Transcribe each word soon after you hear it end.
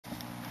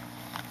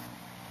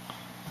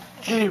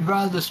Hey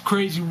everybody, this is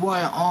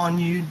CrazyWyatt on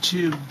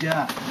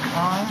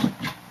YouTube.com.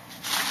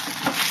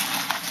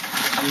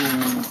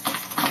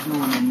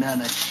 Doing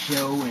another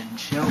show and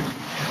showing.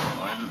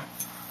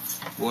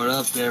 What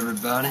up,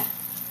 everybody?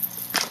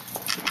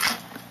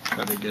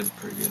 Gotta get it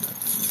pretty good.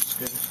 That's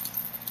good.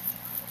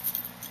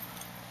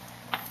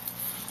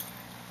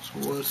 So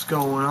what's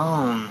going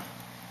on?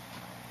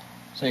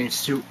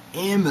 Thanks to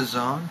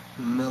Amazon,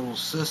 middle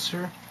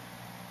sister,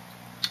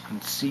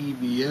 and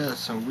CVS.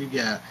 So we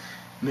got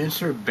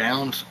Mr.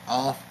 Bounce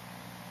Off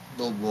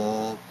the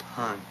Wall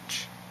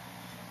Punch.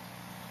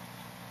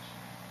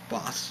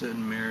 Boston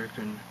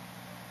American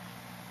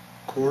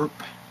Corp.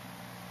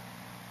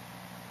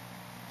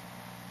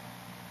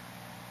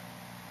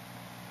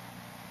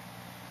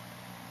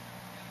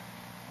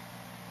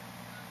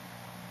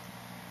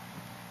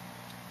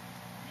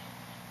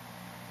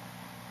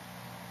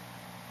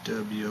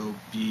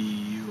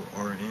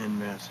 WBURN,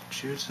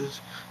 Massachusetts.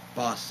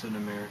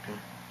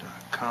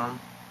 BostonAmerican.com.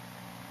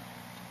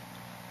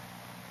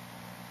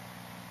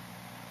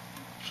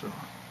 So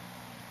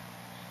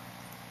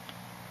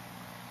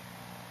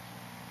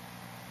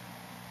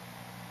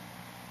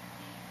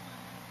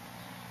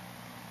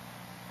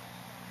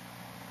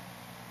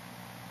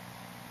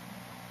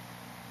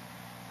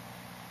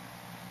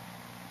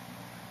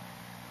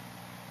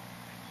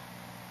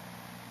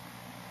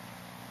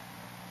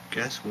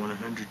guess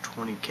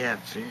 120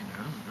 caffeine, I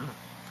don't know.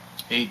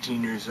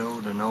 18 years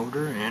old and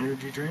older,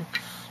 energy drink.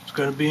 It's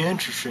gonna be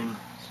interesting.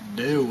 Let's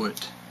do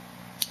it.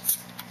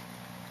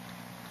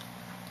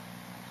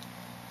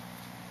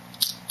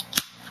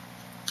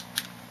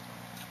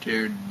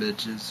 Jared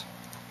bitches.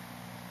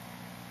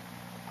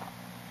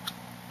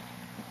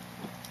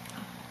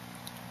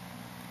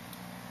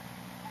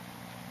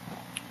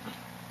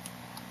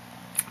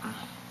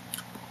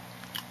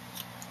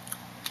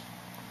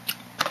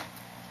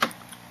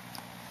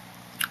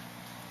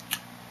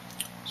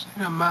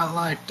 I might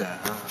like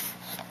that, huh?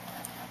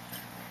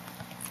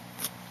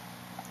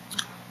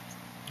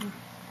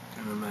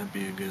 That might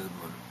be a good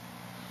one.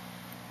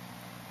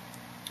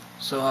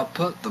 So I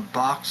put the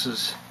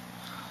boxes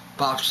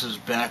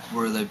back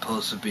where they're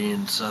supposed to be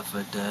and stuff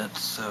like that,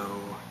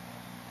 so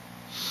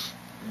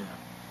yeah.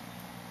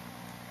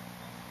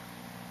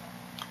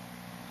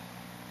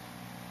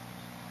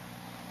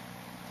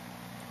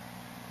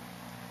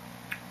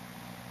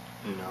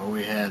 You know,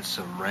 we had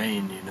some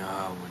rain, you know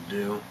how we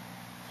do.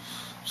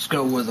 Let's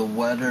go with a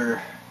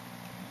wetter.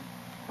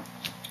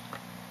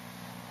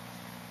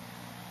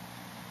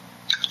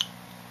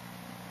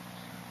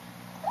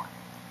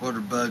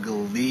 Waterbug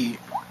Elite.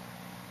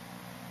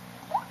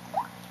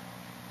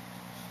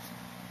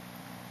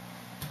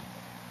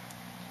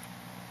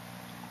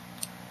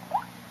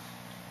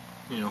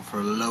 You know,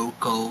 for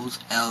locals,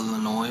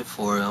 Illinois,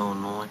 for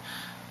Illinois.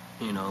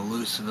 You know,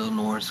 Louisville,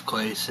 North,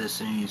 Clay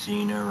City,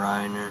 Xena,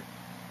 Reiner.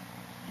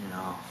 You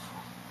know,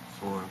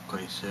 for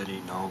Clay City,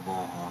 Noble,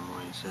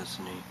 Homewood,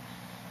 Sesame,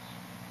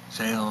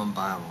 Salem,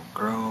 Bible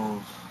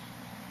Grove,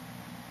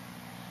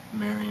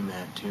 Mary,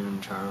 Mattoon,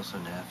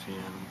 Charleston,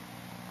 Effingham,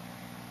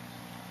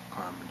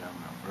 Carbondale,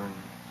 Mount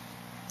Vernon.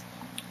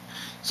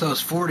 So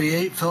it's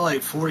 48, feel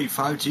like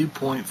 45,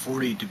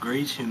 2.40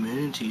 degrees,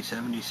 humidity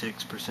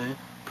 76%,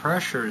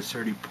 pressure is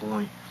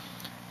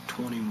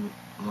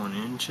 30.21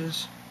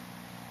 inches.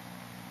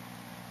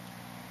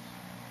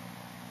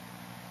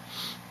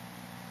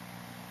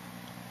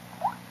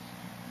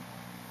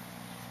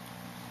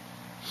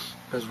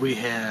 Because we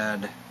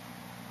had, it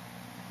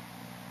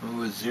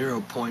was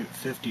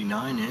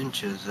 0.59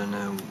 inches and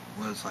it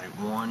was like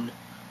 1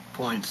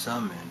 point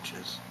some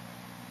inches.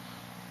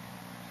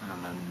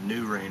 And the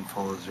new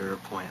rainfall is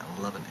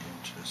 0.11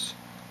 inches.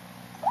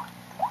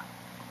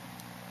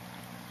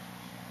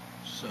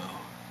 So,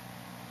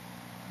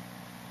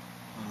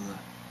 on the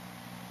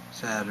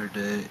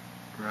Saturday,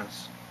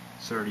 rest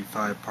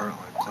 35,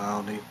 partly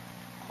cloudy.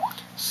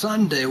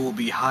 Sunday will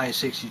be high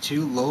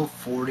 62, low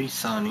 40,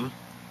 sunny.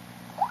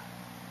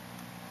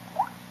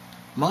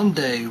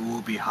 Monday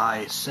will be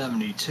high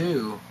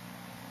 72,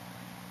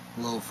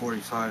 low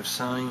 45,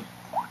 sunny.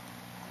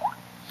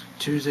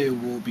 Tuesday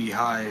will be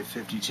high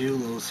 52,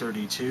 low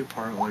 32,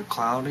 partly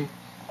cloudy.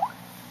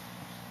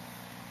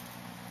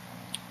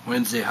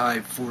 Wednesday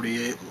high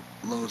 48,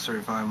 low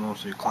 35,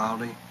 mostly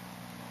cloudy.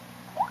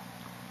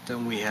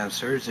 Then we have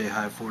Thursday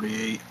high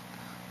 48,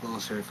 low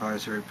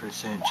 35,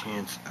 30%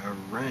 chance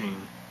of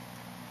rain.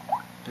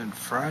 Then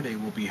Friday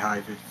will be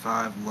high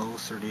 55, low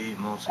 38,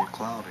 mostly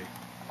cloudy.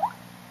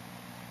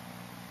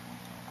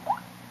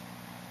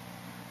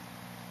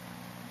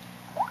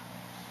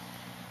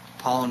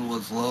 Pollen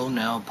was low,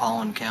 now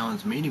pollen count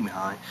is medium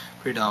high.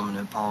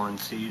 Predominant pollen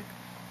cedar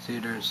 /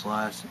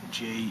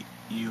 juniper,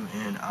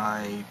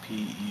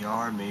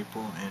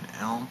 maple, and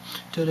elm.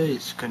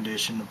 Today's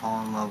condition, the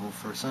pollen level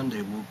for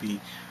Sunday will be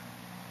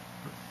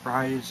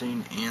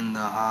rising in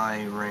the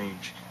high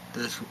range.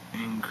 This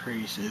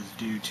increase is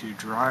due to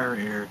drier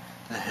air,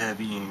 the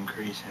heavy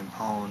increase in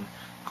pollen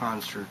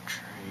concentration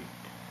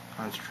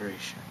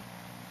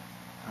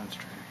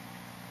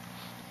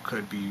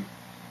could be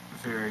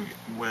very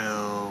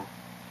well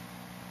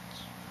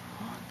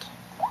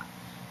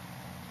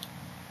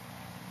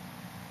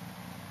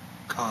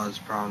cause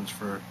problems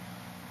for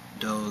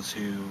those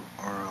who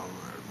are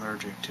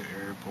allergic to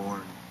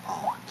airborne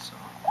pollen. So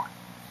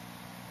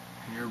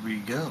here we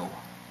go.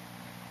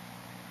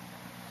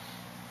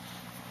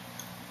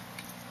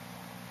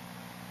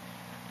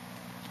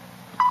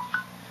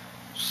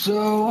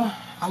 So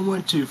I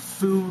went to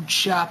food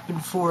shopping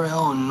for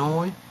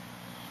Illinois.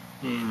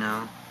 You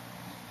know,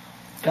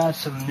 got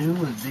some new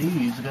of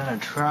these. Gonna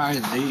try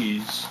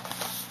these.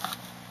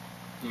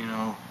 You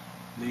know,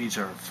 these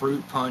are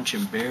fruit punch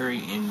and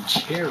berry and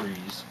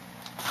cherries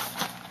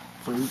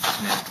fruit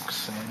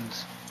snacks.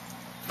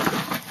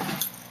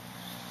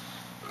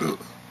 And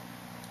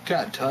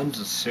got tons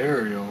of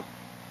cereal.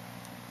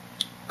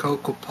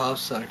 Cocoa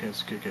Puffs, I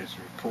guess Kick-Ass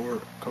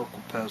Report.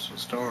 Cocoa Puffs with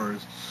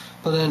stars.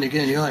 But then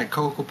again, you like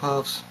Cocoa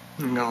Puffs,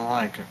 you're gonna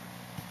like it.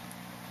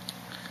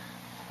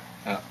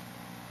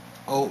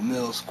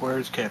 Oatmeal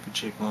Squares, Cafe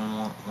Chick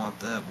won't want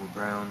that with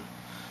brown.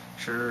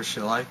 Sure, she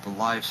liked the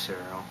Life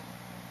cereal.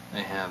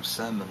 They have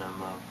 7 of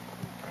them of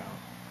brown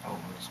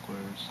oatmeal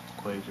squares,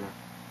 Quaker.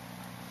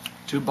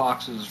 2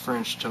 boxes of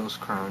French Toast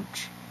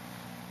Crunch.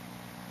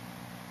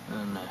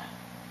 And I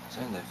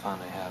think they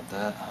finally have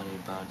that. Honey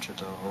Bunch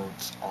of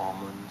Oats,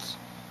 almonds.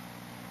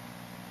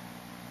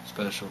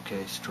 Special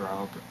case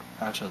strawberry.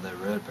 Actually, they're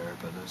red berry,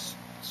 but it's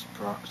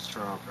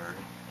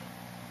strawberry.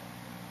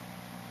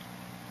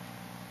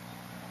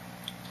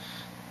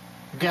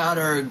 Got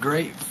our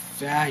great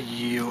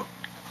value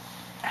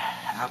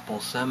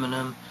apple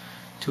M&M,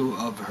 2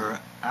 of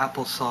her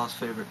applesauce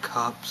favorite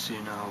cups.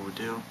 You know how we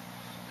do.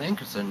 I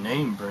think it's a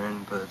name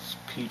brand, but it's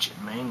peach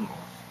and mango.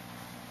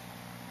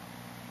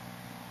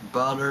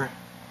 Butter.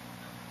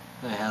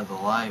 They have the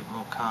light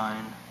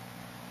kind.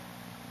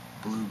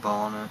 Blue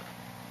bonnet.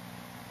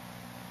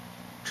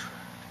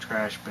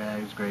 Trash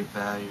bags, great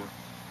value.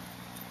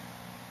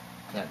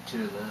 Got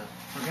 2 of those.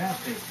 Forgot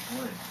to pay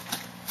for it.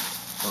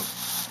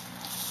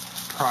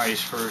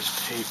 Price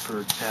first,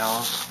 paper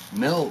towels.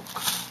 Milk.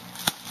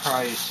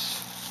 Price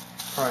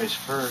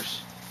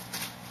first.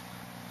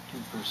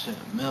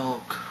 2%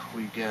 milk.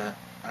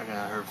 I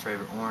got her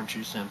favorite orange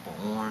juice, simple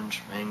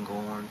orange, mango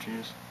orange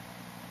juice.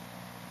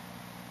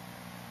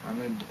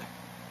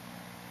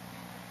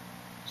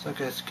 So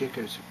guys,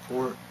 Kickers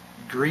support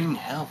green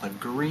health, a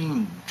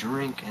green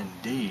drink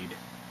indeed.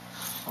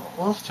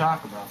 Well, let's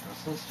talk about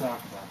this. It's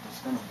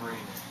gonna bring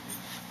it.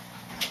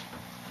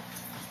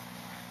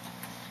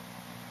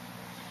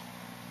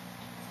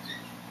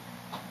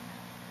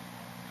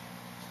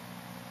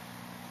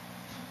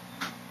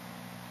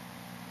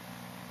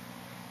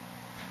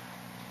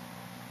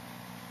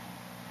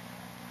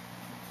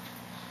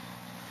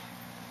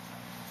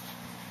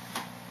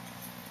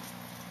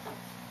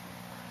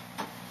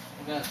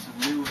 We got some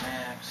new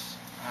hacks.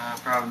 I'll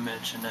probably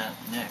mention that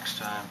next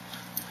time.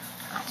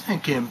 I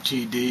think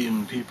MTD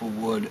and people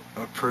would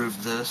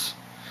approve this.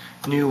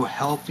 New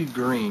Healthy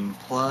Green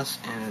Plus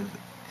and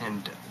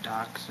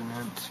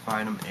antioxidants,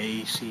 vitamin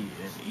A, C,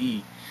 and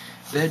E.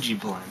 Veggie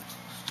blend.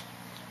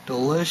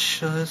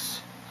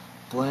 Delicious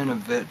blend of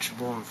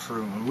vegetable and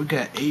fruit. And we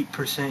got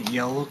 8%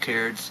 yellow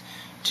carrots,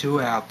 2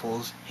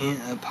 apples,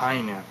 hint of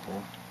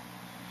pineapple.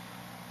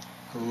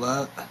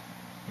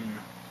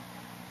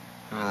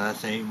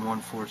 That's 8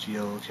 1/4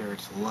 yellow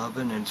carrots,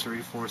 11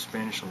 3/4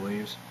 Spanish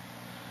leaves,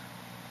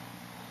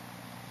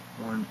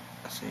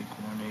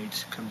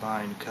 1/8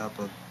 combined cup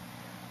of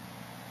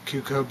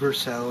cucumber,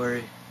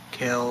 celery,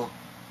 kale,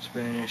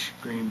 Spanish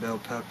green bell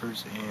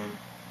peppers, and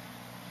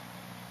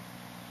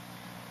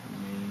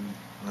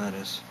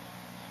lettuce.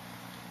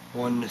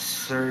 1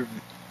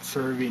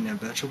 serving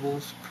of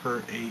vegetables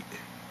per 8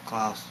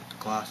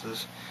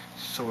 glasses.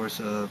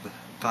 Source of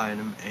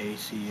vitamin A,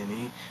 C, and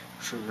E.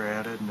 Sugar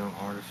added, no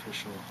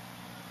artificial.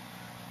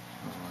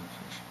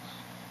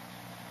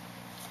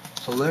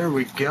 So there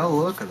we go.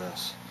 Look at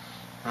this.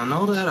 I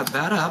know that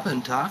about it. I've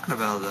been talking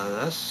about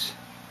that. That's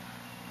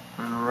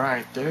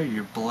right there.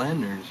 Your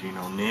blenders, you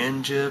know,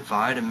 Ninja,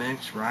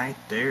 Vitamix, right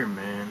there,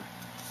 man.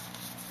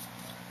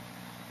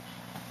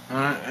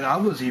 I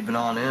was even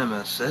on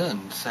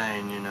MSN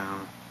saying, you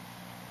know,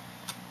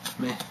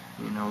 man,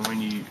 you know,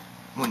 when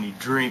you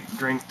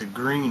drink the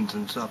greens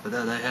and stuff like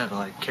that, they had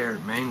like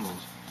carrot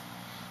mangoes.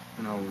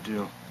 You know,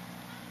 do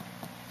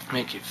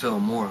make you feel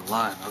more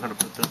alive. I'm gonna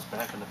put this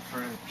back in the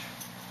fridge.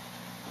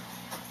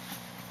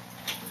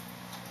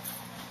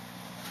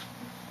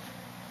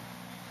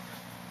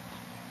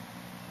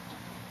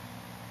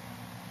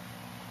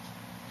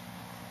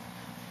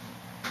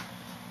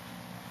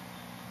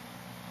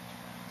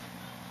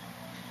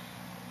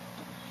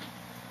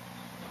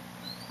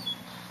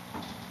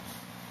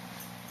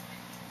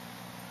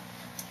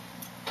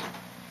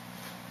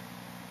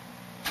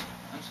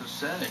 That's a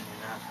setting, you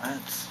know.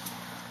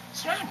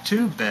 It's not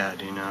too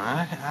bad, you know.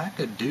 I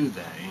could do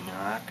that, you know.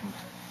 I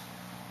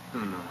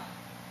don't know.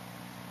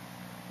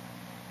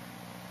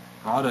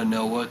 I don't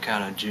know what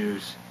kind of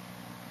juice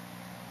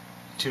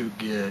to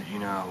get, you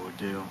know, I would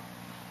do.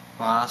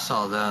 Well, I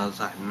saw that, I was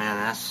like, man,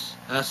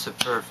 that's the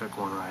perfect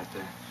one right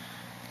there.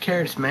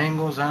 Carrots,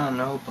 mangoes, I don't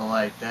know, but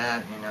like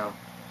that, you know.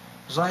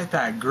 It's like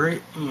that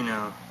great, you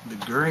know, the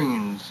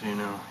greens, you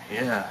know,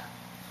 yeah.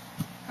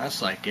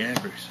 That's like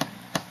everything.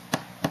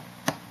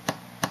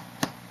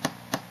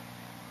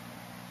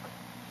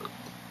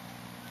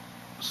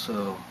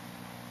 So,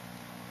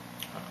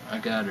 I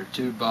got her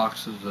 2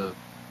 boxes of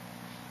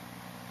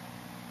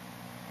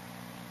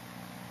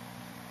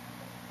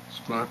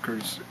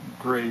Smucker's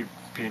grape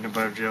peanut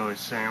butter jelly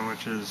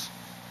sandwiches.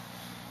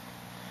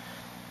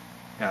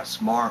 Got a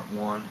smart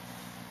one.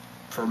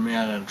 For me,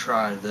 I didn't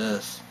try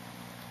this.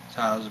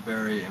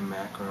 Salisbury and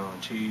macaroni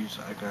and cheese.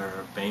 I got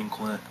her a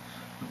banquet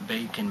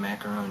bacon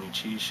macaroni and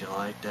cheese. She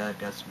liked that.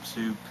 Got some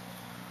soup.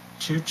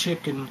 2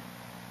 chicken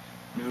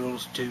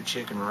noodles, 2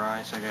 chicken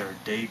rice. I got her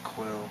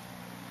Dayquil,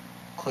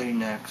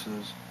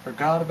 Kleenexes.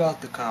 Forgot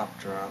about the cough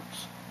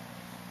drops.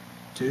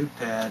 2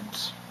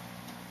 pads.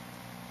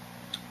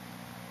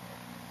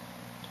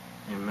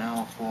 A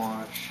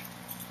mouthwash.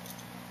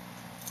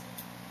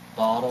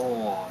 Bottle of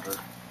water.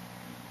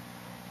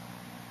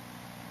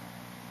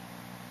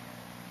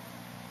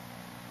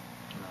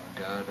 I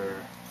got her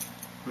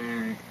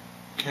Mary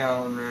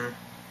Counter,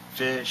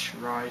 fish,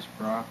 rice,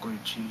 broccoli,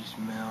 cheese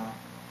meal.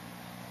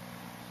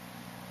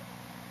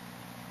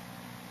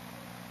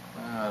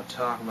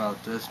 Talk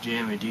about this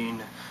Jimmy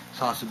Dean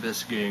sausage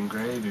biscuit and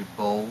gravy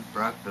bowl,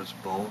 breakfast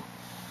bowl.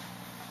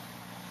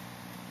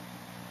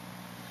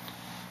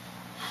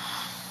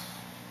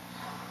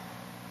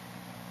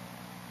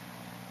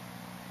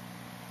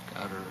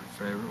 Got her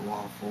favorite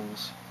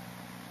waffles.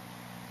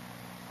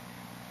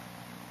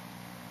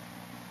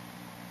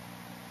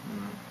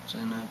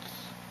 And that's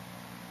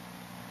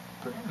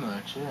pretty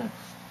much it.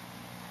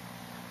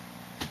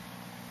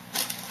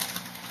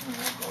 I'm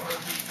gonna go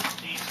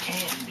over these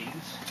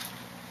candies.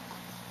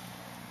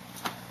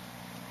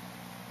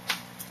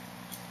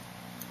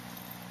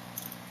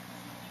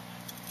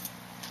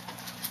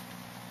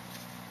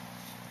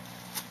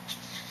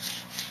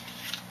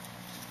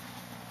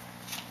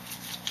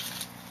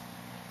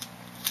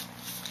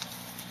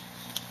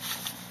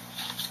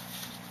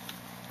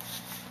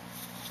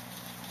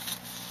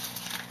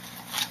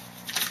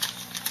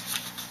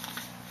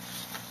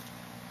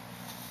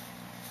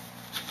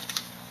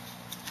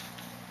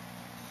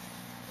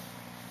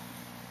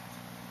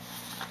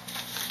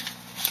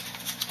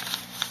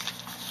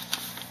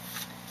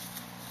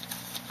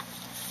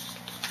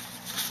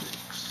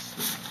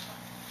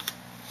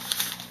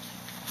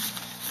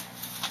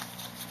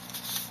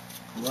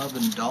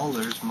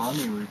 $11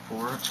 money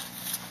report.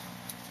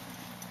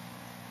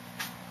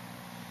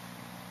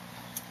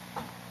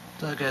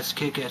 Doug-ass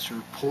kick-ass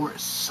report.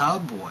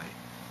 Subway.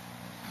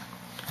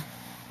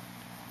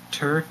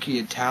 Turkey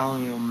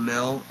Italian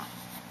melt.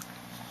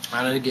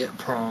 I didn't get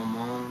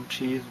provolone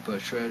cheese,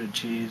 but shredded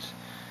cheese.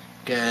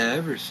 Got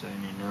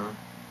everything, you know.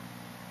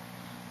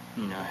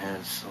 You know, it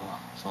has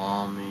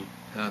salami,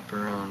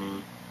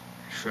 pepperoni,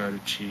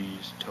 shredded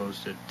cheese,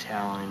 toasted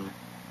Italian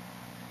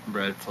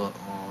bread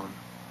footlong.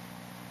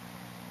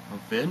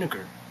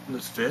 Vinegar.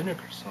 This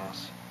vinegar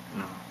sauce.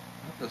 No,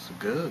 that's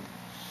good.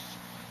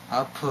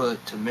 I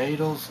put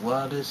tomatoes,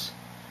 lettuce,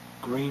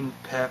 green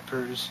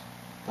peppers,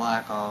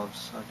 black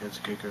olives. I guess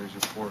Kickers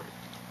report.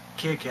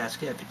 Kick-ass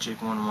Cappy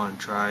Chick want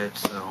to try it,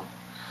 so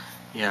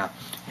yeah.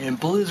 In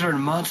Blizzard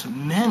Months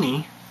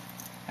Mini,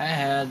 I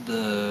had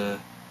the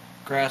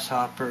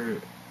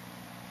grasshopper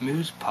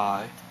moose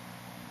pie.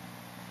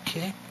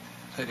 I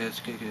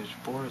guess Kickers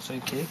report. I say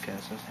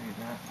Kick-ass. I think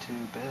not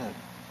too bad.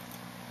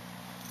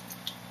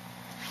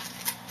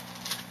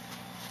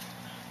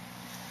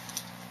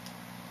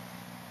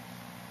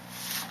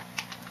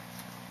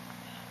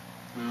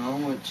 I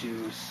went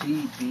to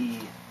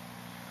CVS.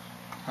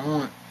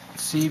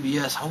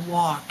 I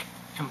walk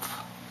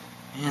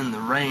in the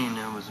rain.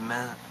 It was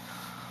mad,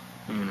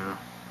 you know.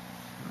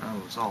 I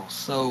was all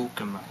soaked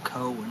and my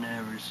coat and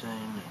everything.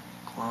 And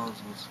clothes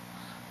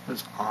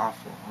was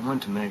awful. I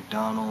went to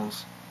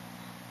McDonald's.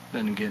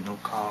 Didn't get no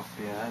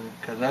coffee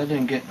because I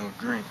didn't get no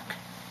drink.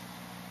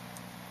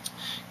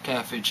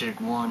 Cafe Chick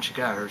won. She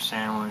got her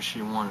sandwich.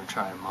 She wanted to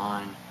try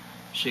mine.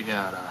 She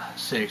got a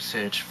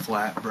 6-inch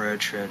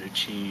flatbread, shredded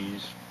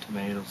cheese,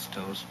 tomatoes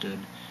toasted,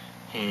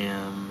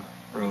 ham,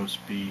 roast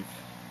beef,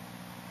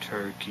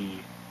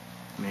 turkey,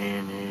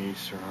 mayonnaise,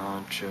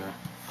 sriracha.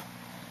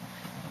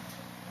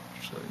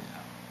 So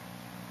yeah.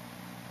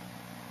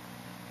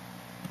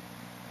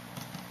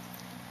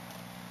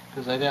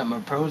 Because I got my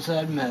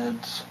Prozac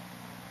meds.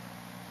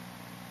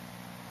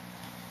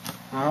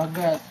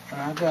 And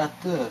I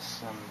got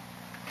this.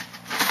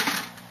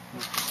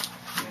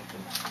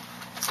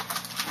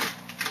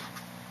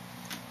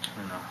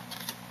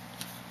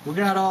 We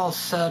got all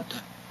set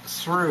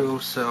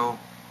through, so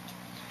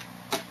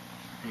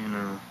you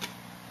know,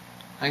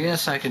 I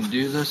guess I can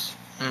do this.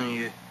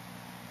 And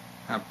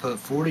I put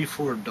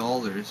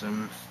 $44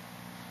 and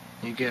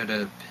you get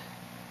a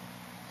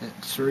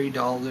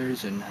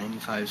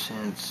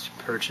 $3.95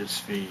 purchase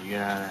fee. You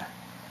gotta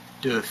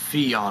do a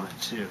fee on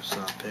it too, so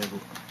I paid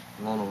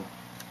a little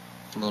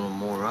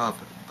more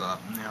of it,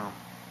 but you know.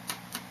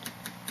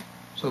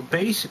 So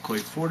basically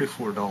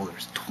 $44,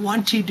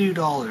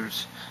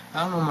 $22.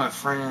 I don't know, my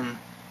friend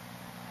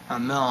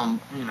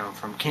you know,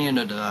 from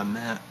Canada. I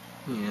met,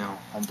 you know,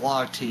 on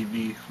Blog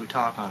TV. We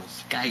talk on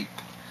Skype.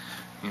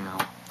 You know,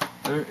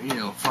 there, you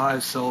know,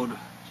 5 sold,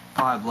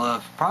 5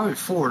 left, probably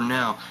 4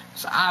 now.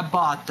 So I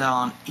bought that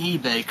on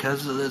eBay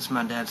because of this.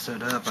 My dad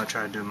set up. I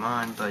tried to do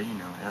mine, but you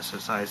know,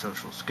 SSI,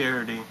 Social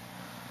Security.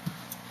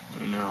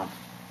 You know,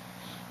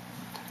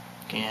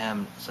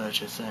 can't have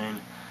such a thing.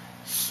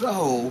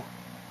 So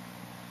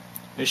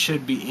it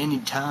should be any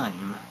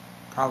time.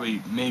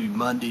 Probably maybe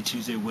Monday,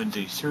 Tuesday,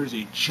 Wednesday,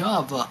 Thursday.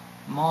 Java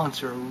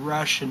Monster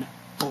Russian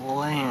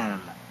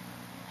Blend.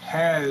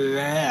 Hell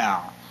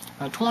yeah.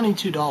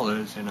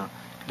 $22, you know.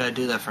 Could I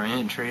do that for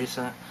Aunt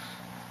Teresa?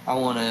 I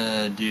want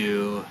to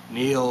do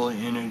Neo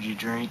energy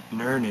drink,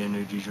 Nerd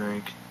energy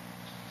drink.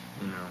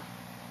 You know.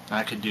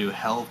 I could do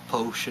Health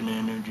Potion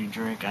energy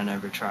drink. I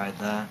never tried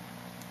that.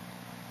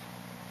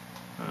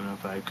 I don't know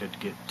if I could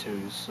get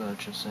to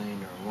such a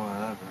thing or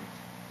whatever.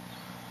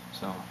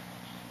 So,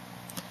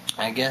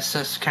 I guess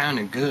that's kind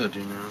of good,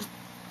 you know.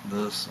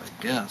 This,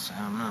 I guess. I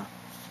don't know.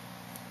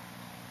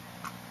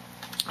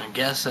 I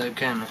guess I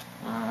can,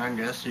 I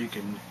guess you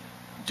can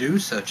do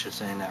such a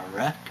thing, I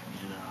reckon,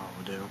 you know, I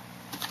would do.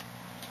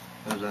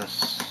 Because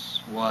that's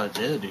what I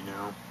did, you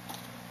know.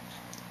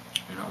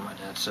 You know, my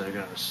dad said I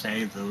gotta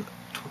save the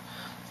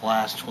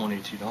last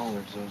 $22.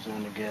 I was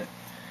gonna get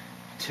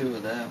 2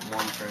 of that, 1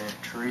 for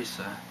Aunt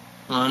Teresa.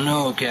 Well,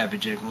 no, Cappy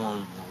Chick, 1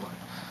 more.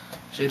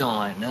 She don't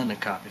like none of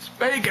coffee.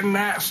 Speaking of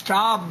that,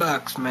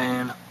 Starbucks,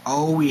 man.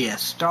 Oh yeah,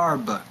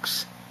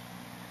 Starbucks.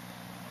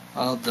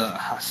 I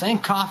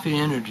think coffee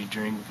energy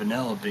drink,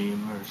 Vanilla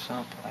Bean or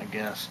something, I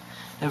guess.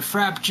 And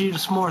Frappuccino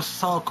S'mores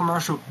salt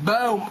commercial.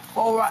 Boom!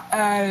 Oh,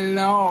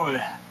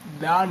 Lord.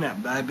 Done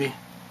it, baby.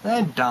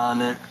 They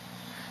done it.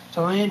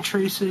 So, Aunt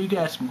Teresa, you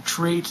got some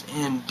treats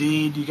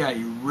indeed. You got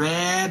your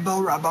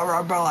Rebel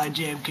like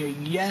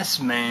JMK. Yes,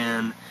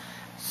 man.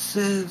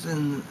 Says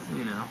in,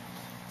 you know,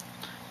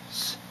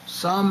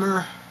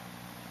 summer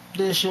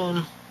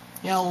edition,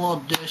 yellow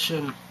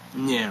edition.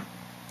 Yeah.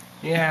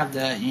 You have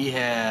that. You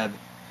have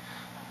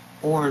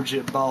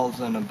orange balls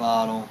in a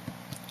bottle.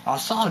 I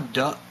saw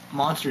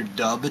Monster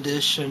Dub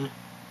Edition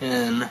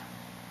in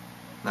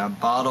that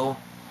bottle.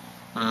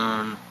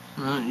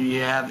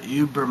 You have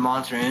Uber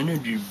Monster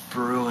Energy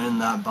Brew in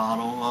that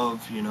bottle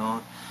of, you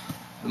know,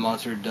 the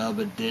Monster Dub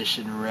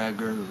Edition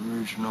regular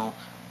original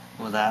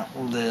with that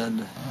lid,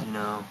 you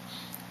know,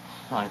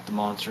 like the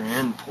Monster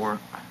Import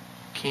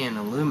can,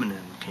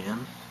 aluminum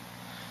can.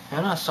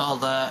 And I saw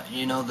that,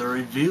 you know, the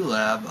review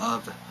lab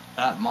of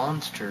that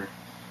Monster.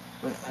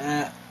 But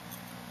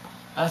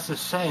that's the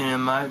saying, it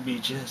might be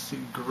just a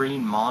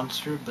green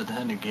Monster, but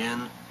then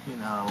again, you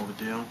know how we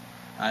do.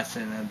 I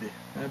think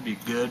that'd be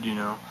good, you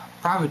know.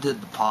 Probably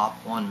did the pop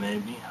one,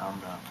 maybe.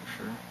 I'm not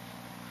for sure.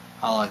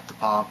 I like the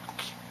pop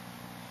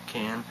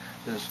can.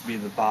 This would be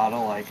the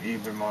bottle, like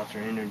Uber Monster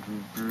Energy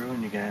Brew,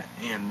 and you got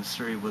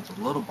M3 with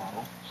a little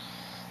bottle.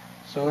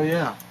 So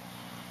yeah.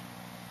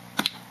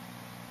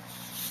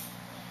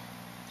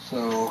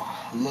 So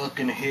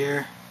looking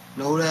here,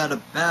 no doubt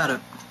about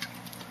it.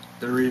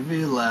 The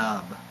review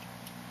lab.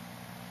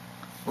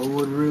 What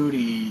would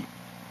Rudy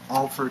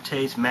offer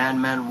taste?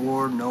 Madman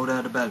Ward, no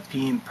doubt about it.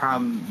 PM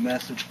Prime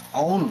message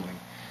only.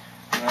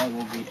 That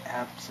will be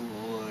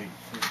absolutely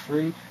for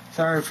free.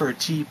 Sorry for a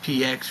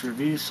TPX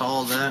review.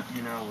 Saw that,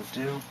 you know, would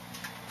do.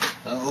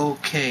 The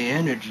OK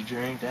energy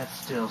drink, that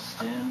still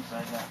stands.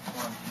 I got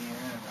one here,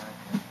 and I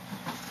can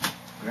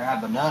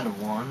grab another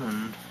one,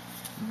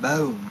 and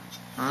boom.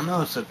 I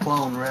know it's a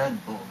clone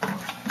Red Bull,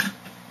 but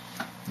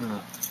no.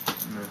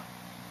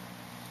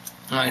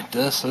 Like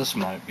this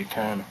might be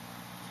kind of.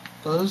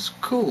 But it's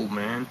cool,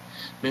 man.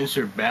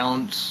 Mr.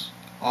 Balance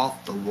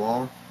off the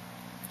wall.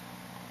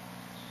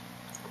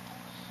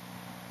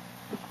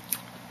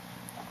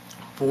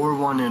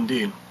 4-1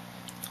 indeed.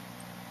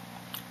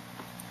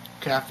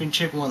 Caffeine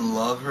chick wouldn't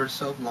love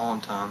herself long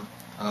time.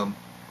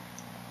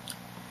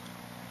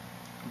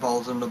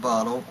 Balls in the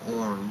bottle,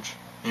 orange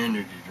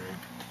energy drink.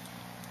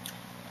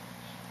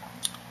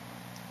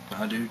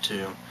 I do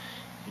too.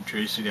 And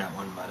Teresa got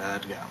one, my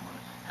dad got one.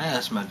 I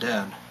asked my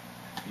dad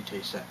if he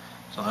tastes that.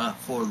 So I got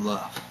 4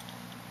 left.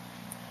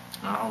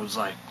 And I was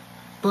like,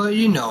 but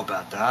you know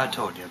about that. I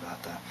told you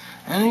about that.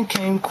 And it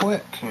came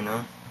quick, you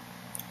know.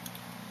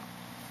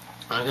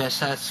 I guess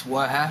that's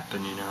what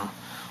happened, you know.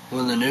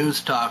 When the news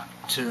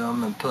talked to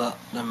them and put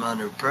them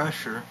under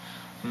pressure,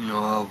 you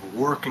know, of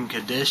working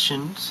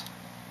conditions,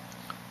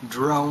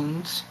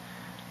 drones,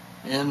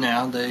 and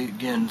now they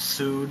getting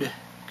sued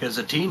because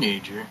a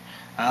teenager,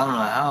 I don't know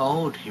how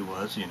old he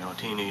was, you know,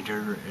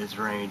 teenager is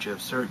range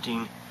of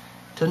 13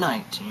 to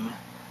 19.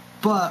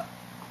 But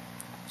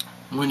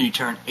when you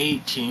turn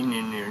 18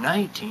 and you're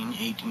 19,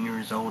 18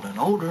 years old and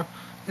older,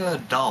 you're an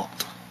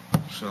adult.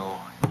 So,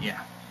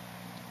 yeah.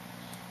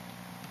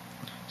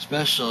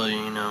 Especially,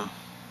 you know,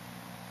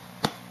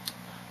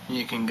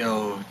 you can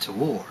go to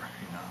war,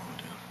 you know.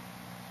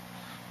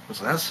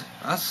 So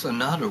that's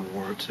another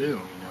war too,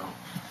 you know.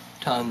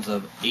 Tons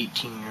of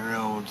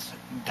 18-year-olds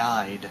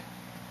died.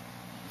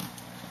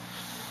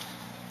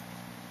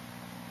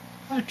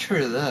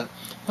 true that.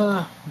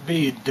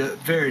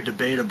 Very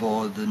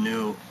debatable the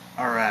new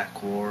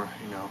Iraq war,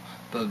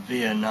 but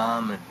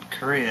Vietnam and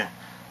Korea,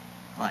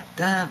 like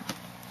that,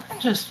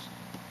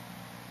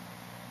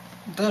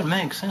 that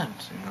makes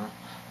sense.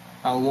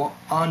 I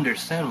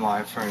understand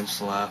why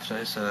France left.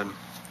 I said,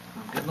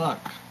 good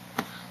luck,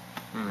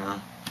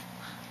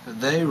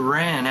 They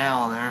ran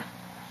out of there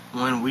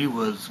when we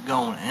was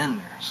going in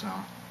there, so,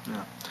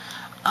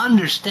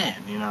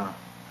 understand,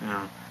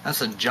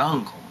 that's a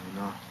jungle,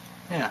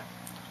 yeah.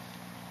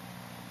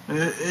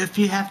 If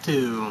you have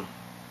to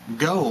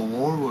go to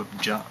war with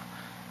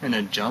in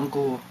a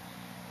jungle,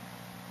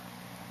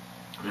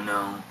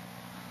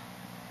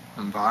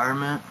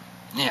 environment,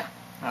 yeah,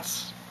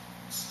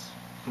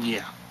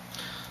 yeah.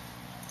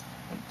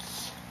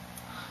 It's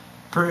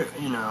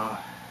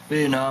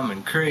Vietnam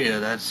and Korea,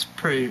 that's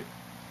pretty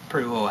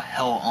well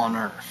hell on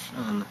earth.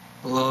 And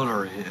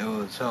literally, it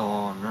was hell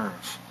on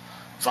earth.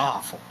 It's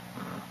awful.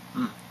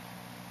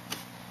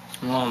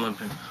 Moment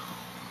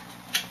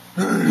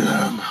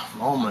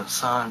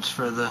signs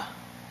for the.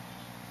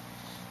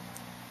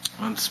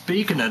 And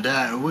speaking of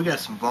that, we got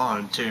some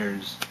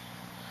volunteers.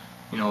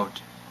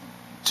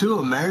 2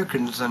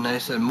 Americans, and they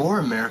said more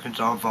Americans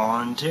are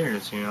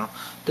volunteers. Then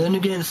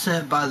they're getting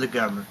sent by the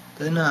government.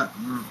 They're not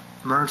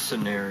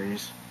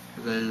mercenaries.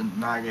 They're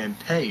not getting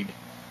paid.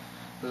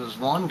 There was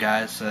one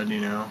guy said,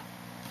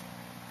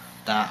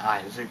 that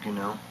Isaac,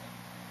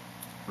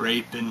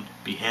 raping,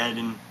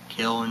 beheading,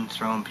 killing,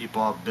 throwing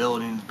people off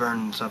buildings,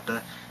 burning stuff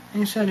like that.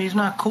 And he said he's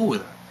not cool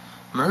with it.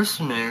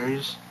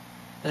 Mercenaries,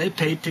 they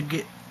paid to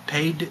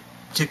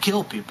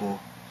kill people.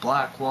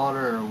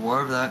 Blackwater or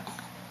wherever that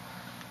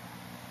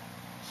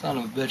son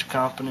of a bitch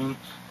company,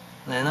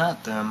 they're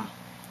not them.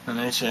 And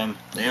they said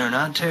they are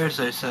not terrorists.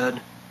 They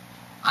said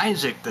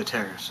Isaac the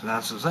terrorist.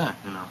 That's the thing,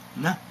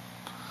 No.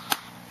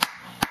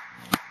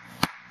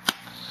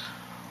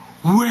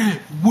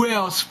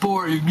 Well,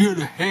 sport, you get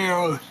the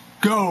hell,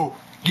 go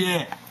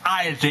get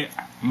Isaac.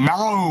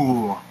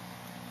 No.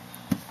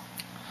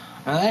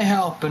 And they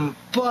helping,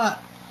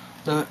 but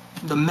the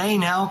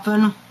main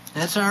helping,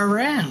 it's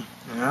Iran.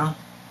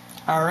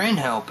 Iran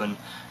helping.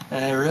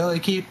 And they really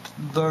keep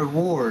their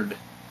word.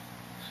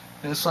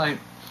 It's like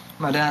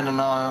my dad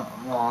and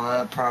all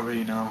that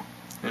probably,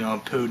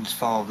 Putin's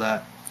fault.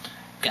 That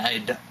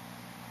guy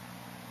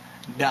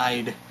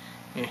died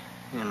in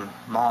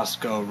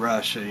Moscow,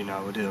 Russia,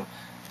 do.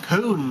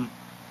 Putin,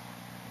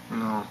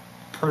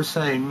 per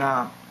se,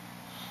 not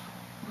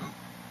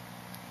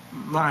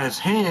his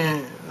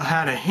hand,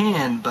 had a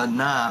hand, but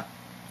not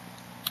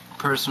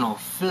personal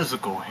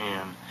physical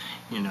hand,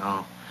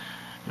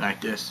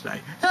 like this,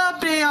 like,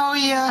 oh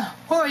yeah,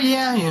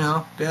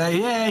 be like,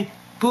 hey,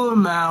 put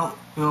him out,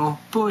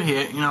 put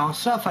hit,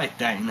 stuff like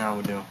that,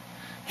 we do.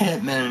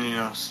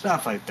 Hitmen,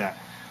 stuff like that.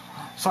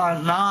 So,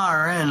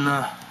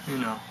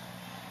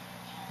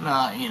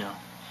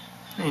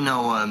 you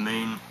know what I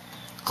mean.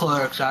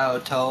 Clerks,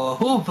 Ayatollah,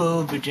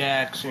 Hoopa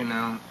Jacks,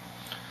 the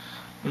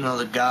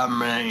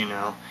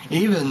government,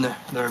 even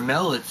their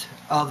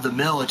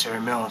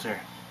military.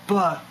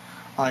 But,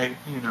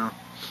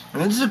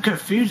 it's a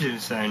confusing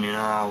thing,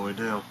 how we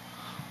do.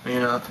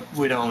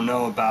 We don't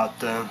know about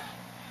them.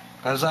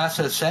 As I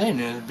said, saying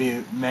it'd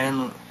be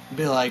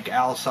like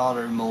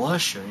Al-Sadr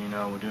militia, we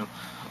do.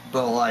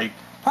 But, like,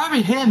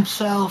 probably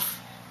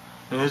himself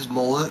and his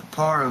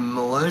part of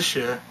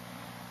militia,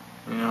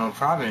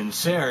 probably in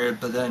Syria,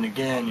 but then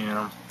again,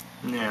 yeah.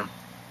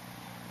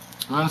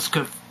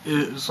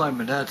 It's like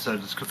my dad said,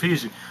 it's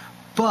confusing.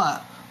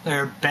 But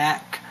they're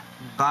back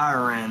by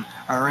Iran.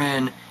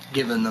 Iran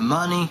giving the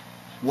money,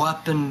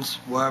 weapons,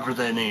 whatever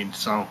they need.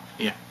 So,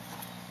 yeah.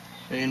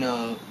 They, in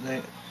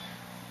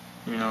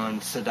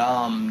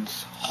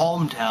Saddam's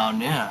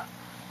hometown, yeah.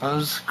 That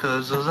was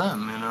because of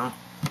them,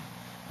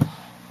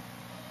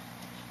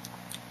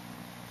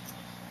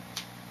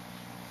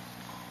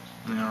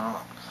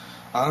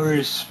 I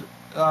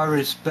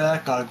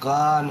respect, I'm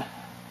glad,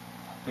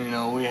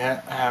 we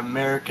have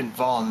American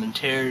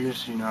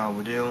volunteers, how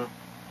we do.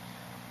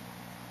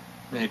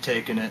 They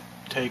taken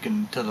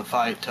to the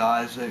fight to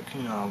Isaac,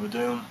 how we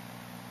do.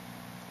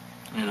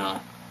 I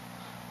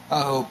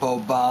hope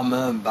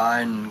Obama and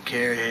Biden,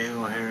 Kerry,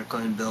 Hillary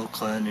Clinton, Bill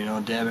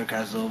Clinton,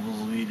 Democrats,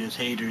 liberals, elitists,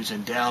 haters,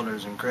 and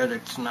doubters, and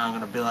critics not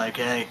going to be like,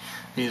 hey,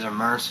 these are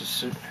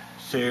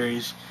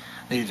mercenaries,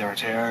 these are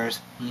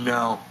terrorists.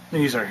 No,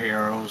 these are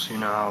heroes,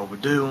 how we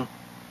do.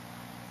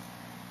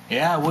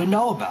 Yeah, we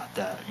know about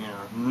that,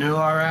 New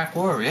Iraq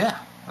War, yeah.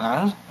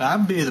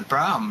 That'd be the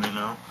problem,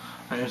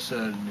 I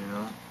said,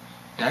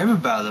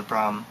 everybody the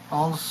problem.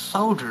 All the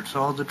soldiers,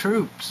 all the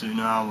troops,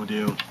 how we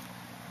do.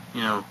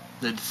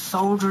 The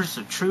soldiers,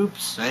 the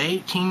troops, the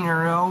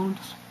 18-year-olds,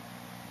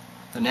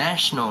 the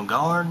National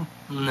Guard,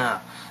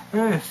 no.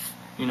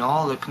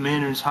 All the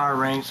commanders, high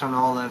ranks, and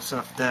all that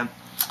stuff,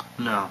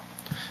 no.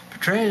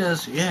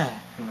 Petraeus, yeah,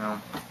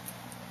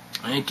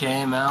 they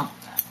came out,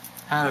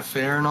 had a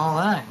fair and all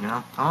that,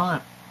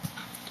 alright.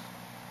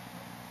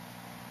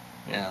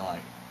 Yeah,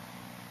 like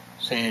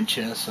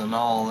Sanchez and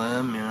all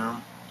them,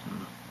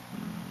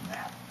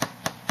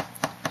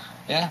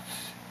 Yeah,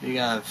 you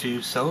got a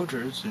few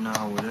soldiers, you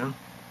know, with him.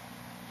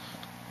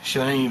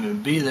 Shouldn't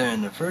even be there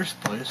in the first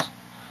place.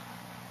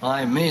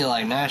 Like me,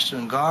 like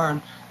National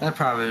Guard, they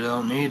probably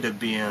don't need to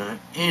be in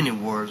any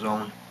war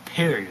zone,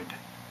 period.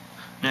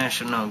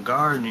 National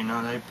Guard, you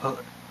know,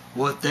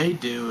 what they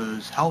do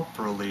is help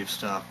relief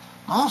stuff.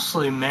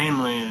 Mostly,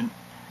 mainly in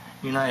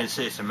United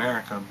States of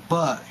America,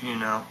 but, you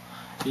know,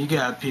 you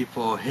got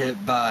people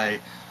hit by,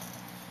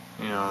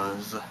 you know,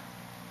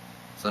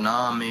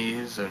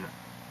 tsunamis and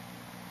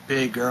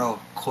big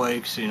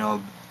earthquakes, you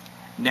know,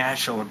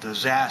 natural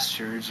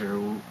disasters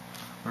or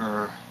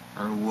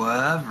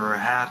whatever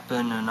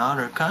happened in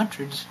other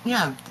countries.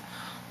 Yeah,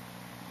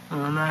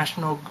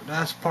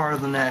 that's part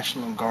of the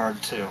National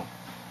Guard too.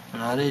 You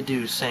know, they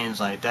do things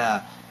like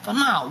that, but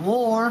not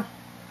war.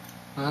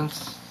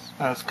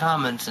 That's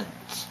common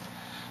sense.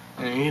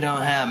 And you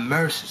don't have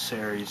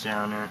mercenaries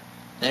down there.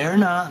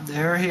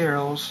 They're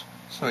heroes.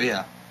 So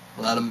yeah,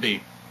 let them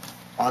be.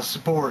 I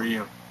support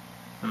you.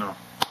 You know.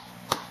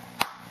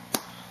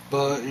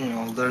 But, you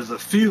know, there's a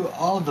few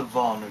of the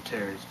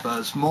volunteers, but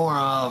it's more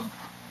of,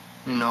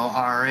 you know,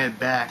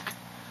 RA-backed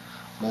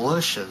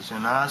militias,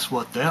 and that's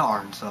what they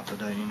are and stuff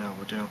today, you know,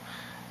 we do.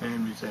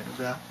 And we say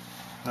that,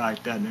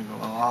 like that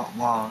nigga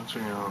Wallace,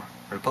 you know,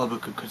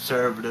 Republican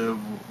conservative,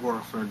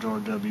 worked for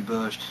George W.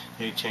 Bush,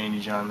 Dick Cheney,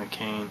 John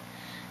McCain,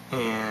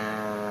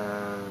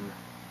 and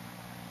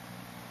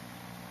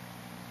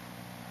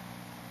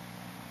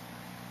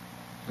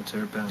what's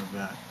her pen of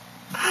that?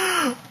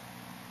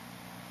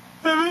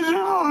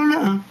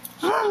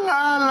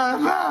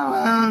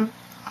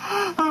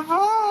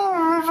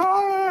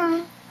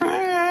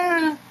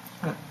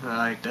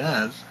 Like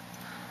that.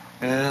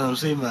 I don't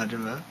see much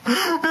of it.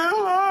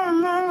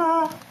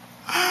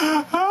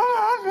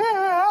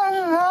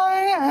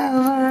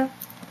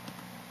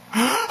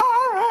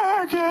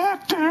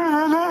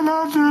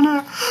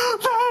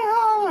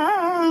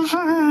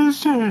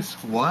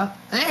 What?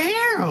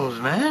 They're heroes,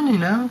 man, you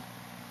know.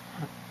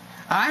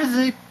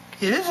 Isaac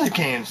is a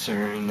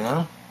cancer, you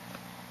know.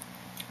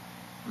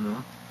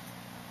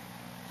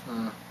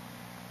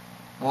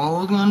 What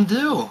we're gonna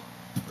do?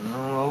 You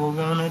know, what we're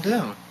gonna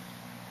do?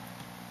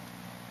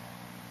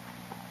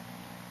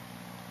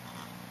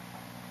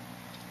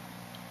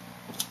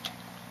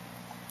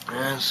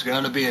 And it's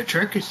gonna be a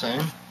tricky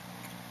thing.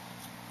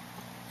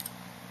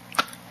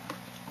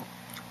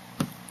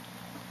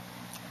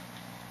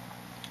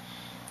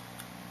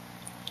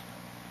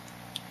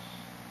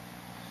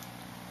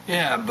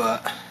 Yeah,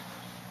 but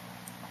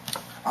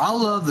I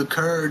love the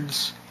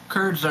Kurds.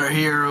 Kurds are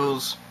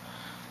heroes.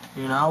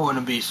 You know, I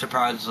wouldn't be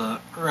surprised the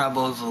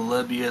rebels, the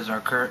Libyans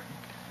are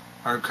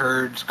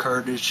Kurds,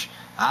 Kurdish.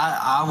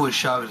 I was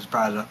shocked and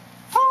surprised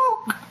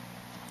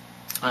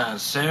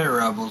that Syria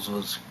rebels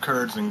was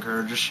Kurds and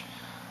Kurdish.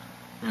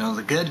 You know,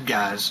 the good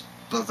guys,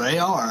 but they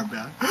are,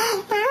 man.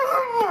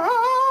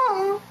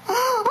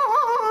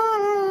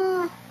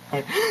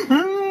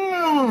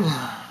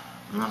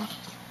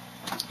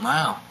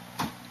 Wow.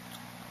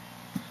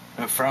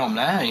 And from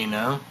that, you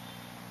know,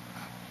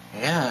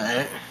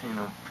 yeah, you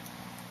know,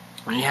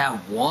 when you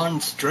have one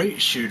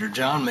straight shooter,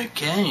 John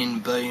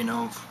McCain, but, you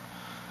know,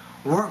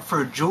 worked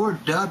for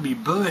George W.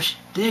 Bush,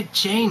 Dick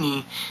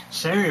Cheney,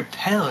 Sarah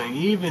Palin,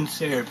 even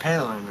Sarah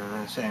Palin,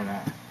 and saying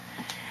that.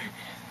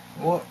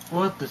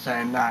 What the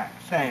same night?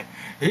 Saying,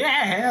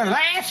 yeah,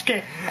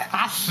 Alaska,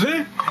 I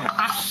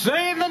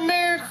see the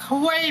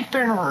new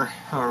weapon,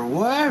 or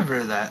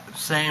whatever that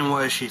saying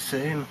was she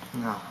said.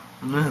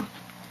 No.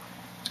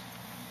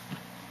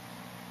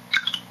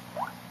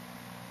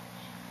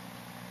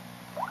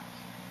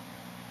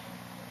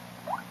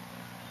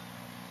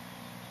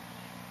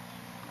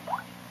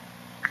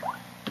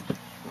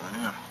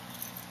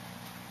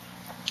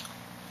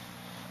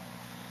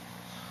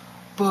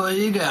 But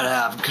you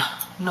gotta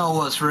know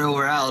what's real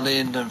reality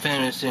and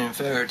fantasy and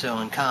fairy tale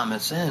and common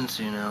sense,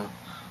 you know.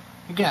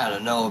 You gotta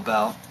know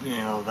about, you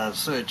know, that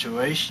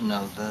situation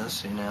of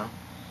this, you know.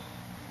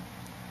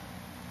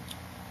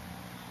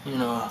 You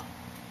know,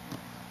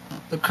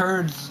 the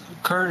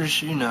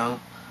Kurdish, you know,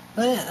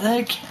 they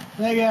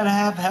gotta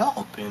have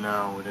help, you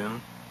know, with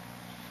them.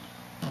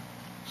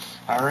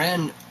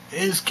 Iran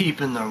is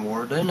keeping their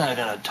word. They're not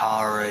gonna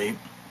tolerate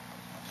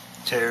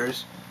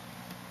terrorists.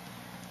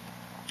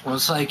 Well,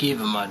 it's like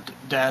even my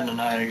dad and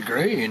I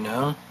agree, you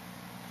know.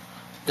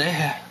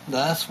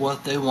 That's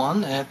what they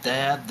want. If they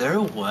have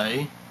their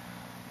way,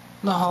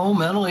 the whole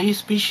Middle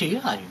East be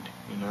Shiite,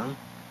 you know.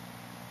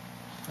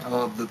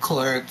 Of the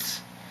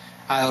clerks,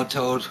 I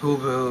told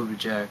Hoover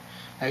Jack.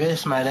 I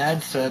guess my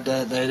dad said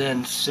that they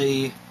didn't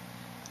see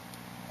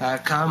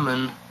that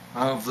coming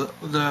of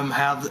them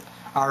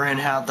Iran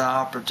have the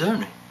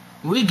opportunity.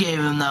 We gave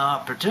them the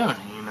opportunity,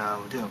 you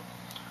know.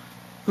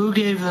 Who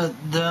gave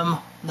them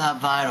that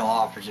vital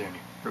opportunity?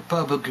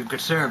 Republican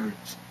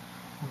conservatives.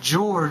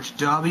 George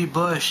W.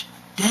 Bush,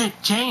 Dick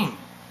Cheney,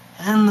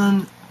 and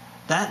then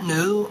that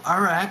new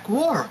Iraq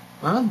war.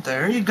 Well,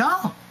 there you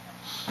go.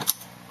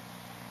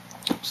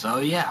 So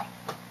yeah,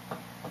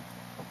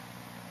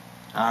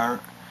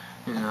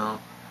 you know,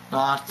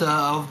 not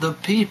of the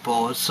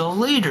people. It's the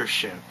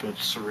leadership.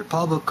 It's the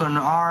Republican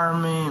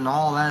Army and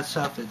all that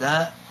stuff like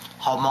that.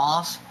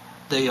 Hamas,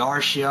 they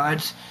are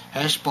Shiites.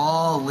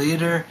 Hezbollah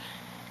leader,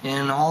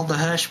 and all the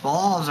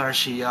Hezbollahs are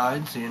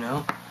Shiites, you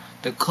know.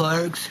 The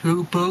clerks,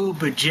 Hupu,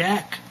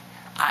 Bajek,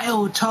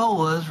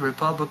 Ayatollahs,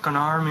 Republican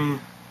Army,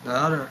 the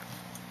other,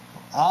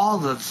 all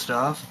the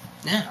stuff.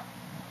 Yeah.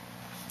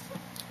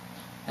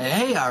 They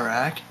hate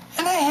Iraq,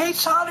 and they hate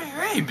Saudi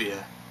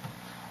Arabia.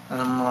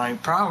 And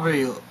like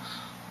probably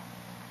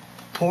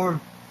poor,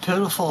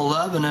 pitiful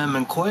Lebanon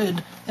and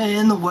Kuwait, they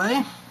in the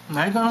way,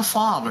 they're gonna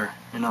slaughter.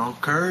 You know,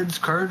 Kurds,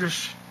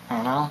 Kurdish,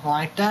 you know,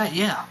 like that,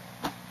 yeah.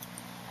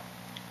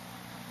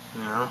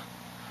 You know,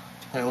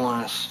 they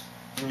want us,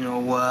 you know,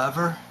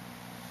 whatever.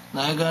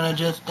 They're gonna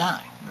just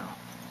die, you know.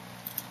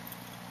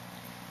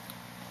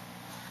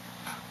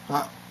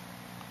 Well,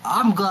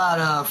 I'm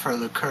glad for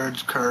the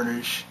Kurds,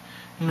 Kurdish.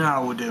 You know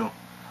how we do.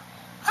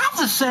 I'm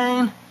just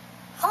saying,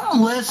 I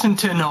don't listen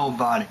to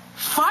nobody.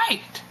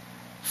 Fight!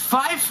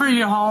 Fight for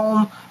your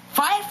home.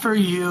 Fight for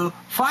you.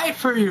 Fight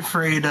for your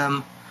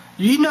freedom.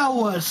 You know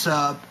what's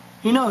up.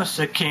 You know it's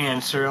a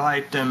cancer,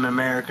 like them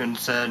Americans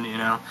said, you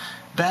know.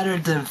 Better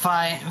than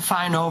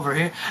fight over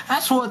here.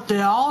 That's what they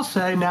all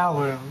say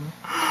now.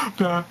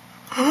 Oh,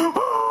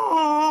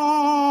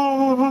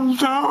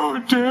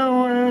 don't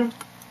do it.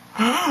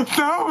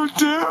 Don't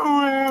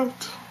do it.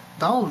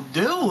 Don't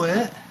do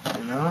it,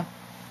 you know.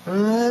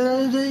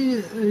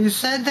 You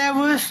said that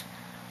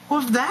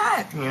with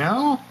that, you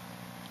know.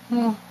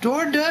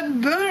 George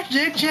W. Bush,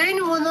 Dick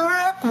Cheney with the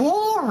Iraq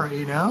War,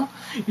 you know.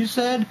 You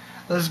said,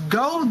 let's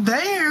go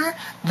there,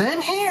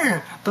 then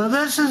here. But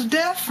this is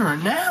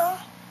different now.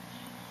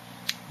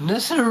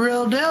 This is a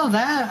real deal.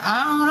 That,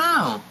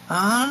 I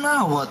don't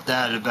know what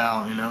that's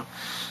about, you know.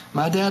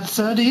 My dad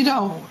said he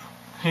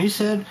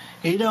said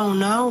he don't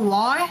know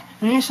why,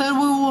 and he said we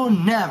will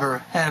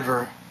never,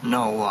 ever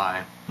know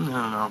why.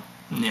 No,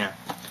 yeah.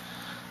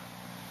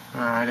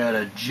 I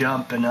gotta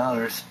jump in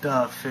other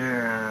stuff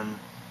here, and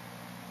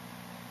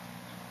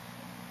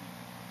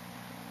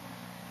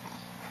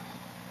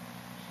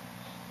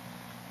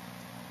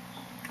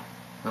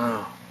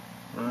oh,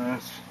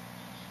 let's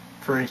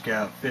freak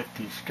out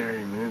 50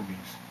 scary movies.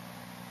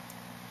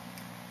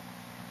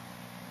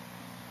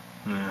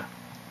 Yeah.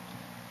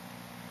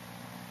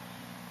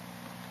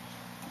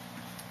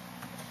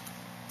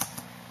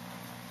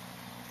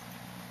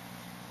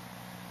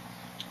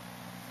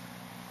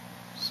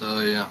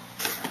 So yeah,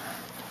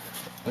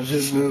 let's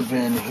just move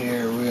in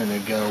here. We're gonna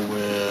go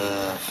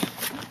with,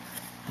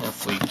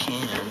 if we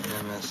can,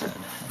 MSN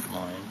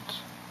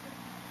headlines.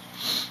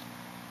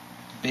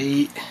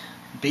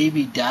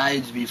 Baby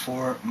dies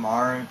before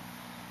Maury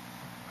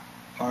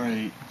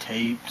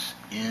tapes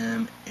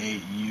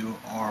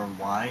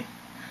MAURY.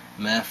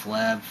 Meth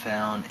lab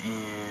found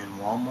in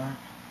Walmart.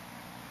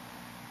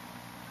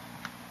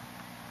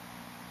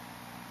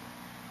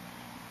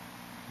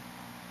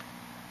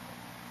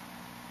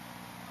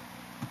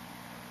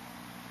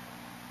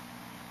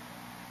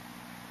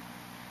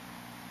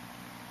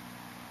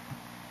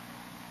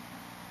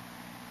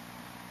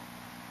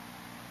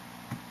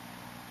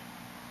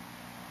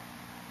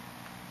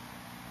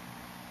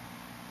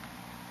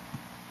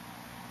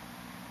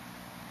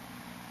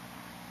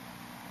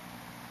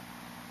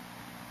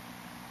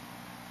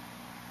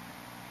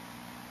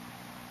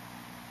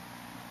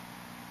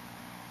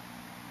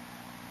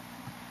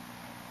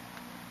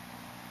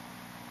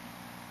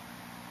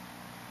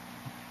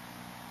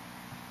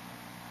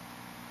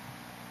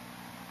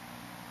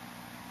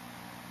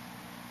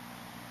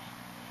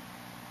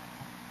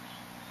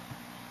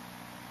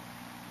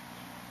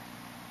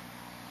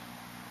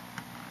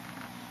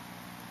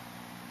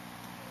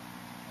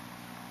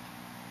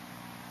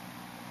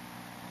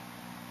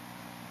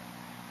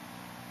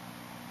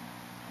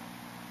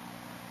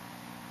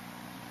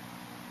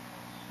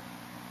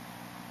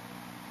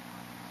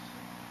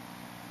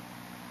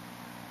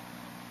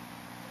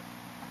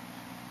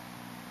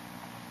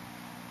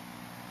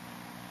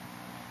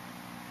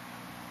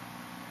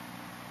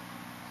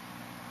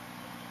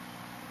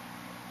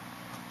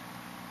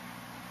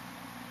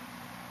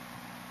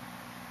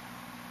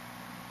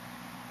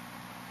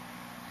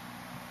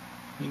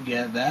 You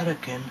get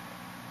Vatican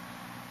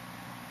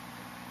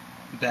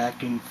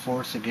backing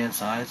force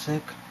against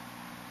Isaac.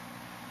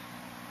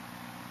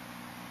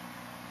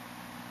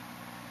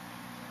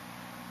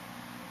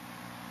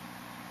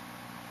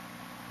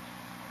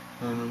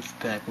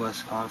 Pack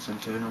Wisconsin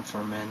student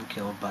for men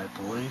killed by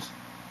police.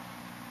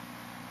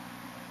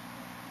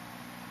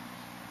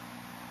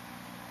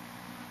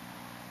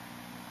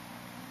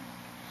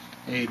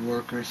 Aid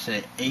workers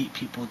say 8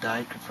 people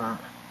died confirmed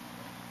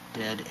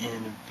dead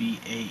in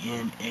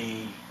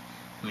VANUATY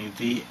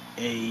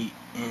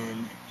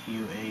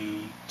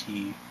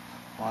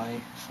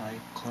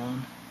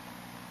cyclone.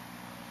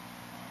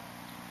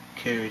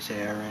 Carriers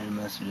say Iran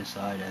must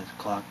decide as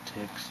clock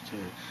ticks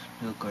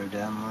to nuclear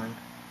deadline.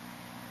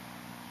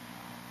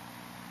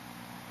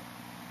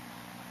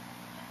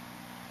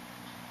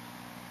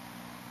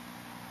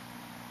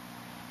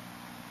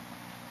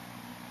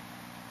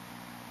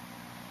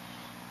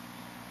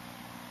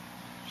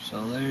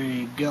 So there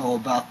you go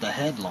about the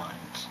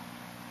headlines.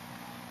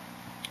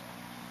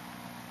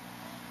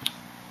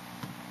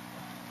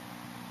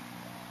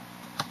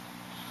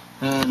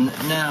 And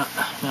now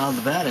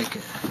the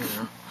Vatican,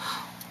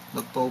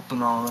 the Pope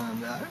and all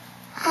that.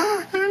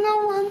 You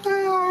know what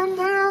they are,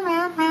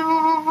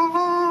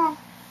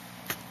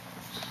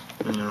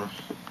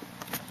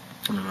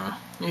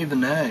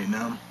 even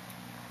that,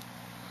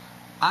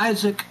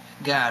 Isaac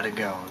gotta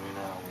go,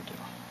 we do.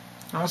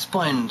 That's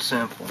plain and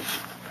simple.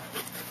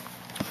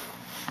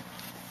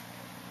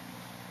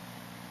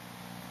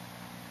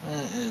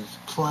 That is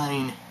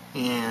plain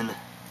and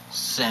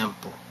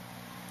simple.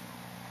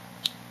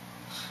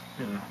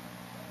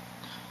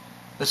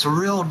 It's a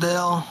real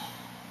deal.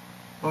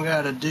 We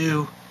gotta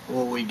do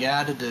what we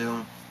gotta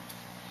do.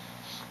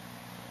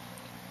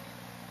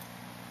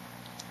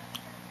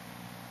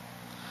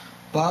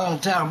 But I'm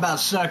gonna talk about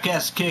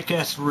Suck-Ass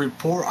Kick-Ass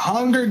Report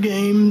Hunger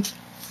Games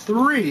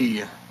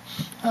 3. I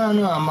don't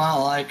know, I might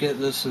like it.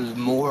 This is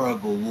more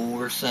of a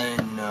war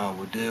saying no,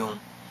 we do.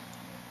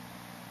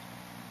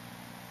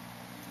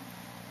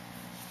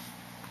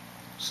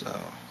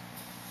 So,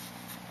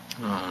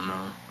 I don't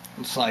know.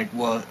 It's like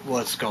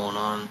what's going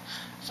on.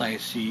 It's like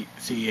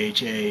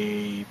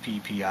CHAPPIE,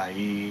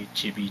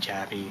 chippy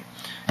chappy,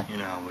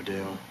 we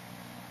do.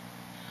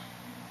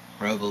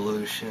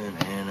 Revolution,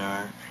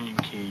 anarchy,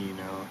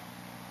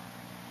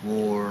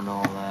 war and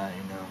all that,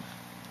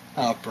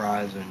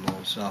 uprising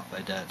and stuff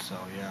like that, so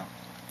yeah.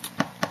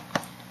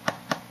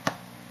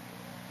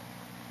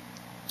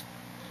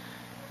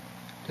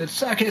 The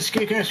Suck-Ass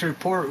Kick-Ass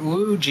Report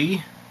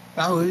Ouija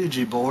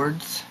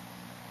boards.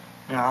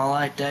 I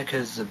like that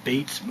because the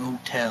Bates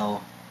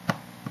Motel,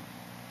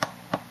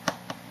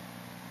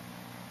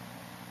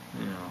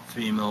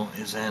 female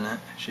is in it.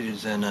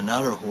 She's in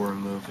another horror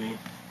movie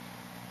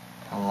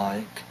I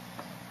like.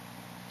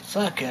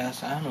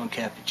 Suck-Ass, I don't know if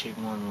Cappy Chick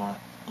one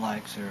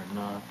likes her or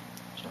not.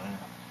 So yeah.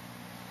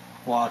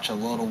 Watch a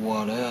little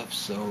What If,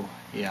 so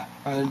yeah.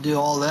 I'm going to do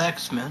all the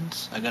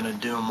X-Men's. I got to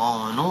do them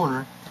all in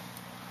order.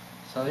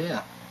 So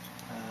yeah.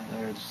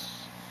 There's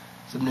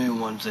some new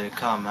ones that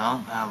come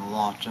out. I haven't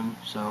watched them,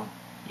 so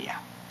yeah.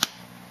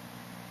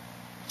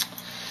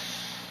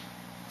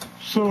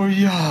 So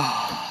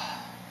yeah.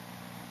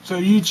 So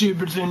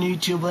YouTubers in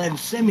YouTube land,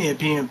 send me a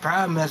PM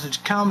private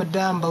message. Comment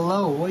down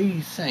below. What do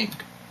you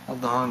think of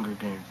the Hunger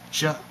Games?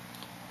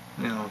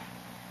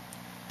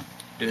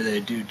 Do they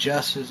do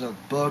justice of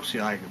the books?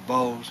 You like your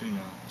bowls?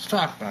 Let's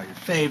talk about your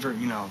favorite.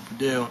 If we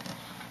do.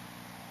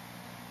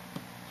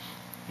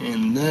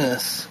 In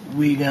this,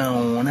 we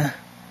gonna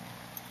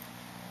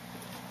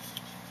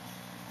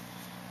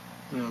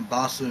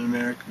Boston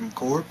American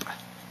Corp.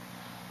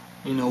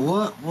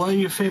 What are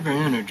your favorite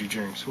energy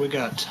drinks? We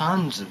got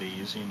tons of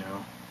these,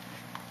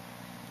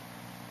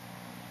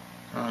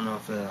 I don't know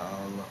if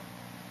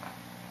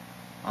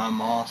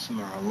I'm awesome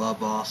or I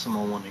love awesome.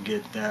 I want to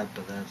get that,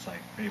 but that's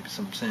like maybe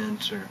some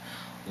cents or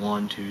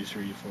 $1, $2,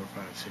 $3, $4,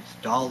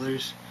 $5,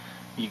 $6.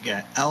 You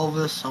got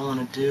Elvis I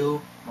want to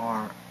do,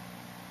 or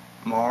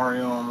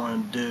Mario I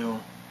want to do.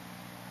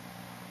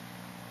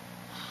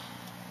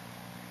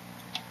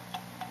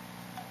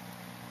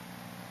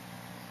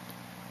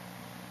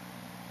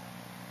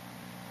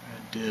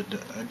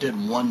 I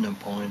did one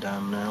Napoleon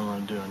Diamond. Now I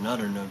want to do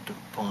another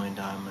Napoleon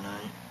Diamond.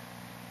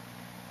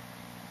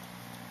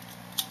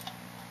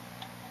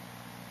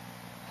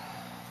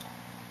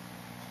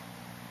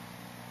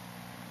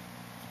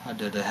 I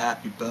did a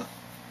Happy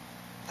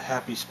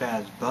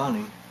Spaz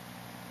Bunny.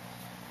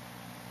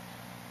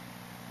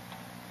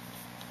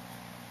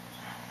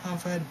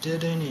 Have I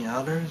did any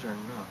others or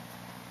not?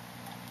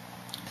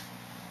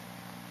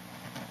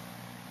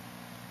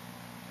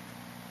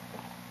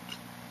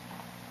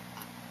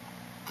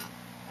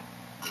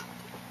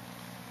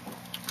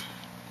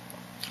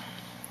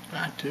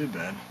 Not too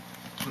bad.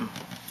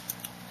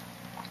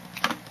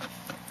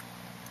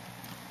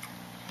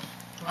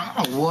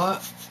 I don't know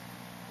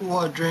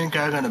what drink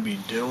I'm gonna be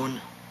doing.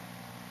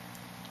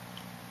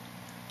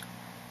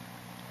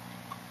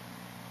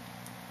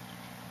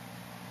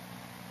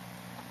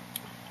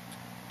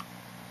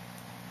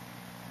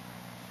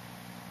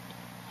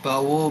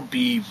 But we'll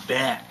be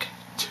back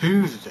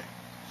Tuesday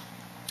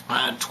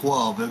at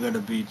 12. It's gonna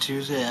be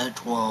Tuesday at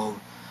 12.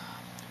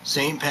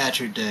 St.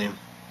 Patrick's Day.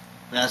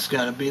 That's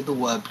gotta be the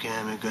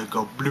webcam. It's gonna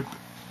go bloop.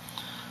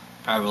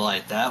 Probably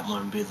like that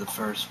one be the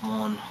first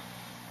one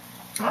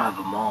out of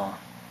them all.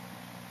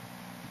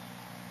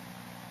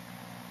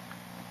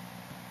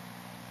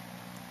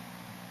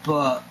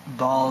 But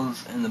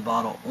balls in the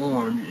bottle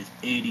orange is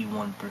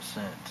 81%,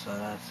 so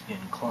that's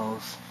getting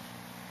close.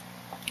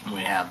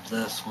 We have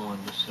this one,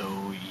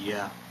 so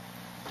yeah.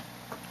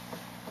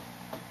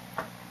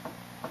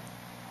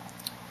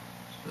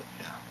 So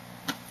yeah.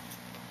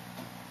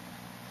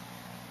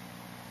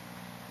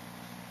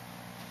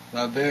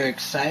 I'm very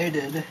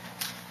excited.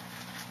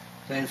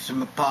 Thanks to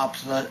my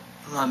pops let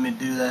me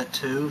do that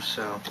too,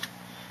 so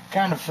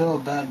kind of feel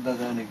bad, but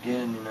then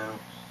again,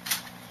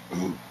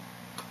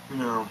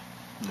 no.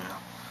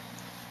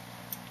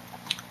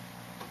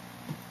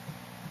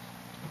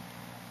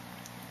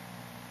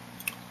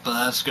 But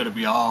that's gonna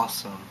be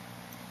awesome.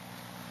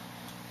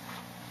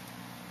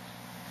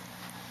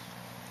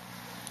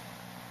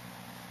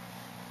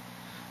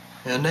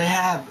 And they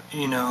have,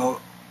 you know,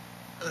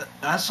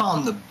 that's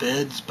on the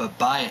bids, but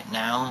buy it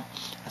now.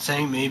 I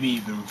think maybe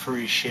even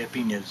free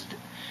shipping is,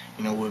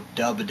 you know, with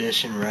Dub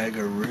Edition, Reg,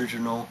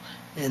 Original,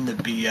 and the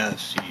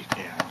BFC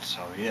can.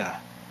 So yeah,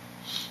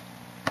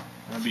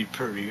 that'd be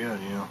pretty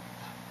good, you know.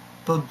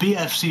 But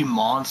BFC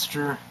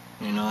Monster,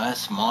 you know,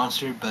 that's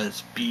Monster, but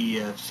it's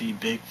BFC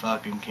big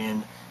fucking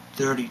can,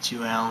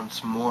 32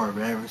 ounce, more of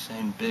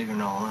everything, big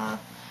and all that.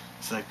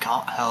 It's a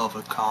hell of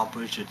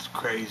accomplished. It's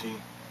crazy.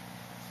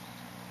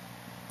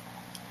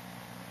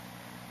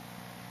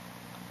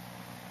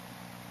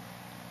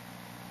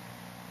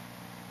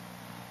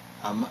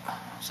 I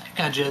think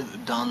I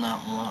just done that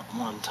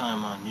one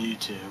time on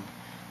YouTube,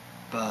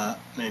 but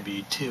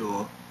maybe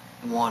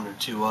one or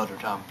two other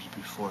times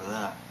before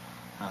that.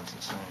 That's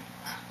the same.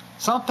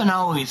 Something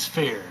always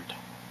feared.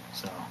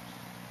 So,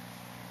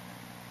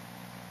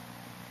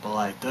 but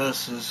like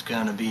this is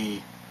gonna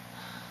be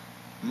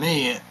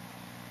me,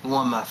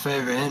 one of my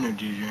favorite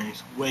energy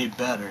drinks, way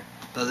better.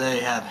 But they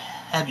have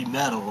heavy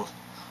metals,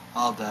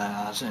 all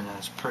that. I think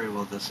that's pretty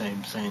well the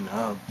same thing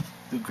of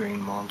the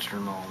Green Monster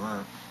and all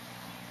that.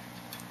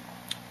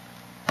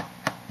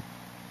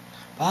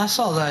 I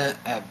saw that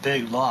at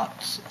big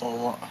lots a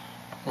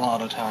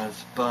lot of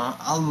times, but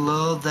I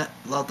love the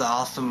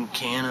awesome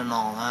can and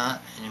all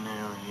that, you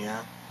know,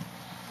 yeah.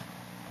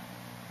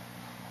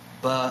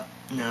 But,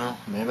 you know,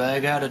 maybe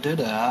I gotta do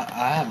that.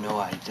 I have no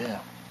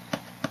idea.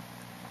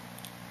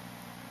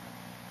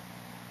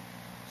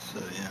 So,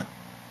 yeah.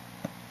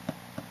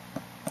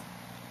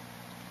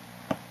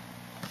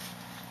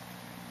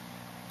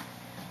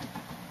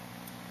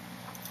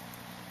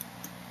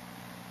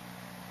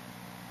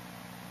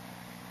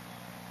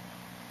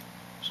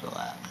 So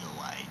I have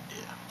no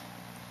idea.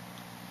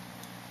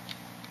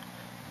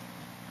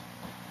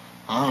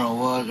 I don't know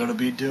what I'm gonna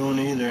be doing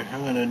either.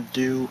 I'm gonna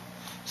do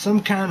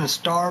some kind of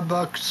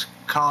Starbucks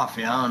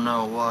coffee. I don't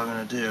know what I'm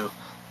gonna do.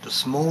 The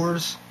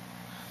s'mores.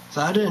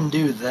 So I didn't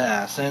do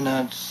that. So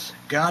that's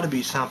gotta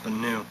be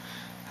something new.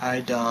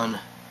 I done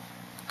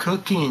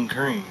cookie and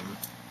cream.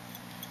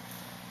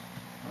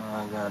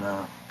 I'm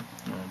gonna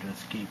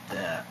just keep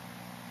that.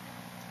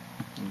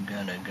 I'm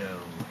gonna go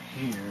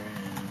here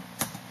and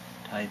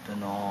type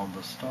in all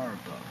the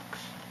Starbucks.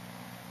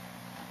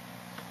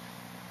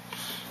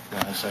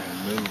 Guys, I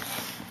can move.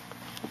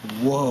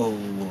 Whoa,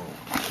 whoa,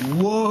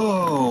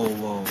 whoa,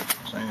 whoa. I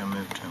think I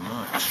moved too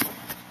much.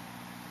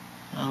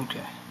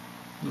 Okay.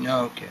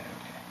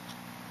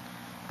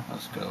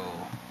 Let's go.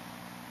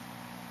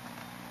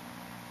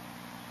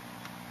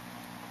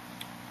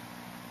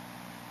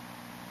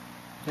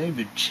 They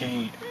would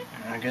change.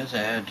 I guess I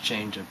had to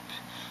change up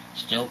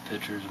still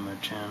pictures of my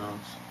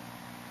channels.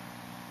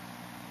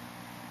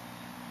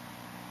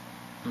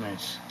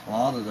 Nice. A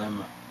lot of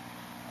them,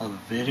 all the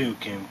video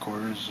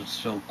camcorders, are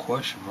still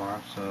question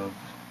marks of,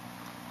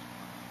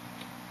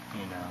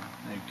 you know,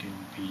 they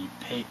can be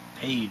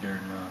paid or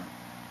not.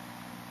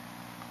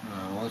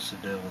 What's the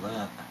deal with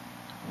that?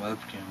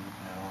 Webcam,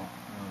 I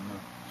don't know.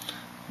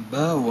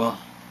 But well,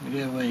 you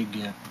get what you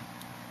get.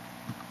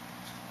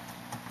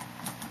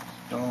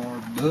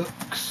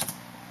 Starbucks.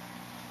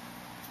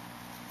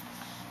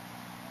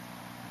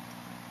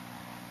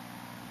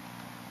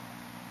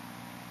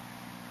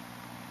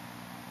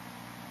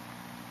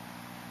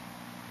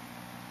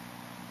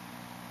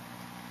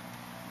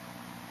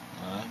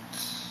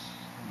 That's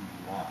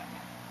why.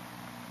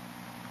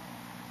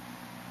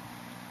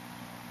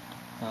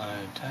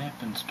 I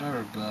type in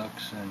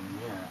Starbucks and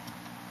yeah,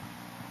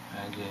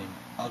 I gain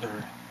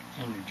other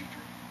energy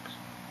drinks.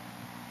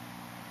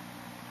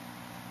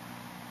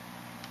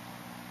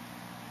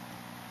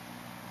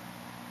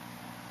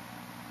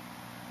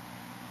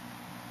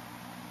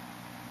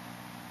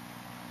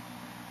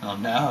 Oh,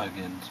 now I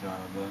get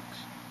Starbucks.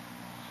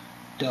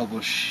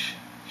 Double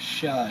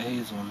shot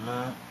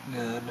hazelnut,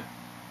 good.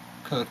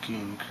 Cookie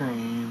and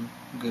cream,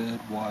 good.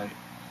 White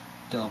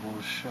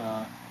double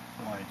shot,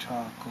 white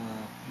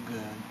chocolate,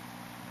 good.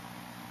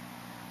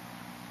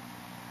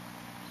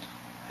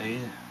 Hey,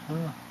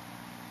 huh?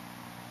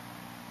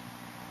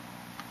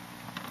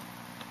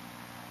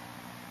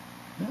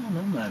 Yeah,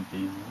 that might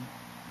be one.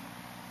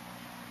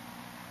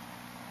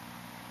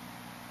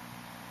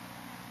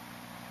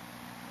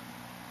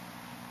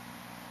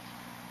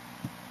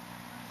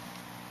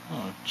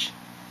 Ouch.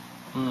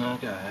 I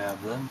gotta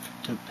have them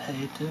to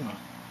pay too.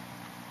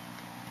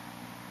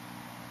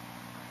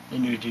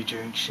 Energy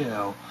drink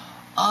show,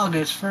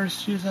 August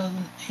 1st,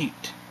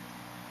 2008.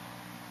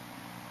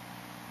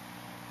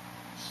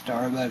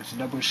 Starbucks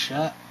double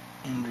shot,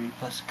 energy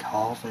plus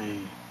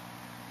coffee.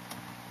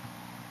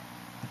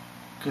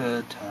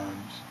 Good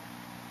times.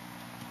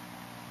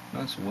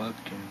 That's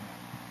webcam.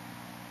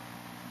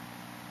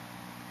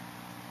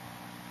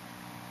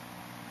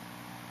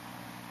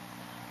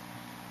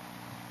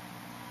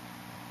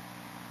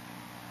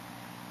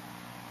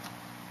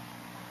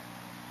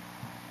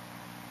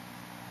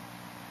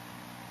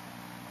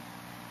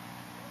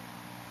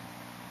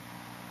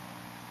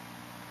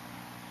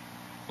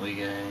 We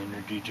got an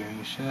energy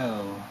drink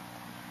show.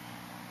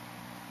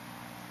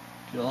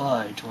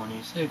 July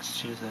 26,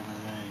 2008.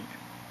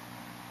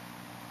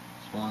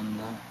 This one,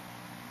 the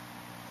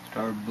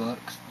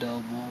Starbucks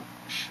double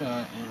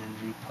shot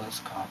energy plus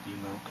coffee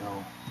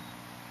mocha.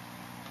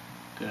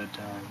 Good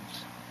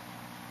times.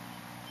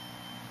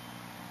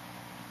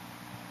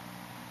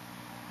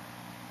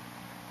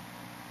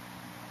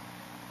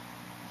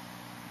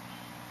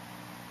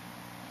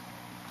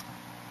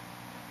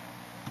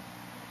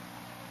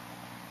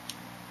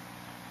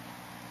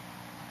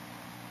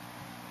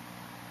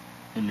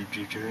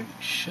 Energy drink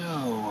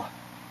show.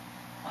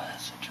 What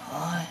is it,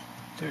 July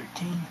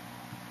 13?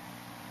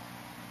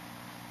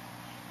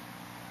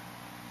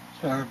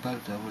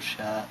 Starbucks double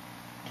shot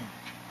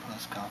energy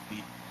plus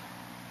coffee.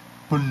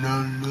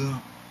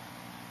 Banana.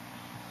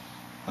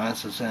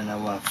 That's the saying I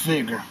want to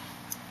figure.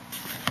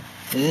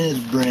 It is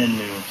brand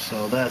new,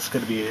 so that's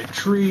gonna be a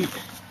treat.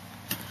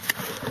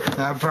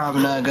 I'm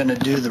probably not gonna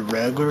do the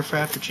regular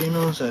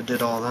frappuccinos. I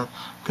did all them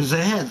because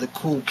they had the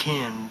cool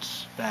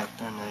cans back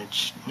then.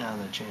 Now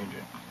they change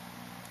it.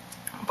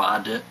 But I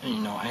did,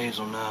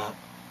 hazelnut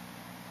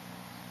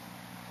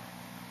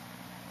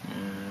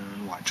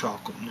and white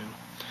chocolate new.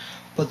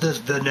 But this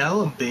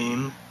vanilla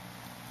bean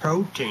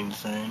protein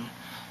thing,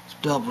 it's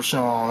double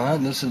shot all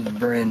that. This is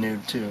brand new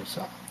too,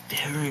 so I'm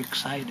very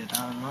excited.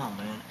 I don't know,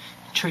 man.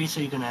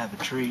 Tracy, you're gonna have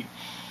a treat.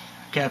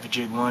 Cafe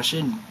Chick one,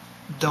 she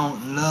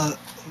don't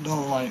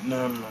like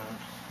none of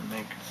that.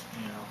 Make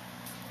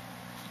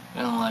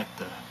I don't like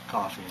the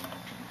coffee.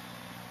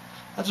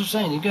 That's what I'm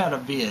saying. You gotta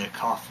be a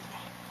coffee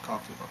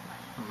lover.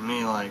 For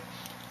me, like,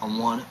 I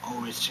want it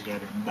always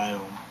together.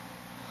 Boom.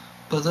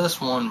 But this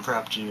one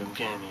Frappuccino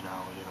candy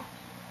now we do.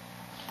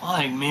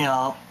 Like me,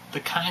 the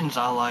kinds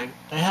I like.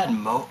 They had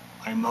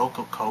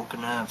mocha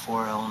coconut at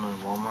 4 Illinois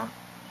Walmart.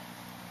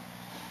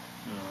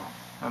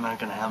 I'm not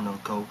gonna have no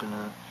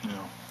coconut,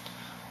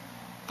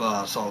 But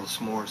I saw the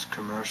s'mores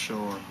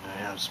commercial and they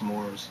have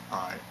s'mores.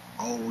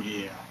 Oh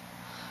yeah.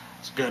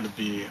 It's gonna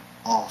be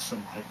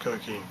awesome, like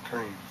cookie and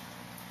cream.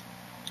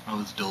 It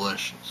was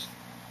delicious.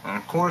 And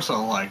of course I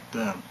like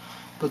them.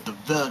 But the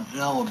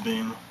vanilla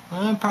bean,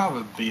 it'd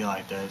probably be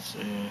like that.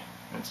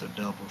 It's a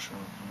double shot.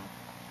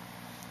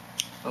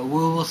 But we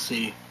will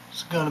see.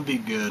 It's gonna be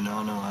good,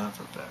 I know that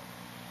for a fact.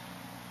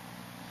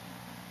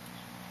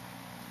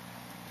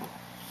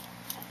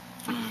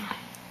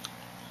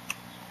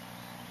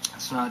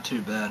 It's not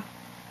too bad.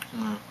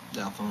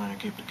 Definitely gonna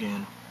keep it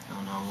again. I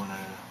don't know when I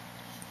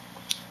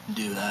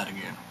do that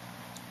again.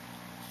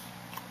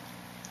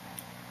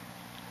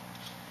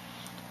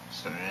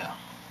 So yeah.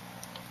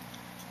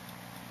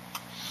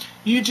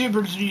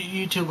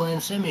 YouTube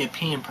land, send me a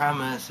PM prime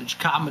message.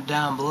 Comment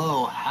down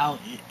below how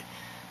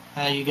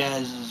you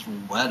guys'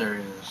 weather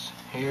is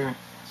here.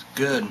 It's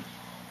good.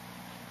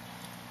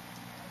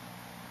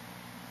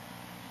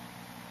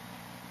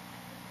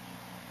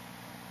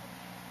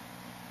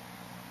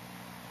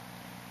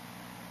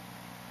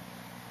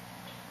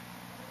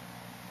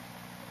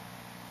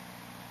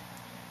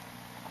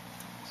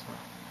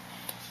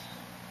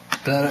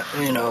 Better,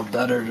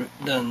 better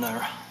than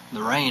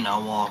the rain I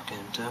walk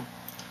into.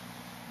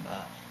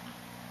 But,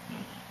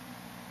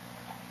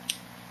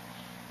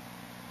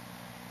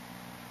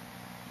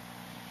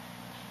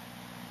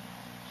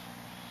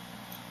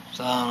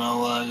 so I don't know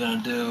what I'm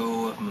gonna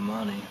do with my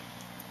money.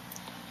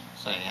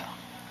 So yeah,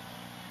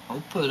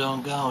 hopefully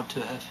don't go to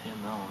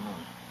FM. I don't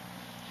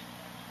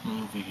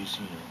know. Movies,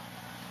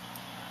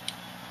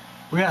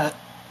 We got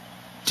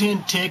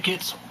 10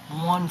 tickets,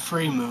 1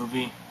 free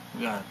movie.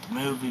 We got the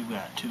movie, we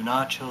got 2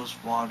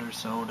 nachos, water,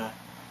 soda.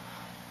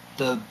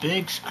 The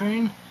big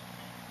screen.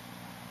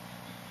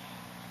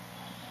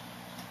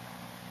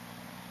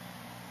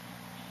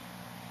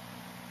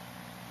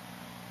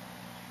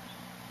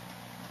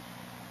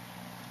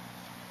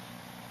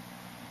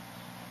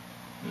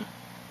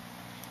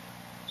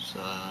 So,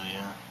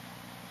 yeah.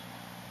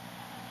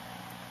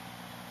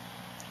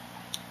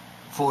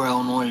 4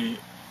 Illinois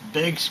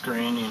big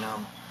screen, I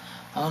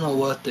don't know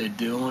what they're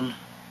doing.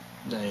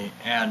 They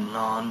adding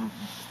on,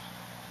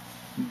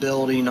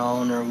 building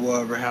on, or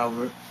whatever.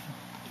 However,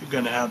 you're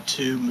gonna have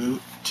two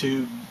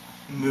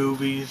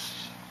movies,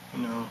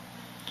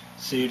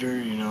 theater,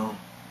 at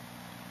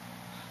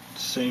the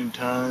same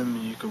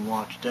time. You can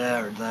watch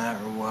that or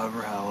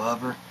whatever.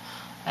 However,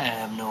 I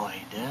have no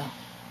idea.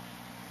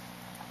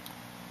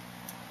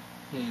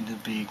 Need to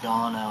be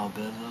gone out of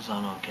business.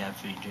 I know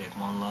Cafe Jake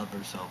one loved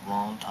herself a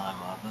long time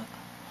of it.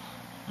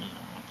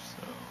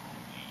 So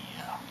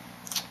yeah.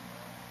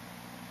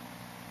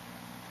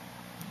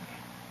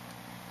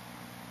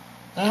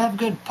 They have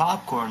good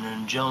popcorn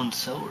and Jones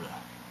soda.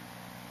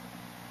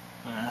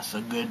 That's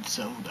a good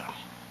soda.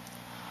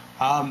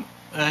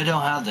 They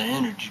don't have the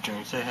energy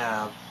drinks. They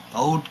have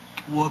old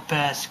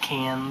whoop-ass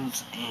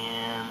cans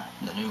and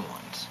the new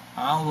ones.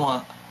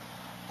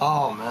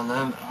 Oh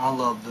man, I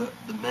love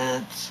the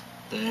mints,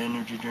 the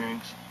energy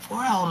drinks.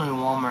 4 Illinois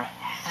Walmart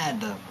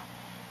had them,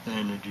 the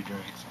energy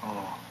drinks.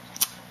 Oh,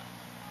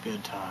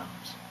 good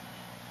times.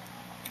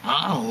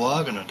 I don't know what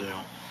I'm gonna do.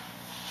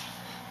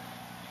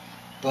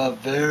 But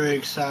very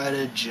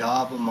excited,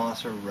 Java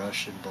Monster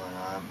Russian blend.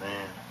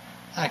 Man,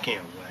 I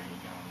can't wait, you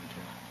know.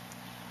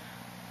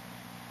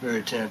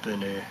 Very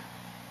tempting to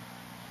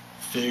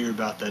figure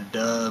about the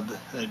dub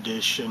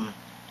edition.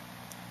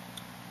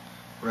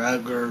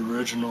 Regular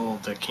original,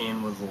 the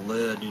can with the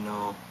lid, you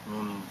know,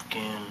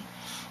 can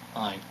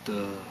like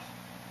the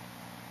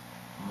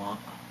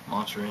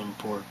Monster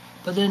import.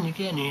 But then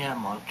again, you have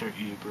Monster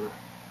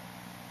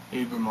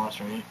Uber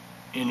Monster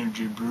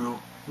Energy Brew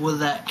with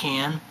that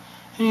can,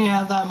 and you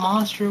have that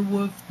Monster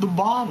with the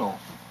bottle,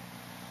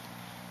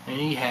 and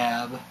you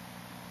have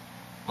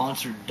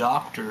Monster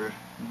Doctor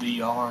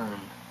VR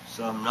and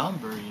some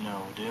number, you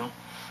know, do.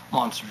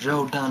 Monster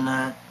Joe done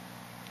that.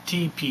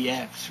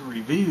 TPX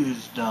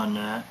Reviews done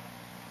that.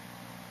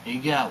 You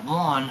got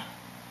one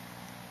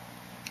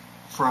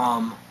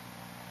from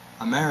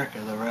America,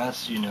 the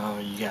rest, you know,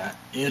 you got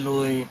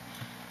Italy,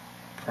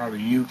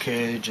 probably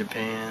UK,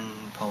 Japan,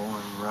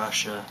 Poland,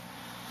 Russia,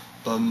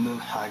 but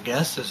I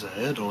guess it's an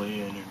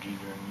Italy energy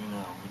drink, you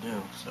know, we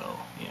do, so,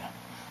 yeah.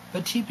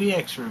 But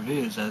TPX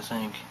Reviews, I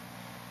think,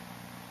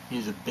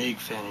 he's a big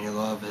fan, he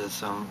loved his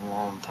song a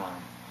long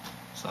time,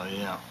 so,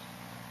 yeah.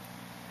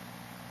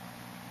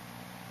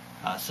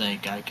 I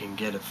think I can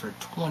get it for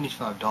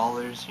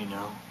 $25, you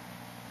know,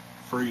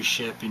 free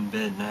shipping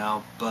bid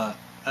now, but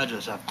I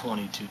just have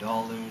 $22.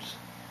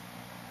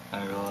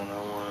 I really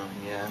don't want to,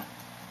 yeah.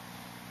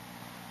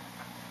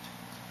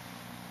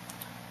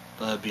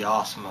 But it'd be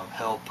awesome of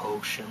Hell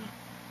Potion.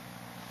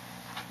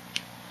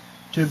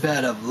 Too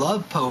bad of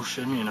Love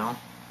Potion, you know.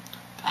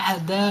 If I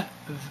had that,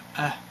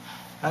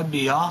 that'd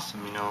be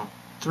awesome, you know.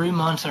 3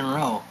 months in a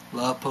row,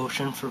 Love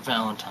Potion for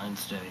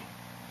Valentine's Day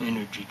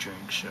energy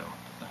drink show.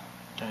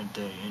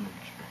 Day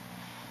energy drink.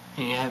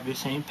 And you have your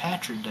St.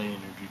 Patrick's Day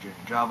energy drink,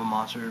 Java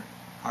Monster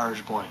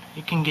Irish Blend.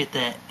 You can get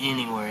that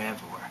anywhere,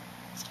 everywhere.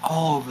 It's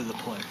all over the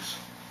place.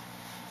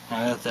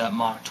 I got that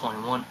Mach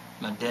 21.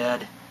 My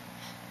dad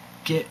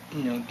gave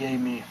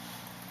me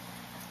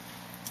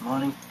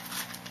money.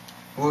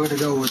 We're gonna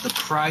go with the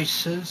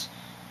prices.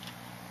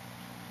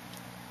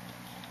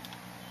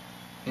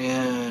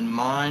 And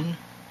mine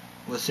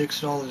was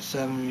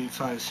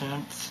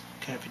 $6.75.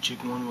 Cafe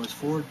Chicken one was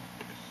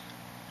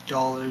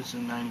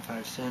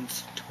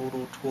 $4.95,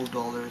 total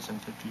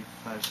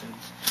 $12.55.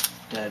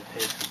 Dad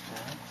paid for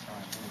that, so I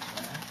did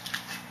that.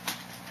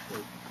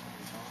 $40.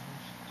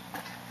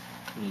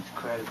 He needs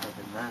credit card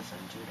and that's $2.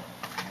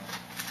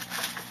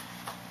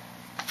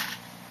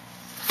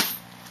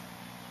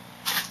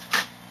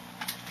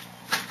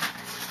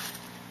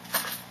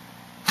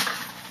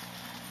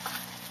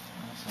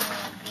 That's all I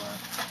got.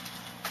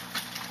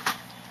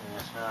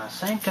 Yes, now I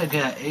think I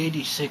got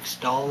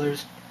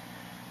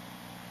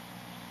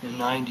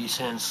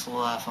 $86.90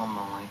 left on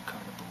my link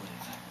card, I believe.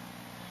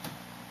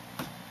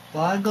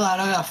 Well, I'm glad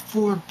I got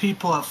 4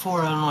 people at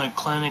 4 Illinois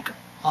Clinic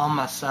on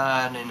my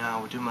side, and I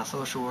would do my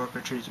social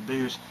worker, Teresa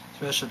Booth,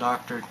 special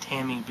doctor,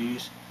 Tammy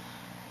Booth,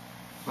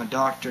 my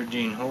doctor,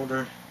 Gene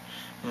Holder,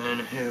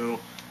 and who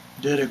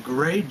did a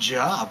great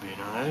job, you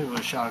know. They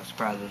were shocked,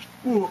 surprised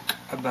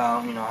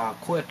about, you know, how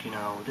quick, you know,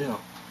 I would do.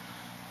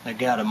 I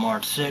got it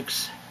March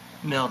 6th,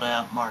 mailed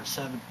out March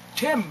 7th.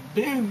 Tammy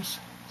Booth,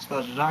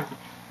 special doctor,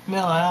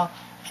 mailed out.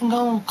 And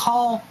go and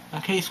call a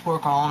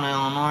caseworker on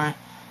Illinois,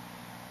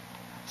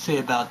 see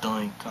about the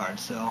link card.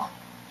 So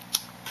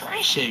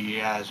appreciate you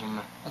guys,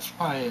 man. That's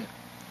probably it,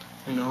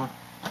 you know.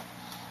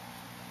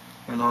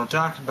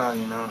 Talk about,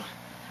 you know,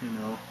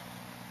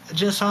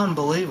 just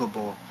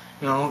unbelievable.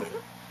 You know,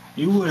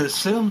 you would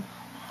assume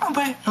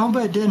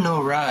nobody did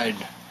no ride,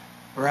 you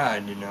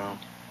know.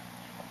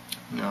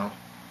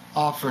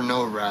 Offer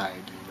no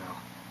ride, you know.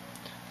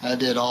 I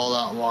did all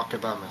that walking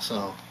by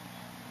myself.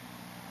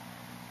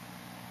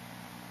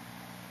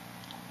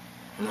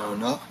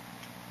 No,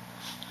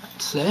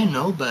 I'd say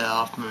nobody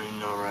offered me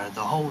no ride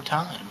the whole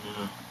time, you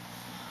know.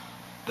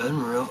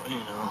 Been real, you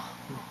know,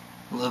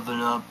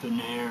 living up in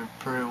here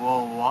pretty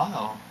well a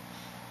while.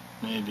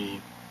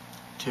 Maybe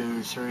 2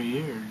 or 3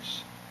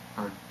 years,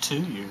 or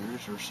 2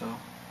 years or so.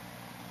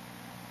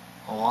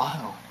 A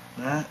while.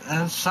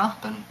 That's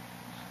something,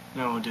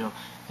 you know, deal.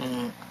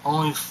 And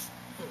only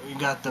we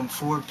got them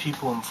 4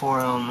 people in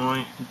 4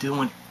 Illinois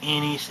doing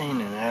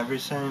anything and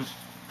everything.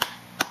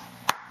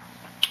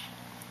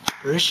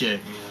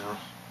 Appreciate, you know.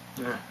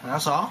 Yeah,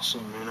 that's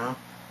awesome, you know.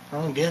 I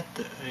don't get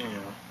the, you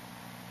know,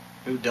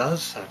 who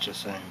does such a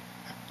thing?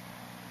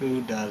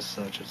 Who does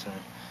such a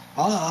thing?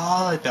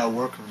 I like that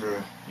worker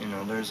for, you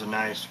know, there's a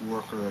nice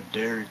worker at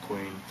Dairy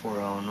Queen for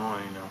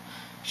Illinois, you know.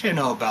 She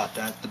know about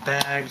that. The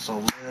bags, the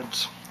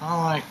lids. I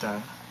like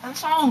that.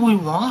 That's all we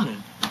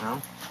wanted, you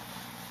know.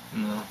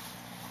 You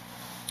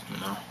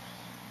know.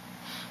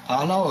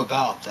 I know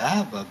about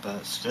that, but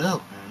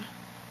still, man.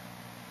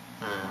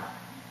 Yeah.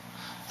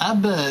 I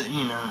bet,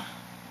 you know,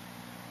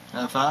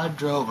 if I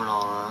drove and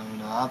all that, you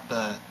know, I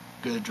bet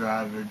good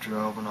driver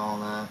drove and all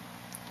that,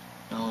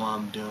 know what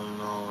I'm doing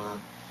and all that.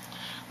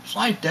 It's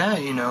like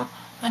that, you know.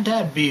 My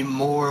dad'd be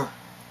more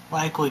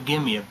likely to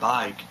give me a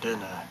bike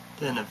than a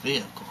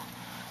vehicle.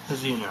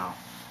 Because, you know,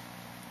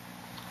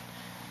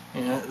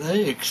 You know,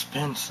 they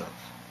expensive.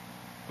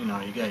 You know,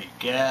 you got your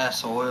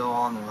gas, oil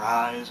on the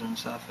rise and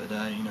stuff like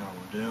that, you know,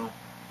 we do.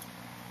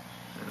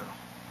 You know,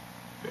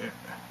 yeah,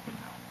 you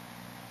know,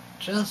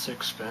 just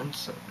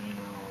expensive, you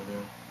know, we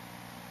do.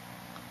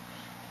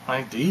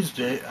 Like these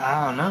days,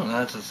 I don't know,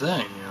 that's the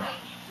thing, you know.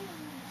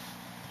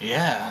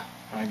 Yeah,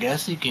 I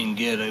guess you can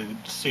get a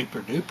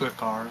super duper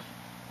car,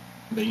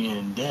 but you're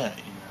in debt,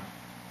 you know.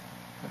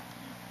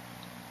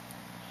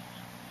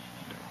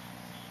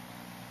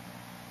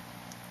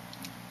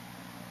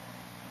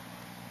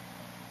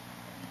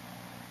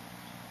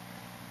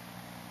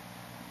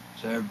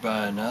 So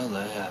everybody know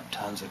they have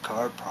tons of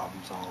car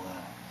problems, all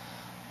that.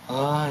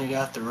 Oh, you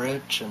got the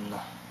rich and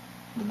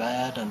the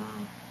bad and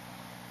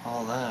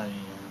all that, you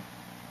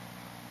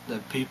know. The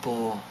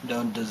people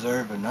don't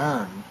deserve and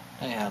earn,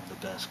 they have the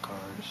best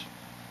cars.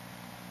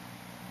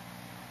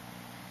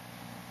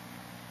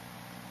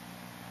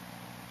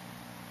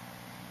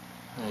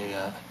 They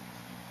got,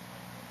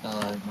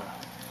 like my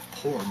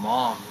poor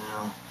mom, you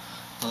know,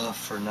 left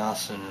for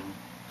nothing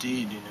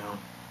indeed, you know.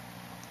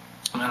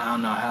 And I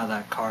don't know how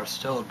that car's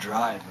still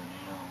driving,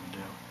 you know, we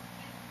do.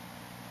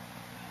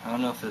 I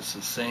don't know if it's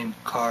the same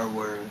car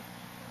where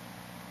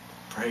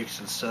brakes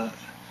and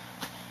stuff.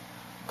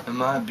 It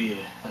might be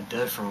a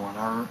different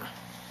one.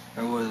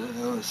 It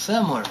was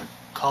similar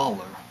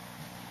color.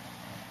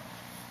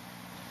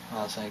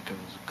 I think it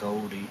was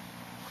Goldie.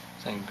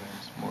 I think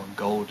there's more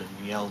golden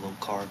yellow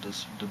car.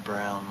 This the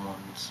brown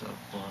one, so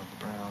one of the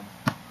brown.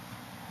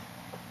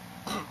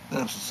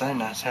 That's the same.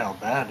 That's how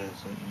bad is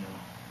it, you know.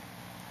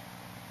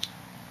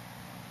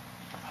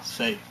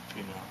 Safe,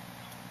 you know.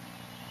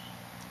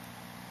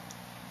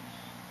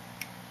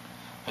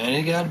 And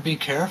you gotta be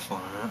careful.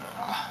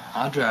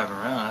 I drive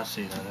around, I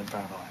see that, they're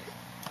probably like,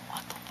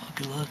 what the fuck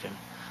are you looking?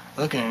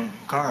 Looking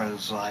at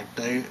cars like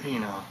they, you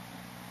know,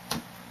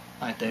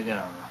 like they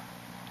got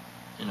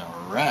a, you know,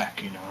 a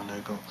wreck, you know, they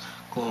go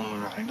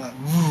going right,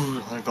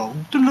 they go,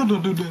 you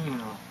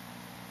know,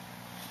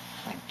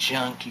 like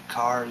junky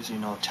cars, you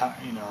know,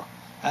 you know.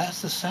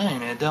 That's the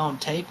saying, it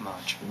don't take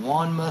much.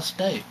 One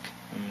mistake,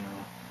 you know.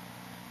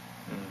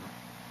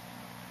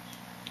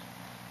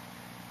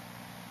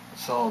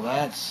 So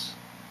that's,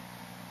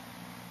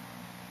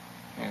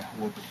 yeah,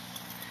 we'll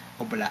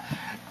be like,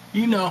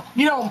 you know,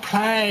 you don't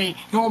play,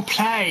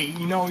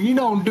 you know, you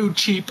don't do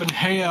cheap and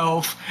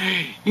health,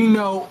 you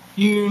know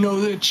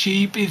that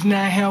cheap is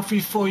not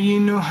healthy for you, you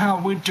know how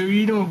we do,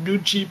 you don't do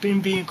cheap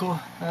in vehicle.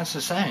 That's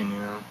the saying, you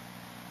know,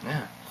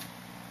 yeah.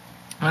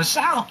 That's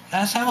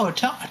how it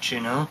taught,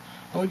 you know,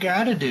 we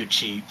gotta do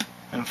cheap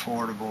and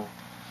affordable.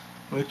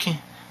 We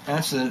can't,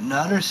 that's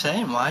another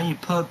saying, why you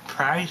put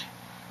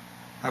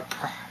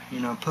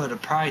put a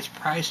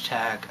price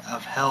tag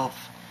of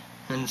health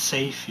and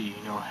safety,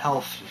 you know,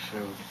 healthy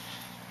food,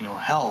 you know,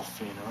 health,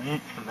 you know,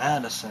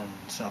 medicine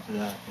and stuff like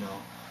that, you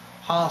know,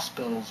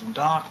 hospitals and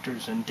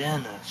doctors and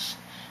dentists,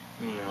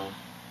 you know,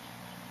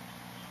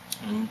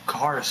 and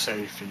car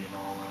safety and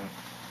all that,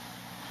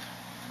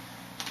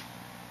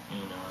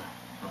 you know,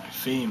 like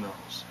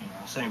females, you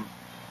know, same,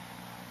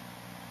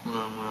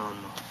 well,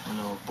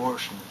 no,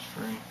 abortion is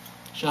free,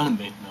 shouldn't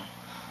be, no,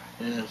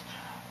 it is.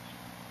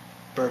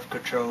 Birth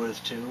control is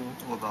too.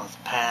 What about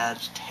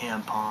pads,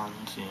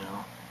 tampons, you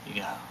know? You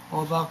got,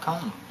 what about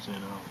condoms, you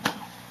know?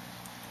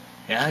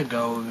 Yeah, I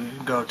go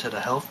to the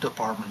health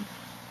department,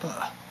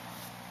 but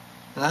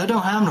I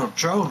don't have no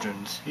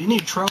Trojans. You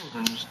need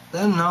Trojans.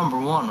 They're number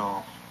one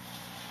all.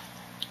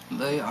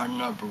 They are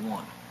number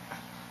one.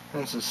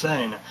 That's the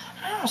saying.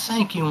 I don't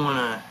think you want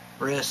to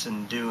risk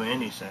and do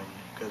anything,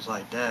 because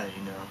like that,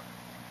 you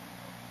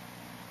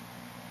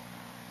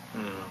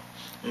know.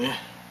 Yeah.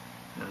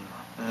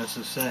 That's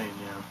the saying,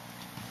 yeah.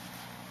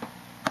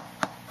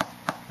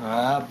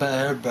 I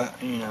bet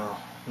everybody, you know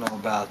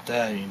about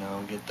that, you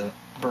know. Get the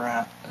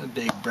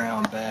big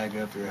brown bag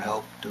of your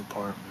health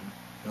department,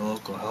 your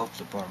local health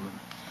department.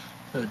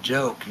 A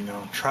joke, you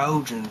know.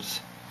 Trojans,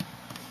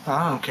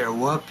 I don't care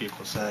what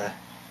people say.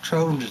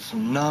 Trojans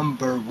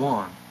number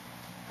one.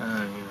 You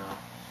know.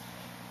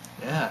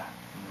 Yeah,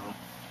 you know.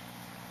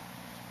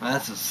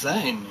 That's the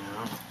saying, you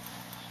know.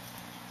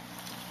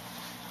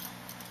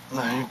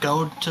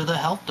 Go to the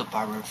health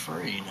department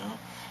free, you know.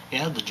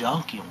 Yeah, the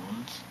junky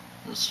ones,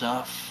 the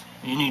stuff.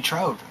 You need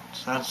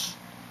Trojans.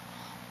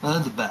 They're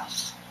the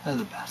best. They're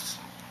the best.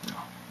 You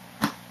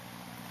know.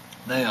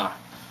 They are.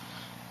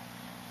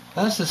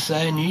 That's the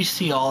saying. You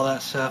see all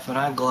that stuff, and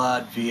I'm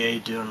glad VA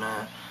doing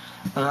that.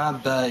 And I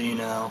bet, you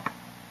know,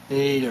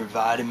 either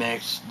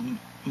Vitamix,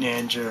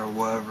 Ninja, or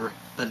whatever.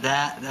 But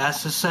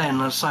that's the saying.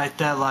 Looks like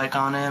that, like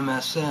on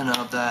MSN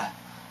of that,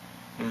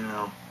 you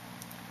know,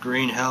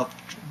 green health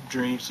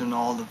drinks and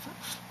all the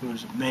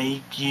foods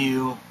make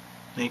you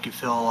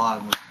feel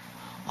alive.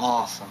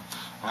 Awesome.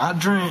 I'm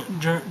gonna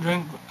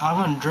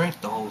drink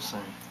the whole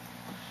thing.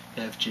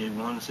 FJ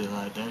wanted to say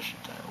like that shit.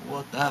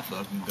 What that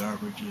fucking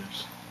garbage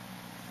is.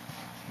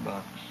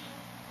 But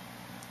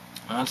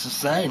that's the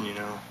saying, you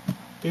know.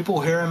 People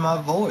hearing my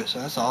voice.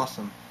 That's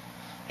awesome.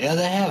 Yeah,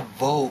 they have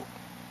vote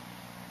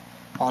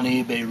on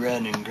eBay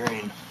red and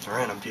green.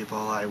 Random people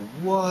are like,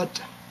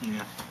 what?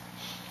 Yeah.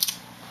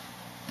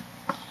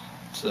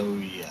 So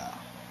yeah.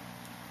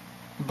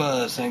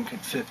 But I think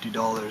at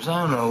 $50,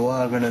 I don't know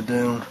what I'm gonna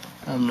do.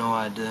 I have no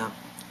idea.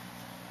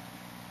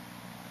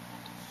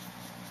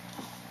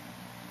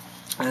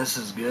 This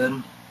is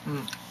good.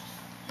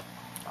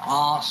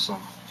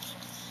 Awesome.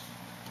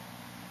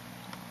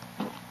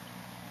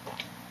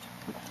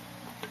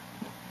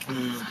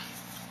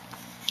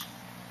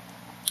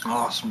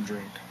 Awesome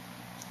drink.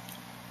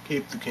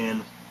 Keep the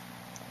can.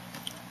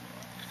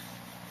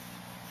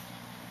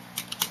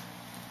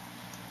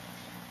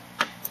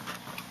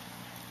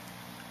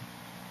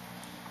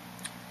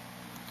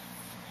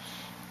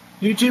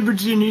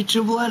 YouTubers and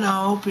YouTubeland,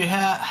 I hope you're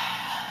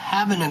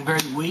having a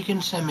great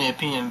weekend. Send me a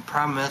PM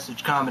private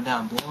message, comment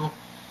down below.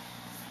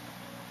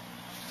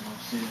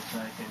 Let's see if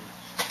I can.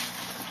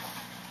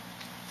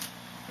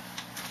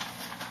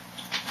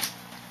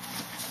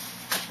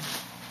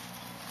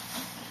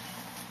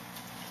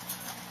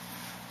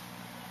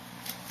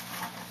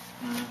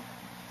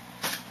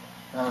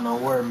 I don't know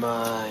where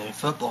my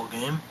football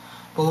game,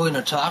 but we're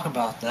gonna talk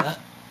about that.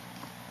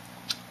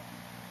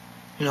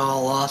 You know, I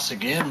lost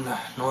again.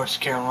 North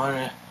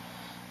Carolina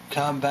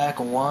come back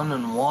and won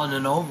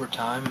in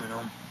overtime. You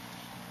know,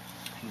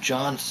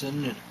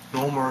 Johnson,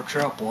 no more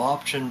triple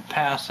option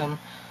passing.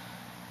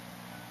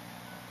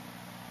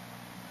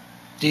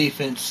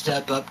 Defense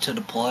step up to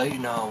the plate. You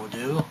know how we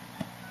do.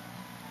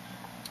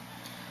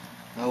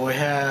 We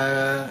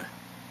had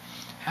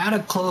a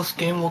close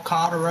game with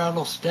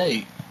Colorado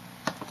State,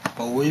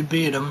 but we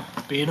beat them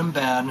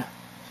bad.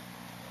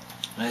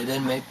 They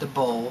didn't make the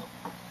bowl.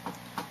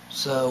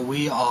 So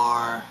we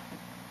are,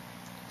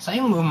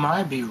 saying we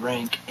might be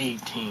ranked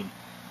 18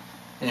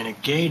 in a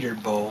Gator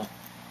Bowl.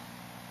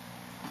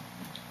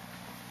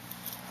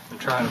 I'm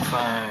trying to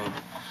find,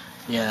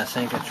 yeah, I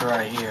think it's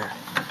right here.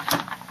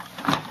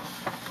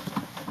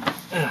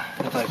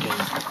 If I can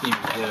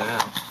even get it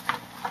out.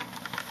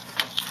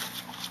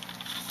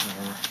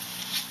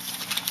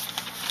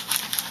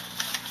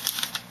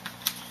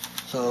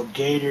 So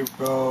Gator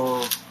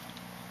Bowl,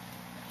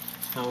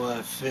 how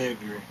I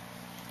figure.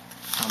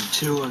 I'm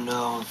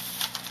 2-0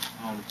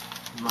 on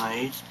my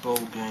 8th bowl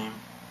game.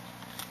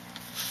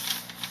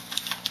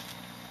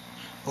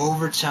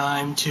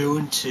 Overtime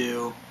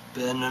 2-2.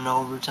 Been in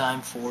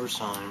overtime 4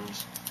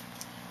 times.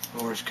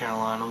 North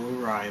Carolina, we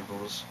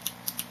rivals.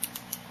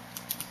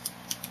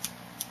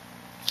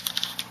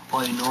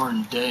 Play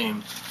Notre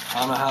Dame. I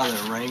don't know how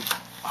they're ranked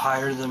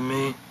higher than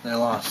me. They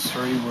lost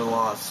 3, we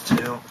lost 2.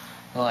 They're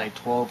like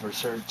 12 or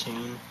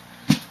 13.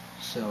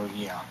 So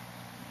yeah.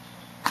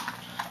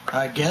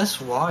 I guess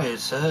why it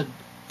said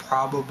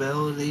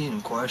probability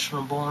and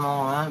questionable and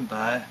all that,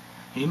 but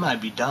he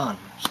might be done.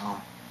 So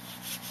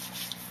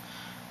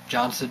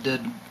Johnson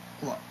did,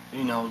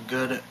 you know,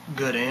 good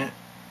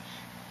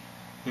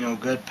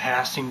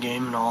passing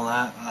game and all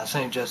that. I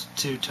think just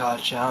 2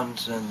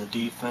 touchdowns and the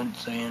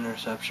defense, the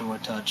interception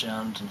with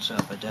touchdowns and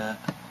stuff like that.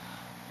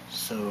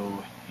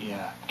 So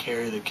yeah,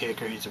 carry the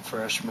kicker. He's a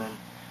freshman.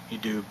 You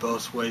do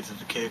both ways of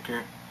the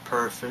kicker.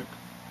 Perfect.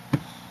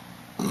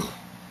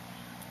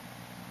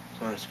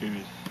 Sorry, excuse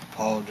me.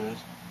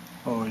 Apologize.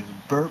 Always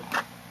burp.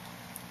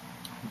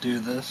 Do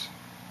this.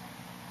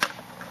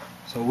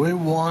 So we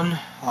won.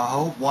 I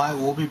hope Wyatt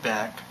will be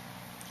back.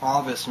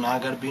 Obviously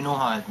not going to be no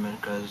Heisman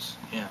because,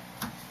 yeah,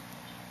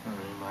 he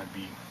might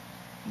be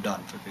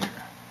done for the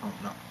year. I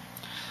don't know.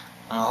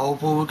 I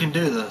hope we can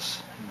do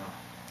this. You know,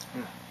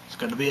 it's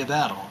going to be a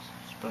battle,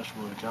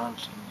 especially with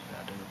Johnson. We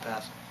got to do the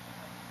passing.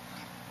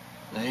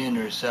 The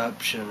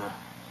interception.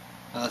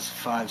 Us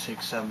 5,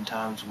 6, 7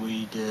 times.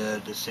 We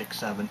did 6,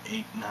 7,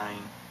 8, 9.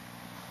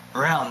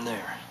 Around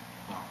there.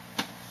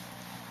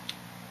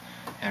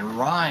 And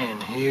Ryan,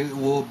 he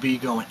will be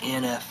going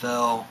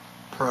NFL,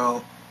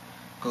 pro,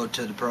 go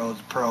to the pro,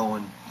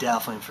 and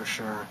definitely for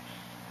sure.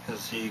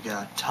 Because he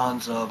got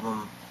tons of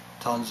them,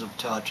 tons of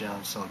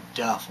touchdowns, so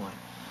definitely.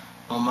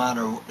 No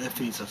matter if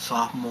he's a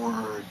sophomore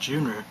or a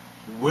junior.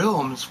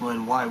 Williams,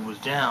 when White was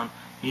down,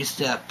 he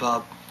stepped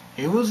up.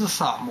 He was a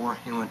sophomore.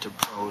 He went to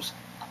pros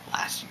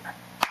last year.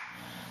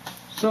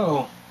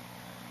 So,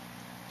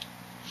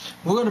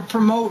 we're going to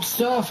promote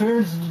stuff.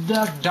 Here's the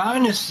Duck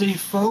Dynasty,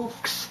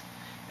 folks.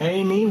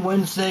 A&E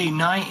Wednesday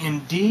night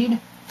indeed.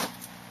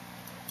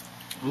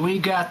 We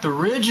got the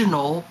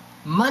original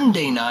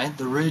Monday night,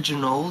 the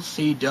original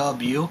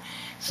CW,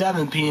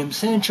 7 p.m.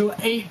 Central,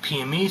 8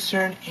 p.m.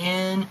 Eastern,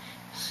 and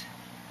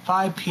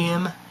 5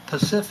 p.m.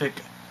 Pacific.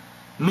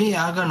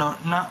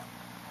 I'm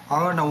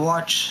gonna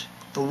watch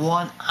the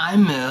one I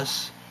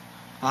miss.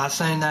 I was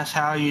saying that's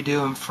how you do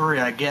them free,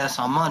 I guess,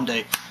 on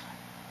Monday.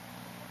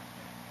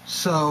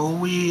 So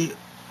Dave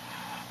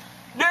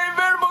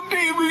Venable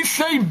gave me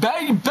say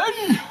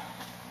baby.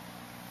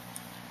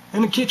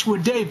 In the kitchen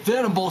with Dave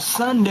Venable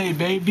Sunday,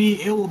 baby.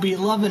 It will be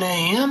 11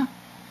 a.m.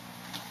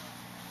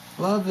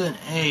 11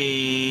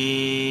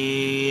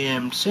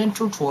 a.m.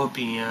 Central, 12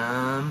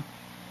 p.m.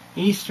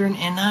 Eastern,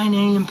 and 9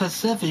 a.m.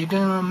 Pacific. You're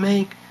gonna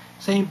make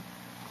St.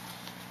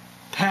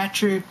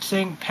 Patrick,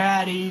 St.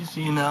 Patty's,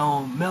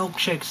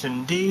 milkshakes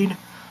indeed.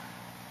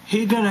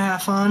 He's gonna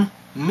have fun.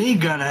 me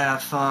gonna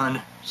have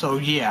fun. So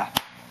yeah,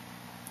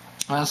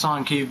 that's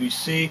on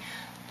QVC.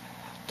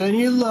 Then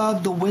you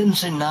love the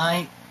Wednesday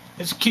night.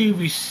 It's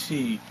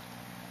QVC.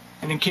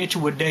 In the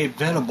kitchen with Dave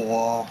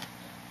Venable.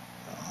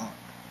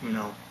 You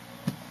know,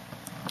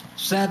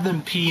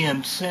 7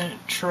 p.m.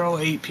 Central,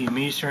 8 p.m.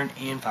 Eastern,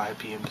 and 5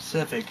 p.m.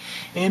 Pacific.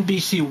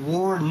 NBC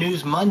World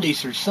News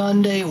Mondays through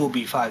Sunday will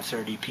be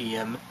 5:30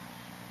 p.m.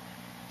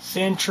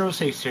 Central,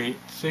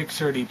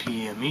 6:30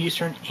 p.m.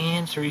 Eastern,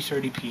 and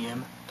 3:30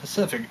 p.m.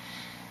 Pacific.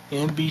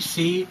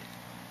 NBC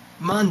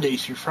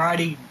Mondays through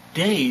Friday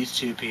days,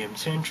 2 p.m.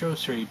 Central,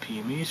 3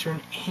 p.m.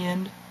 Eastern,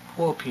 and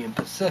 12 p.m.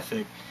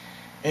 Pacific.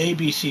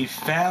 ABC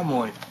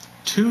Family,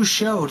 2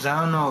 shows.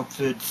 I don't know if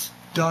it's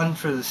done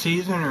for the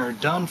season or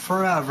done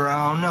forever.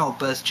 I don't know.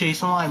 But it's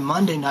Chasing Line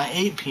Monday night,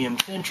 8 p.m.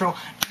 Central,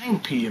 9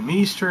 p.m.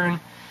 Eastern,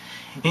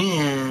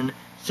 and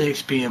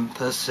 6 p.m.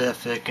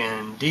 Pacific.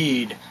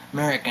 Indeed,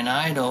 American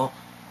Idol,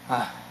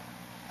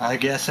 I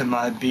guess it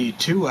might be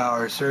 2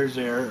 hours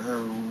Thursday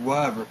or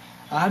whatever.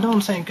 I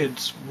don't think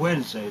it's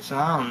Wednesday, so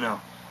I don't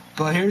know.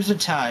 But here's the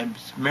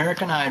times.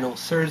 American Idol,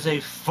 Thursday,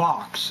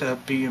 Fox,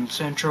 7 p.m.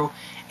 Central,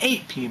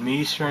 8 p.m.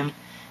 Eastern,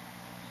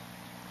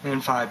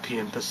 and 5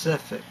 p.m.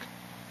 Pacific.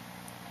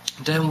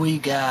 Then we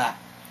got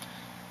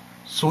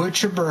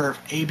Switch Your Birth,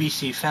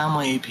 ABC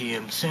Family, 8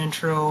 p.m.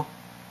 Central,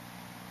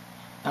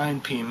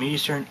 9 p.m.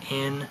 Eastern,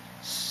 and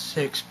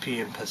 6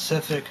 p.m.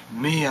 Pacific.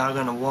 Me, I'm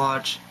going to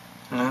watch.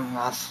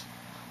 That's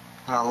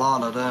a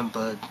lot of them,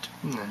 but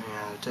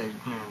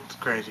it's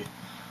crazy.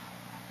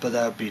 But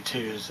that would be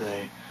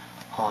Tuesday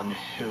on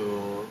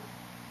Hulu.com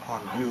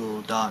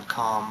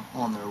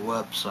on their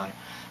website.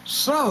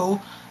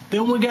 So,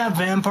 then we got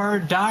Vampire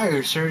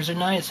Diaries Thursday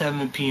night,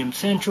 7 p.m.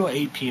 Central,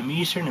 8 p.m.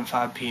 Eastern, and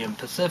 5 p.m.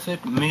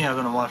 Pacific. Me, I'm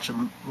going to watch the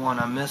one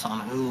I miss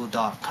on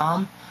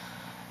Hulu.com.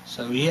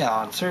 So, yeah,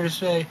 on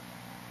Thursday.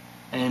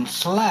 And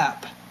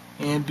Slap,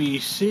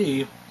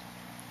 NBC,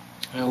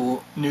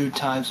 new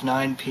times,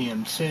 9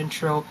 p.m.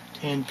 Central,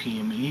 10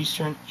 p.m.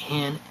 Eastern,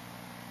 and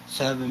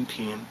 7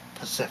 p.m.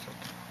 Pacific.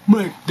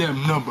 Make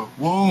them number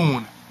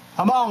 1.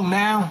 Come on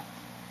now.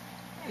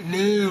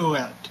 Do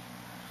it.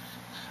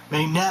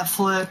 Make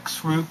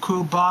Netflix,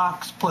 Roku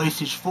Box,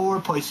 PlayStation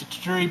 4,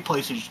 PlayStation 3,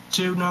 PlayStation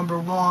 2 number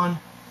 1.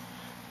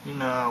 You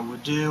know, we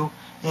do.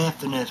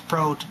 Infinite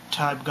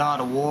Prototype God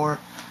of War.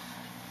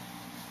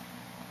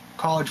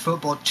 College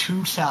Football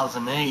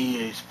 2008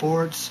 EA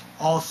Sports.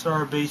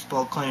 All-Star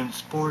Baseball Claimed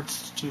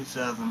Sports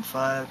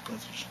 2005.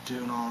 PlayStation 2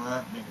 and all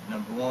that. Make it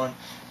number 1.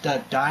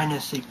 That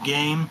Dynasty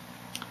game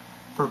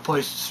for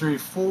PlayStation 3,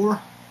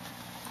 4.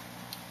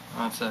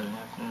 That's that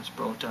Infinite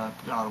Prototype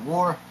God of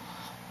War.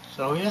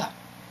 So yeah.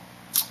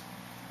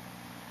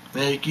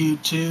 Make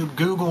YouTube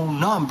Google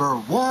number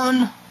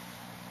 1.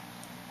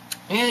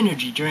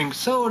 Energy drink,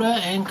 soda,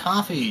 and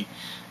coffee.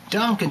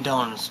 Dunkin'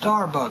 Donuts,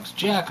 Starbucks,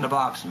 Jack in the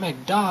Box,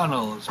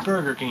 McDonald's,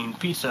 Burger King,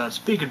 Pizza.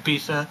 Speaking of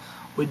pizza,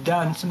 we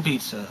done some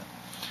pizza.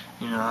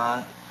 You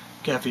know,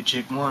 Cafe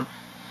Chick 1.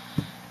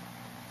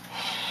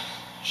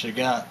 She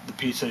got the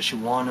pizza she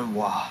wanted.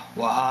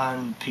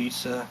 Wahhan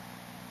pizza.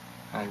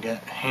 I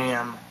got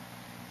ham.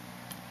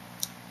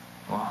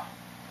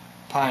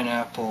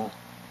 Pineapple.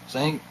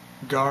 Zinc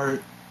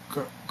garlic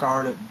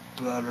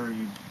butter.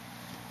 You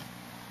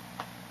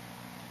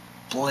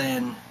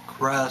blend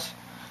crust.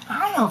 I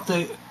don't know if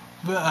they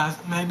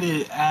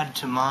maybe add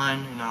to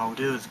mine. You know,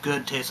 do it's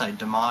good. Tastes like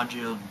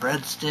DiMaggio's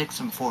breadsticks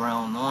in Fort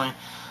Illinois.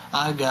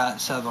 I got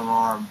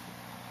 7R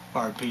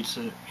bar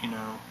pizza. You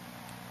know,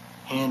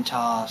 hand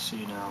toss.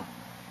 You know,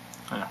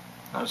 yeah,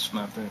 that's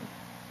my thing.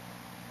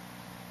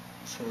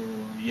 So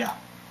yeah.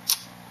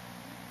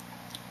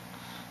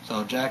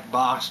 So Jack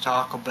Box,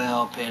 Taco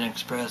Bell, Pan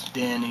Express,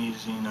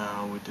 Denny's, you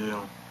know, we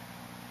do.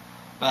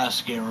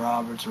 Baskin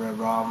Roberts, Red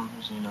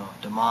Robins, you know,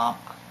 DeMock,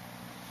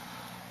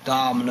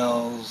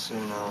 Domino's,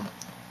 you know,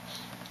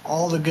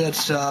 all the good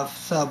stuff.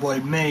 Subway,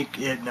 make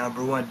it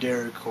number 1.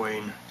 Dairy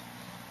Queen.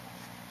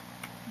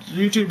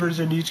 YouTubers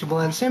and YouTube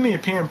land, send me a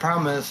PM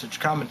prime message,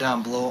 comment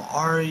down below.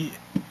 Are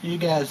you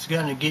guys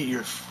gonna get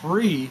your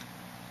free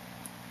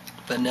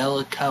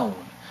vanilla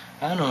cone?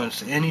 I don't know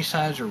if it's any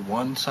size or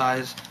one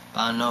size, but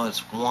I know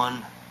it's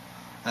 1.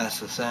 That's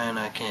the saying.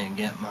 I can't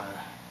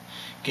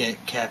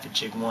get Cafe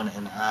Chick 1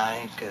 and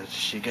I, because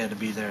she got to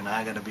be there and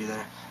I got to be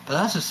there. But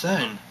that's the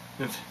saying.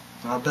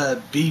 I bet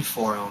it be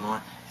for Illinois.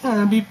 Yeah,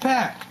 it'll be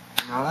packed.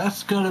 Now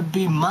that's gonna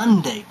be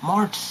Monday,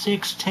 March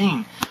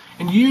 16th.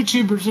 And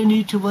YouTubers in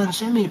YouTube land,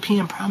 send me a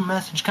PM prime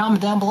message,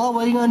 comment down below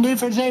what you gonna do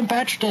for St.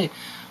 Patrick's Day.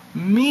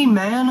 Me,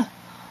 man.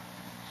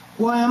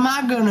 What am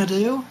I gonna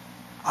do?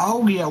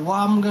 Oh yeah, what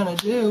I'm gonna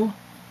do,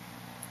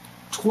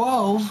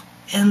 12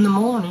 in the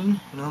morning,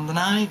 you know, the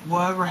night,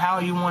 whatever, how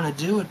you want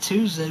to do it,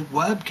 Tuesday,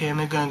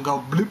 webcam, it's gonna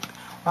go bloop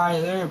right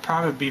there,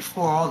 probably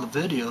before all the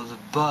videos,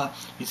 but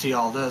you see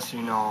all this,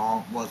 you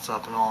know, what's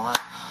up and all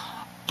that,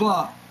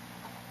 but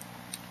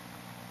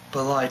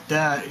like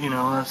that, you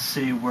know, let's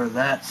see where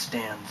that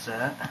stands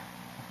at.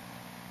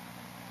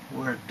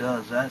 Where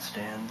does that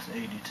stand?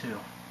 82.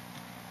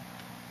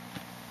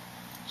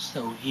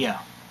 So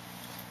yeah.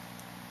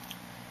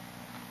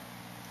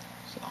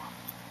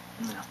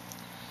 Yeah.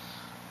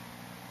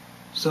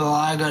 So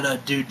I gotta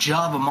do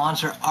Java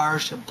Monster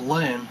Irish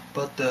Blend,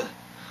 but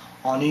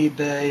on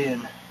eBay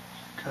and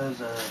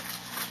because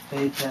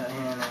PayPal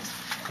handing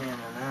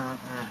out,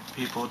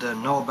 people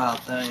didn't know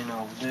about that,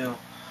 do.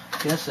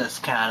 Guess that's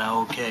kind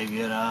of okay,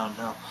 good, I don't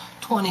know.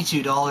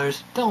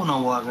 $22, don't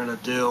know what I'm gonna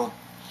do.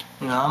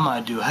 I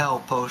might do Hell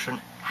Potion,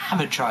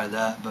 haven't tried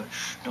that, but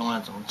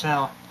don't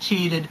tell.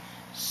 Cheated,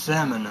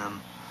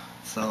 Seminum.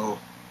 So,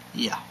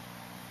 yeah.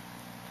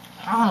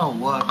 I don't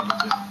know what I'm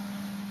gonna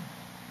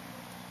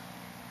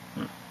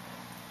do.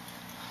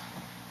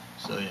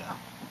 So, yeah.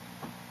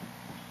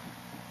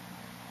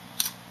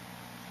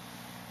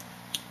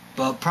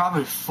 But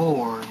probably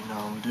 4,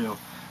 do.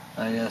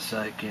 I guess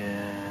I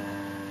can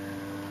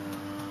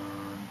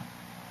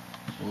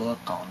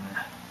look on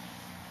there.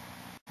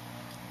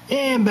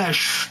 And back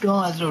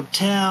on the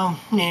town.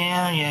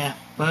 Yeah.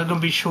 But I'm gonna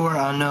be sure.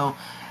 I know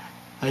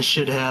I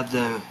should have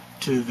the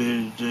 2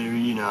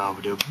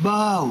 videos, do.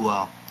 But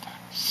well.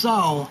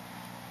 So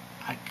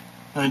I'm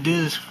gonna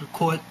do this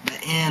quick. The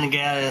end.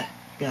 I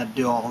gotta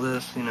do all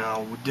this.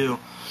 Do.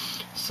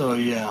 So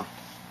yeah.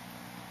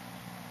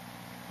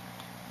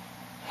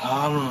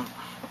 I don't.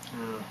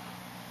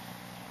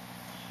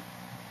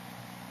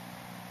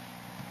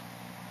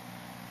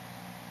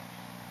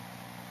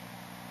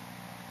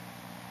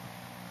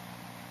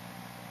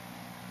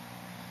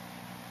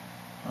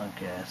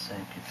 Okay, I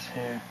think it's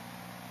here.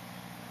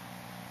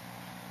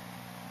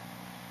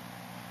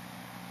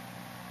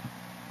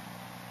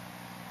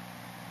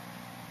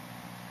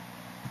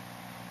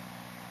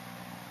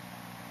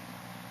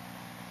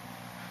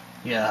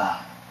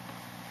 Yeah.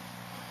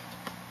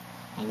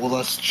 Well,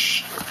 let's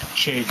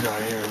change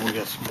right here. We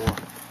got some more.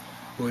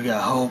 We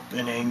got Hope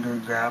and Anger,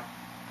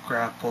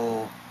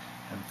 Grapple,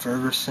 and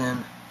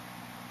Ferguson.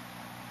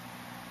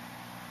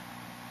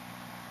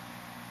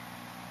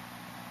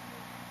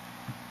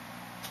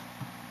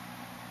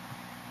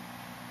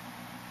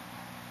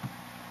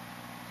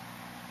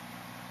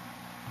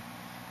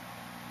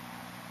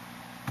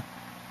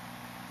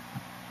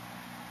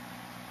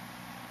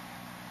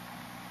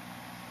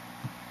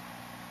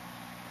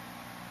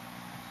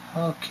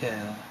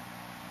 Okay.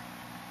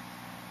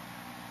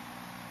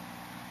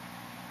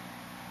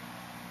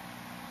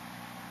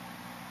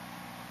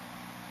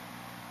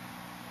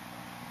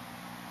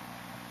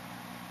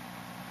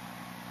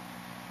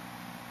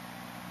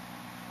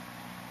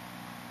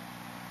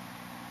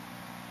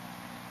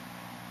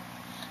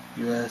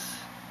 US.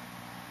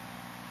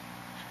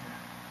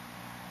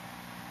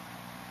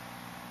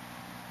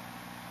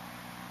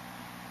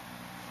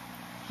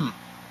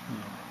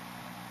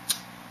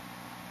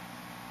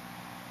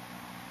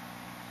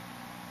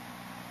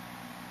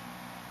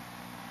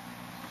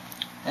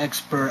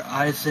 Expert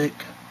Isaac.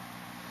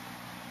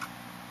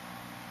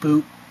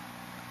 Buko.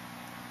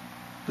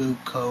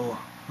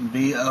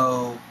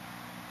 BOKOHARAM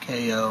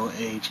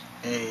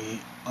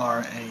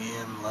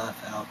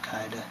left Al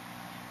Qaeda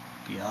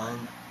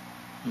behind.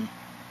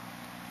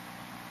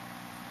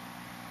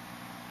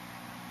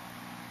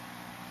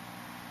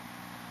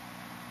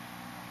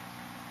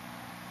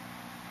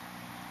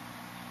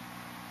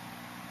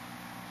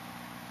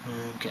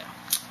 Okay.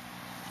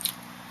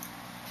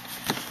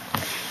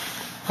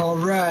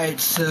 Alright,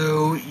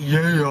 so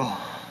yeah.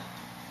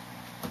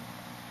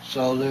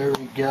 So there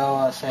we go.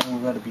 I think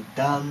we're going to be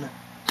done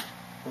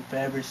with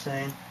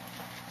everything.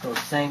 So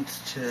thanks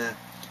to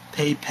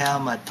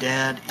PayPal, my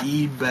dad,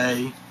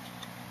 eBay,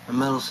 my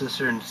middle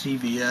sister, and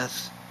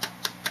CVS.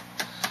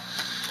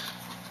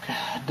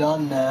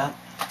 Done that.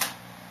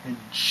 And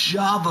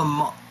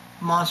Java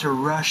Monster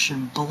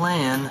Russian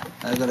Blend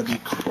are going to be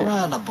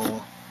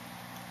credible.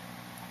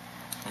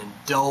 And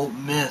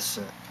don't miss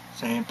it.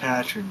 St.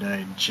 Patrick's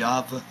Day,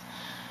 Java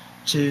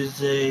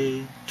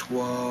Tuesday,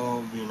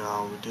 12, we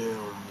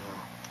do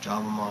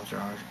Java Monster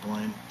Irish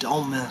Blend.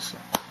 Don't miss it.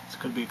 It's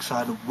going to be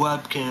exciting.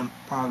 Webcam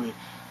probably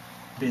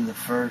be the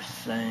first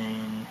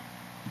thing.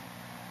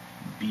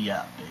 Be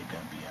up. They're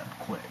going to be up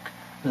quick.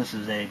 This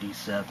is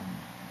 87.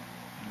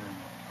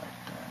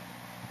 Like that.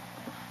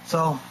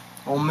 So,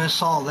 don't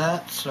miss all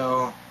that.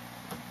 So,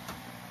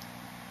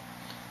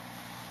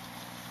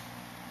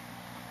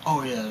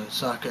 oh yeah,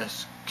 suck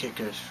us, kick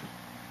us.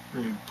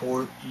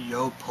 Report,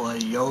 play,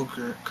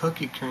 yogurt,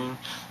 cookie cream,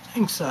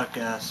 things suck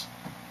ass.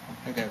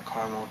 I got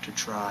caramel to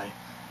try,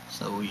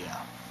 so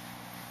yeah.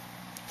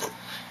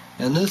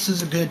 And this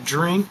is a good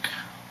drink,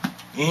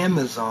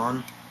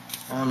 Amazon,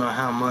 I don't know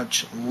how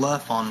much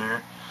left on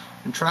there,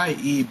 and try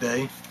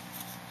eBay,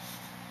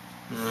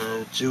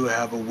 do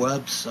have a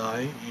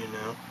website,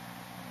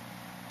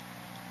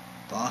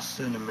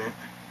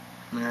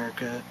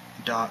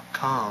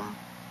 BostonAmerica.com,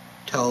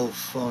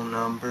 telephone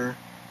number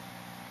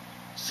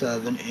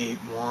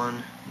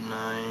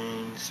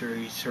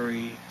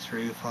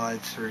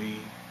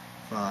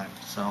 781-933-3535.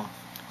 So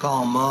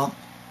call them up.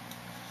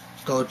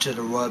 Go to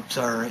the website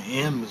or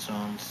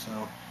Amazon.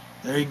 So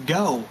there you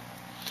go.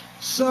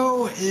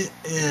 So it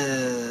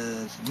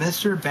is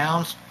Mr.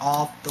 Bounce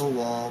Off the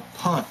Wall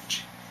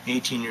Punch.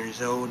 18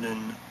 years old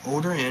and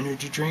older.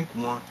 Energy drink.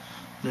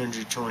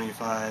 Ninja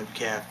 25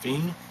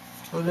 caffeine.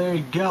 So there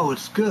you go,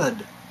 it's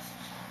good.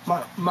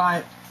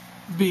 Might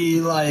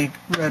be like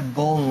Red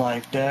Bull and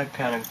like that,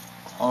 kind of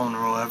clone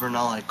or whatever,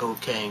 not like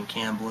cocaine,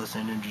 Campbell's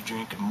energy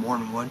drink and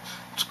Morningwood.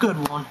 It's a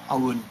good one, I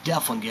would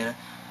definitely get it.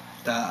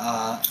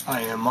 That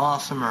I am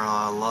awesome or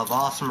I love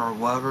awesome or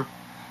whatever,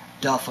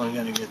 definitely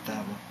gonna get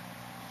that one.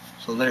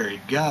 So there you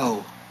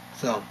go.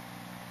 So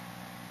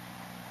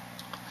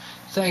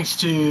thanks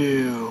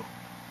to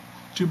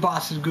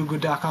bosses,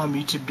 google.com,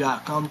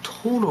 youtube.com,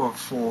 total of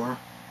 4.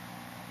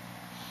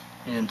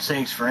 And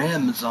thanks for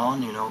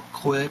Amazon, you know,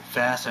 quick,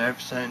 fast,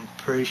 everything.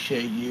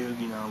 Appreciate you,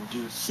 you know,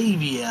 do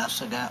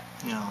CVS. I got,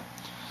 you know,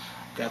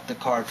 got the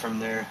card from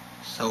there.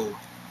 So,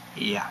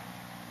 yeah.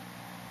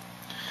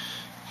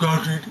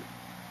 Got it.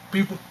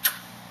 People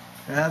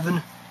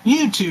having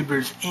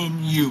YouTubers in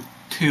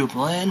YouTube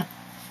land.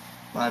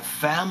 My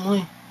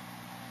family.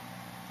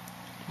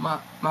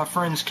 My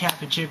friends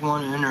Cappy Chick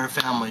 1 and her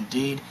family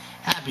indeed.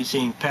 Happy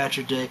St.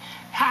 Patrick's Day.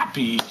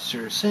 Happy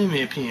Easter. Send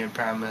me a opinion,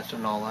 Prime Minister,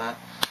 and all that.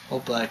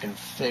 Hopefully I can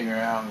figure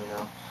out, you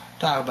know.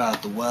 Talk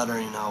about the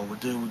weather, you know. We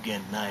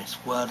get nice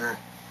weather.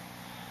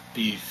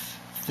 Be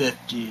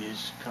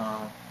 50s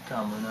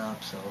coming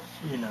up, so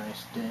a few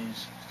nice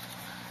days.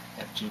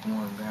 If Chick 1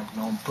 and Grandpa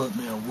don't put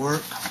me to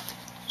work.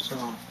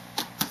 So,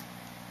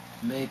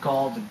 make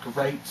all the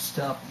great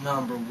stuff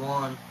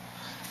 #1.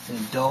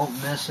 And don't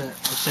miss it.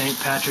 St.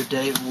 Patrick's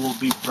Day will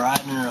be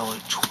bright and early.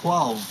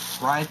 12,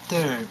 right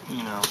there,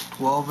 you know.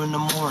 12 in the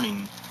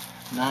morning,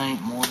 night,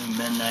 morning,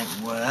 midnight,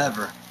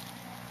 whatever.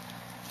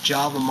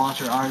 Java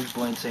Monster Orange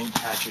Blend St.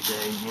 Patrick's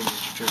Day energy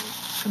drink.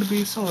 It's going to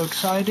be so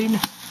exciting.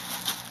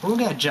 We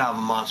got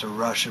Java Monster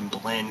Russian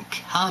Blend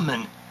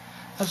coming.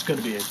 That's going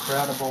to be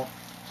incredible.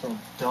 So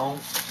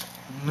don't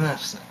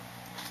miss it.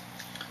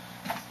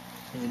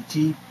 And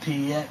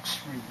TPX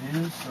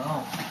reviews.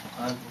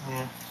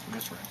 Yeah,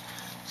 that's right.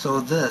 So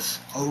this,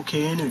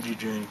 OK energy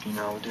drink, you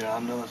know, dude, I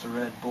know it's a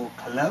Red Bull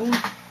cologne,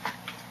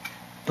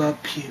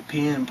 but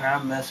PM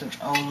Power Message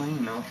only, you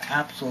know,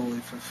 absolutely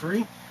for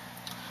free.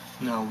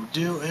 You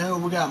know,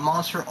 we got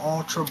Monster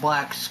Ultra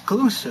Black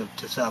exclusive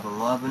to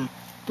 7-Eleven,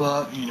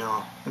 but, you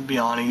know, it'd be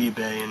on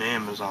eBay and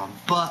Amazon.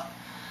 But,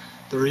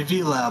 the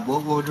Review Lab,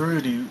 what would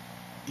Rudy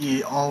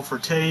eat all for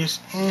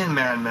taste, and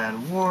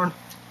Madman Ward,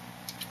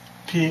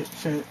 you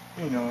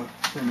know,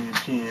 send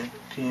me a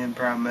PM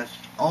Power Message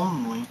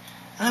only,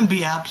 and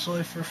be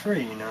absolutely for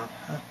free, you know.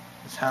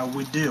 That's how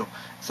we do.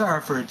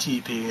 Sorry for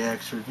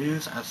TPX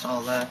reviews. I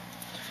saw that,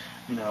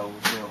 you know,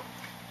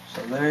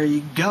 So there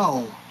you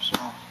go. So,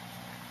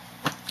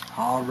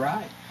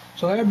 alright.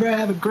 So everybody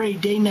have a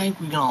great day, night,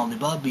 weekend, all the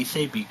above. Be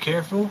safe, be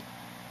careful.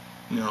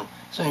 You know,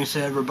 thanks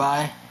to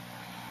everybody.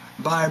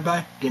 Bye,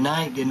 everybody. Good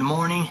night, good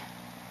morning.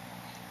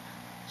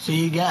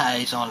 See you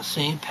guys on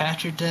St.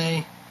 Patrick's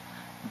Day.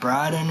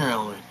 Bright and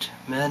early.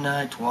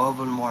 Midnight, 12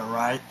 in the morning,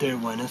 right there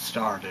when it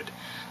started.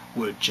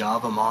 With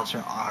Java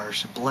Monster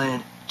Irish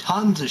Blend.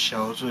 Tons of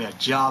shows. We got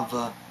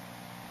Java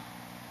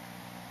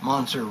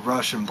Monster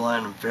Russian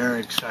Blend. I'm very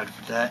excited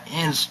for that.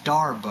 And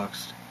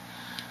Starbucks.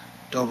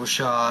 Double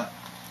shot.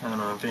 I don't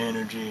know if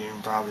energy,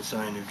 probably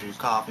some energy,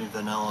 coffee,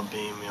 vanilla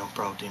bean, you know,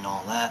 protein,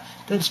 all that.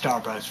 Then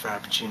Starbucks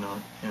Frappuccino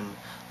in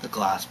the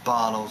glass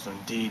bottles.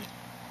 Indeed.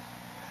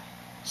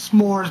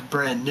 S'mores,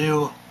 brand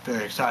new.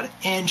 Very excited.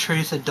 And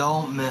Teresa,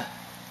 don't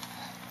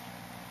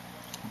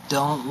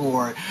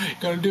worry.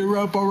 Gonna do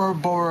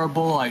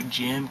rubble like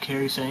Jim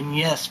Carrey saying,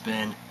 yes,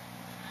 Ben.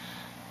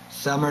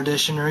 Summer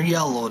edition or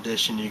yellow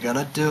edition, you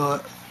gotta do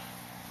it.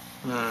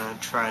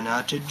 Try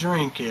not to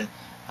drink it.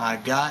 I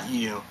got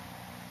you.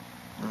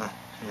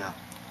 Yeah.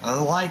 I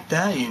like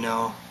that, you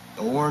know.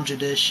 The orange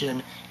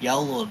edition,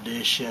 yellow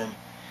edition,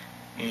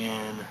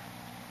 and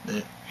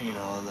the, you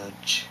know, the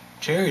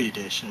cherry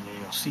edition. You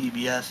know,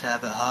 CBS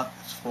have it hot.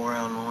 It's 4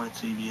 Illinois.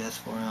 CBS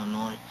 4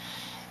 Illinois.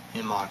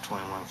 And Mach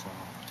 21 4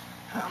 Illinois.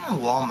 I don't know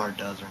if Walmart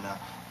does or not.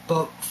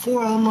 But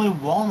for Illinois,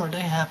 Walmart,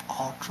 they have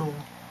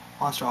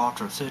Monster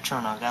Ultra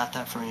Citron. I got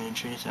that for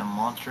entries. And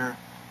Monster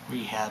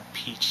Rehab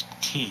Peach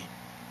Tea.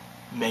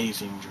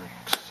 Amazing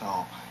drinks.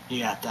 So, you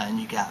got that. And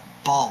you got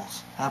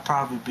Balls. That'd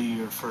probably be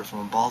your first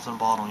one. Balls and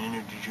Bottle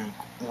energy drink.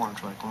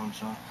 Orange, like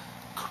orange.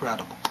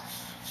 Incredible.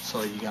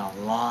 So, you got a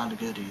lot of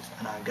goodies.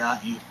 And I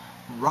got you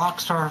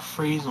Rockstar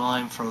Freeze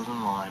Lime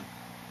Frozen Lime.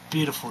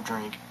 Beautiful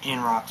drink.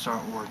 And Rockstar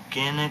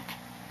Organic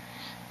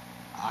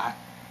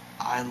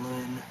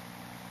Island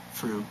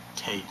Fruit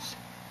Taste.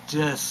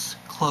 Just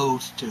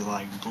close to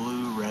like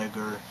Blue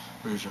Regular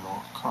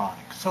Original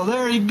Chronic. So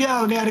there you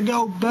go. Gotta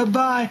go. Bye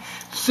bye.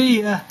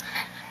 See ya.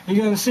 You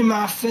gonna see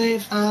my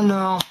face? I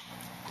know.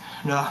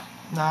 No,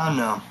 I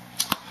know.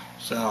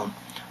 So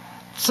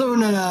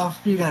soon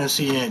enough, you're gonna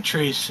see Aunt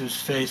Tracy's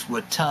face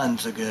with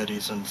tons of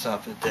goodies and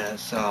stuff like that.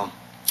 So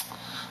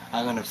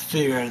I'm gonna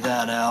figure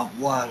that out.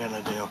 What I'm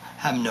gonna do,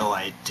 I have no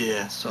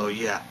idea. So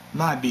yeah,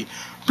 might be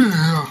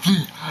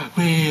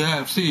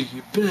BFC,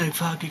 big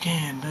fucking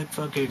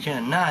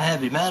can. Not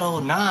heavy metal,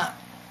 not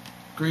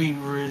Greek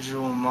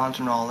original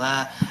Monster and all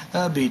that.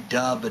 That'd be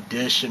dub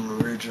edition,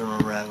 original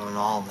regular and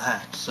all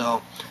that.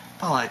 So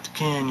I like the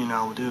can, you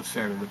know, we'll do a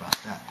fair bit about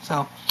that.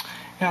 So,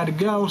 gotta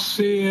go,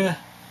 see ya.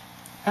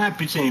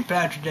 Happy St.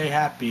 Patrick's Day,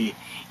 happy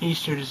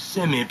Easter. Just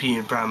send me a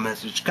PM Prime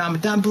message.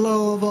 Comment down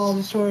below of all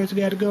the stories.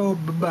 Gotta go,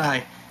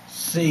 bye-bye.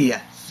 See ya,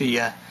 see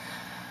ya.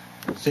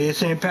 See ya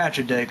St.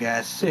 Patrick's Day,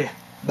 guys. See ya.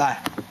 Bye.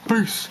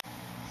 Peace.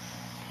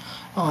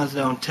 Oh,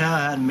 don't tell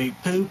how to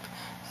make poop,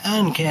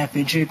 and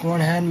Caffeine Chick One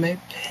how to make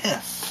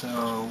piss.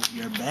 So,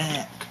 you're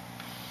back.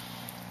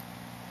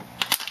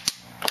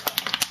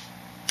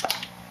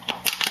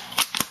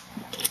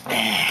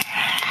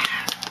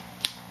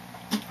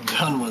 I'm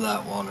done with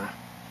that water.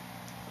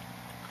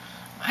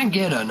 I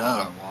get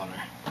another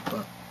water,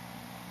 but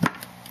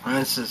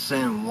it's the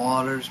same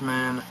waters,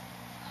 man.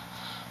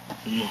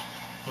 You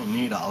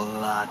need a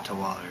lot of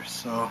water,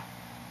 so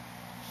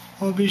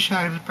I'll be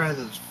shocked surprised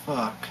as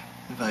fuck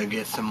if I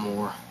get some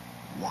more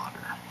water.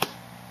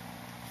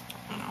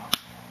 You know,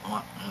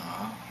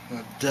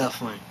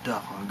 definitely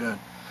good.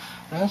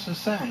 That's the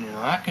saying, you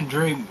know, I can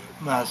drink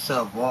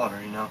myself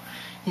water, you know,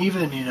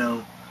 even, you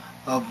know,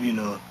 of, you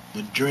know,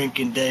 the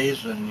drinking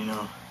days when, you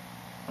know,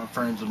 my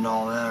friends and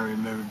all that, I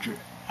remember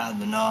had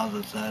the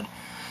nausea, said,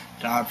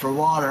 time for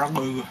water.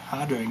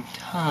 I drink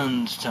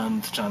tons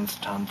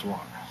of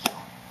water. So,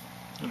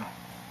 you know.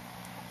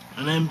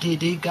 And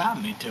MTD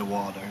got me to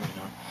water, you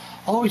know.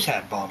 Always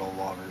had bottled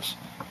waters.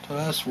 So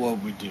that's what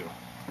we do.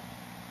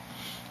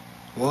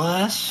 Well,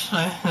 that's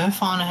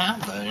fun to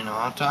have that, you know.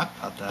 I'll talk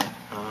about that.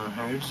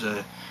 Here's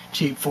a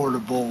cheap,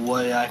 affordable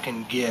way I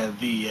can get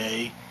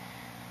VA.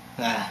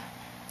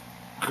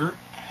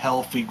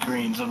 Healthy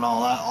greens and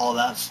all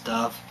that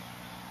stuff.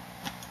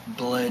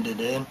 Blended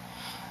in.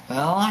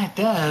 Well, like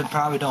that, it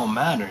probably don't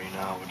matter, you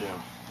know,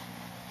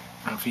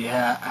 if you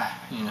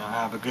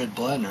have a good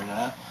blender and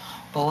that.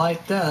 But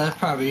like that's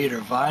probably either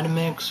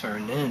Vitamix or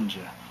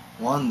Ninja.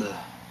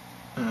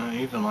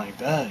 Even like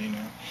that, you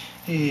know.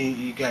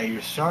 You got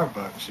your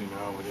Starbucks, you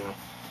know,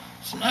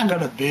 it's not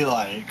gonna be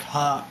like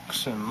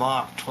Hux and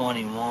Mach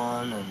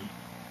 21 and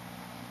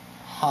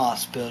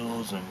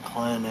hospitals and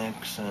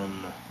clinics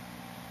and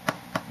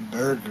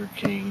Burger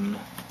King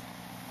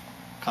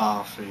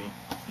coffee,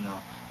 you know.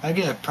 I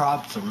get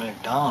props to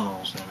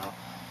McDonald's, you know.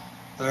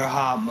 Their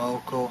hot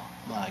mocha,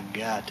 my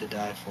God, to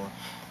die for.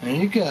 And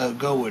you gotta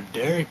go with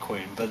Dairy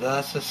Queen, but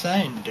that's the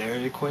same.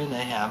 Dairy Queen,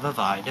 they have a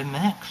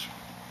Vitamix.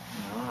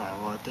 You know, that's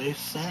what they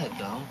said,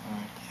 though,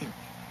 right there.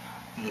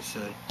 They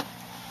say,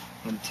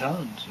 in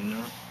tons, you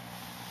know.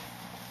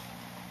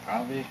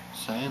 Probably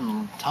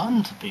saying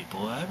tons of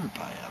people,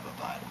 everybody have a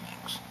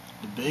Vitamix.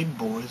 The big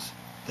boys,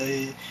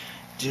 they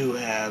do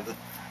have a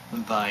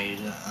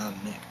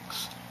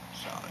Vitamix.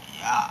 So,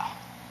 yeah.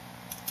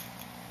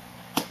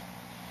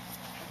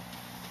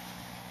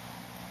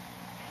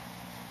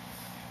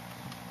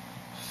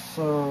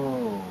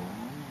 So,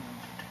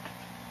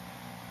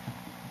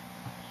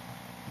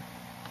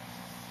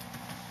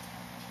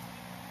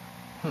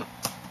 I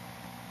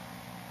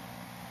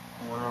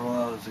wonder what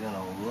I was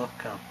gonna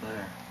look up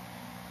there.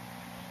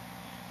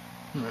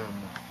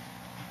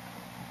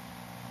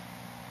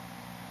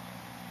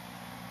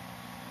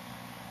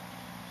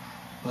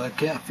 Well,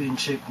 Caffeine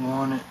Chick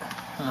wanted.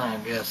 I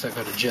guess I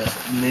gotta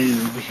just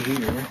move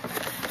here.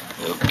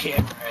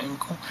 Okay,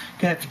 angle.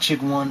 Caffeine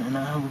Chick 1 and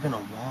I, we're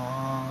gonna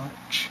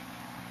watch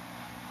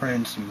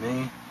Friends and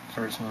Me.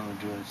 First one we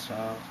do it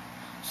south.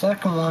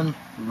 Second one,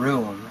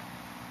 Ruin.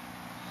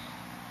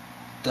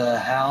 The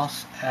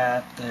House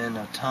at the End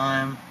of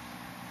Time.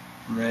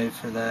 I'm ready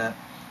for that.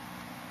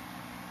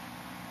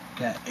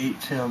 Got 8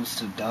 films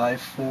to die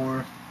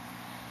for.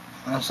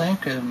 I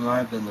think it might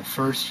have been the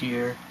first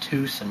year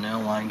 2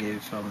 Chanel Line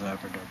gave films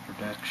after their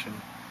production.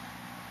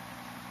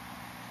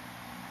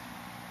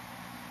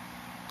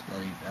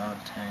 Bloody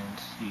Valentine,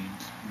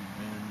 Seeds,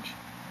 Revenge.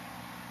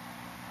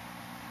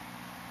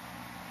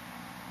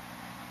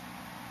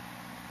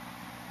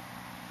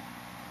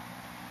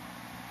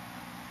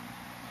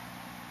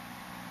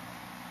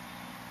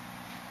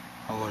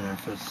 I wonder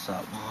if it's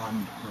that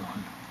one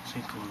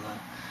sequel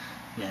that,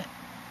 yeah,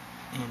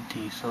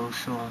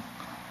 Antisocial,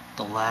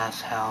 The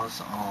Last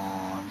House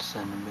on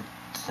Cemetery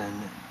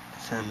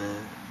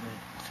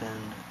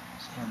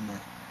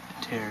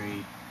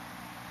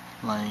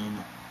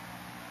Lane.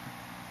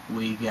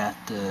 We got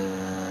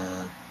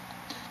the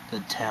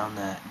Town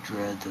That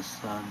Dreads the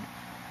Sun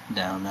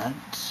Down.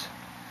 That's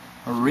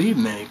a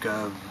remake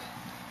of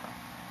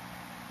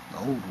the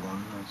old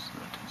one. That's the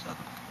 2014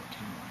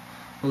 one.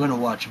 We're gonna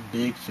watch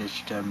Big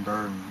Fish, Tim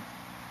Burton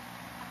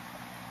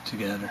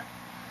together.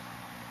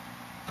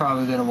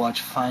 Probably gonna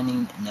watch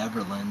Finding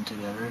Neverland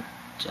together.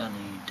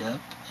 Johnny Depp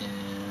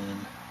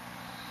and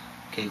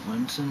Kate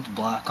Winslet's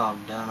Black Hawk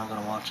Down. I'm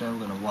gonna watch that.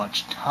 We're gonna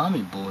watch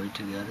Tommy Boy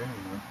together.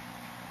 You know.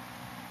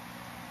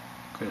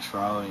 Chris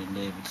Farley and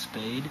David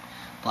Spade.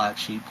 Black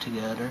Sheep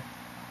together.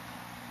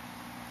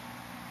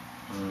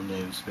 And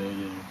David Spade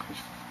and Chris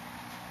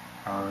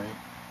Farley.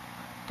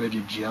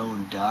 Bridget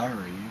Jones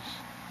Diaries.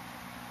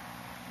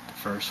 The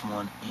first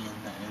one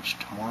in the Edge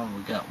Tomorrow.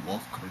 We got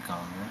Wolf Creek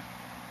on there.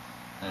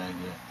 I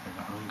get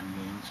The Hunger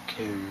Games,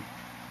 Carrie.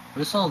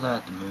 We saw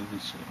that at the movie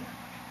theater.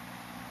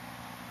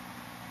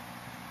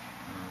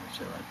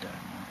 shit like that,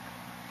 man.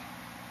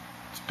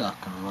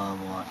 Stuck in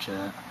Love, watch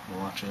that. We'll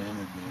watch an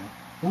interview.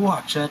 We'll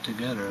watch that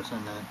together. I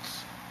think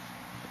that's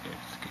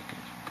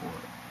Kickers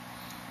Report.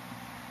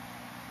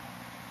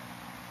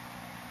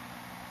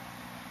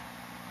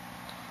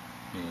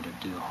 Need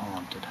to do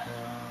Haunted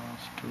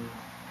House too.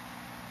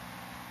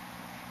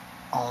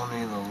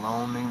 Only the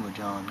Lonely with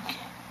John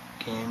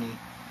Candy.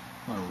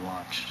 I'm gonna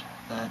watch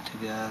that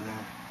together.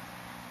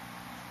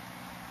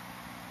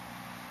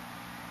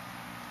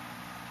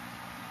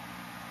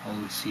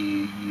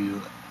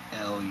 OCULUS,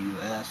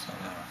 I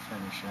gotta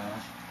finish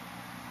that.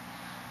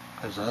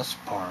 Cause that's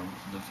part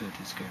of the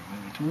 50 Scary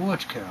Movies. We'll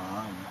watch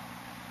Carolina.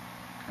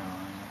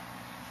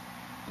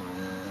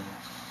 With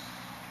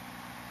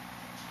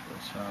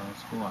Swiss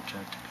House. We'll watch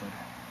that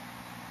together.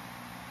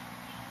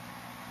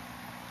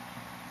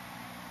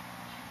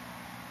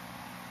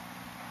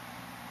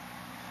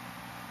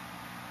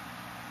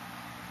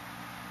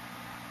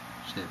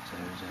 See if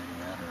there's any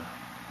other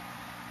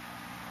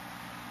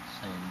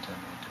things I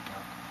need to talk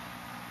about.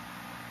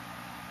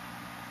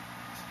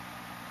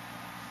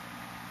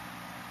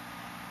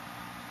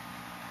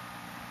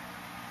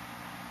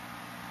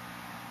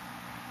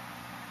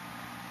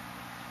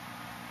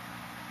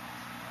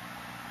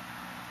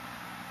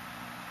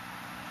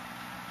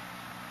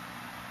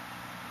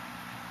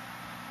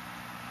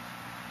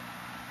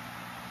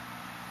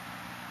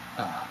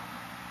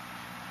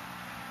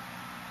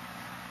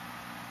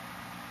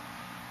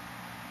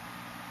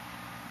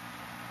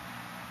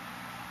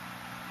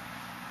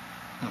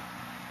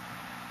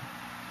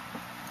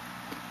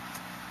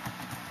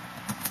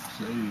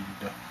 Food.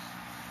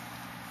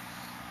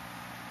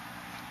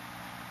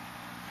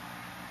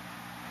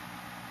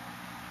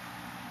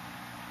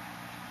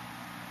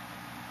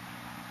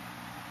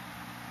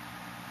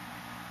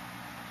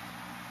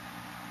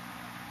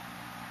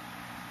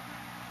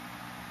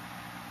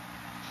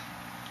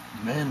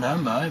 Man, that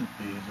might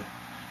be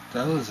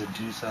that was in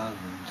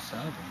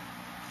 2007.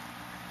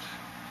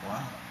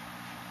 Wow.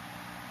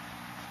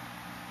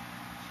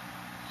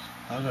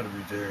 I gotta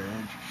be very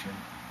interesting.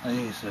 I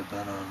used to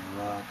bet on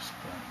the rocks,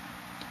 but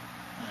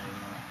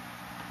anyway.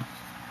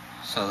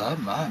 So that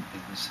might be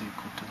the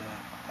sequel to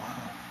that.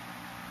 Wow.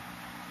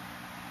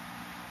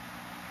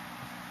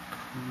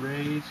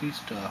 Crazy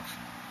stuff.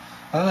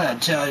 I gotta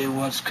tell you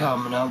what's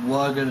coming up.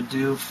 What I gotta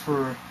do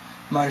for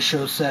my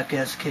show, Suck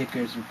Ass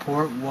Kickers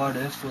Report. What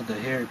if with the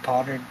Harry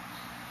Potter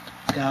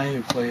guy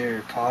who played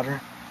Harry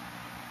Potter.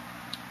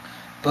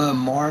 But in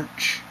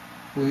March,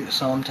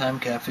 sometime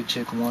Cafe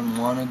Chick 1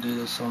 want to do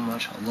this so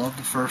much. I love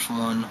the first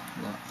one,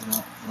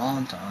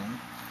 long time.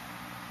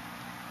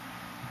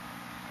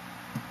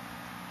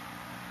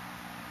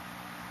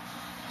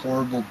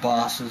 Horrible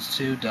Bosses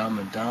 2, Dumb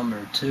and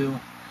Dumber 2.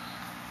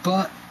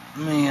 But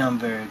me, I'm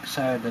very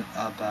excited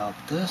about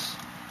this.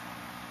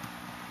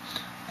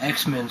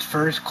 X-Men's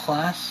First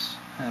Class.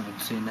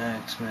 Haven't seen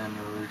that. X-Men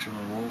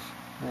Original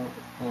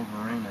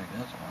Wolverine, I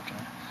guess. Watch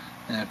that.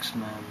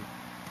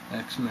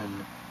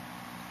 X-Men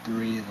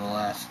 3, The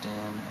Last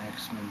Stand,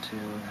 X-Men 2,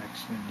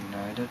 X-Men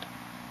United.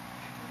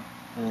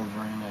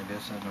 Wolverine, I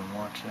guess I didn't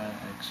watch that.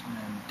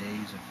 X-Men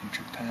Days of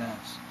Future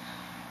Past.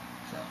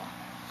 So,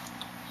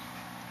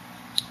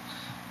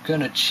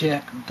 gonna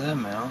check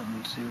them out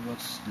and see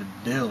what's the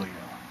dealio.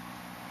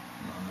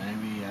 Well,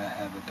 maybe I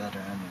have a better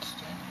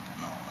understanding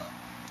and all that.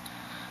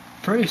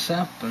 Pretty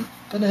simple,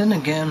 but then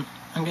again,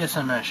 I guess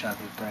I'm not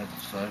shocked with price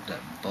as fuck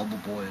that Bubble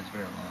Boy is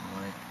very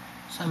long late.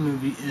 That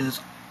movie is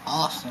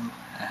awesome.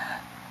 I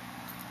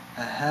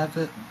have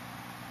it,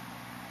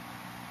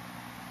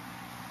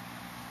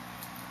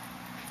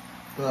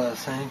 but I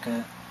think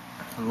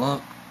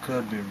luck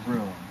could be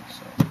ruined,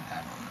 so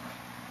I don't know.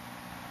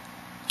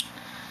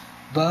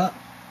 But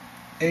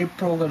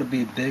April gonna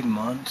be a big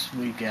month.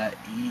 We got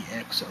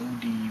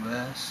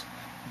EXODUS,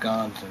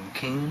 Gods and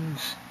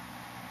Kings.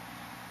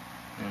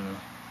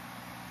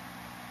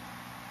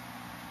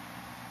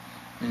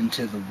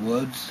 Into the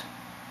Woods,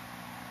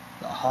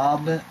 The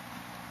Hobbit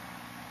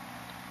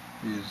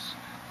is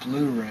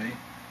Blu-ray,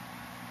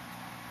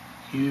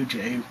 huge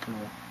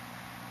April,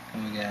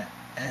 and we got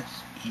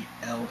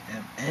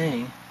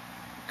SELMA,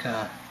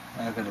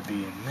 not gonna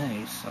be in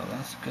May, so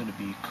that's gonna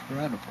be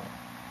incredible.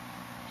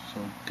 So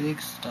big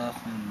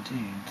stuff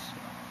indeed. So.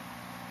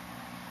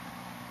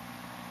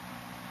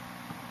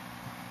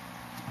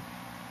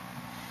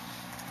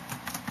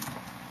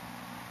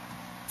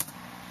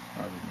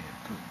 Probably need to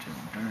put Jim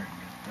Durr and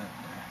get that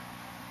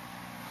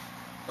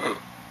there.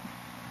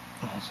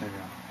 I think I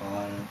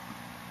bought it.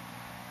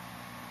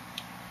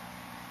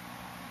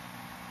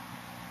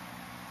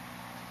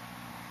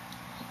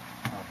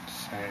 I'm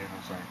saying, I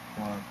was like,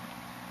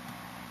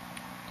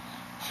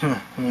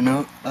 what? You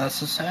know, that's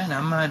the saying,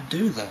 I might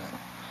do that.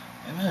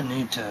 Maybe I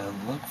need to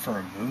look for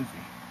a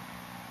movie.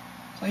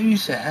 I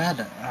used to have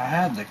it. I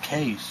had The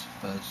Case,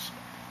 but it's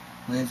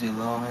Lindsay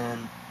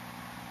Lohan,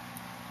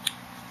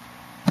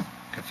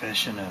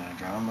 Confession of a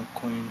Drama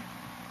Queen.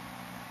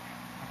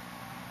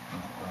 I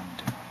don't know what I'm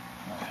doing.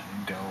 I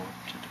have to go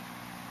to do.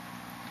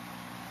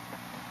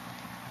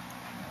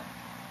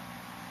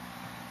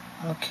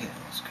 Okay,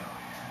 let's go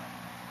here.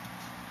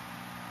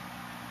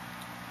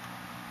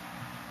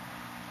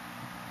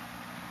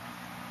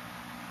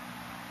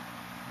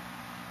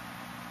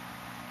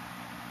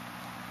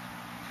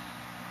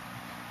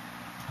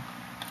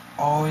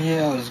 Oh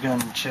yeah, I was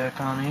gonna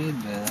check on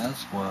eBay.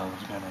 That's what I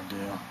was gonna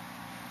do.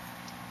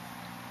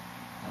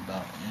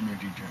 About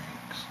energy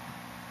drinks.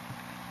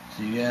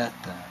 So you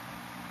got the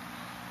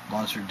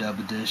Monster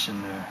Double Dish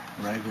and the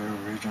regular,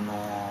 original,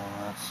 all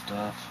that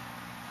stuff.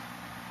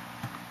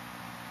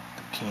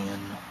 The can.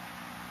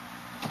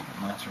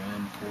 Monster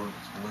Import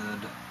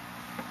lid.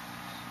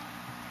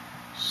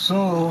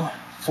 So,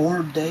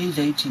 4 days,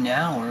 18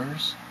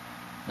 hours,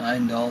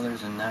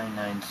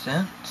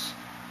 $9.99.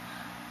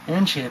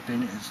 And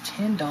shipping is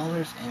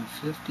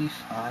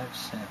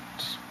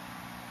 $10.55.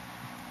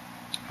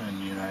 In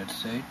the United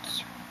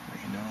States,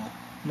 Reno,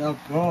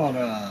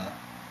 Nevada.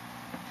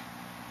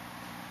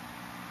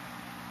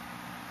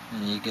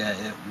 And you got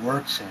It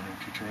Works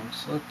energy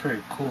drinks. Look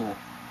pretty cool.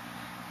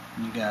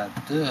 You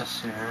got this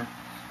here.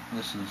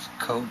 This is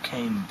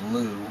Cocaine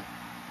Blue.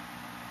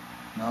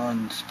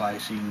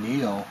 Non-spicy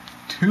Neil.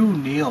 2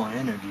 Neil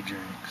energy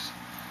drinks.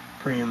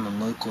 Premium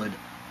and liquid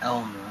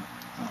element.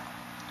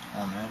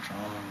 All natural.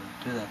 I don't know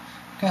how to do that.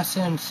 Got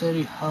Sin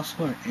City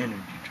Hustler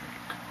energy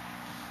drink.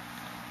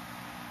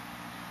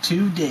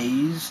 2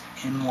 days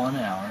in 1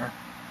 hour.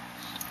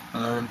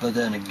 But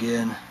then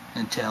again,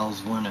 it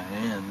tells when it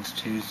ends.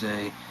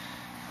 Tuesday,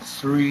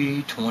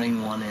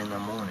 3:21 in the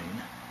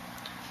morning.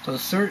 So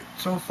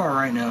far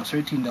right now, it's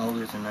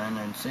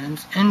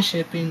 $13.99, and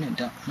shipping at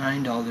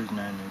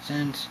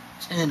 $9.99.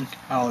 It's in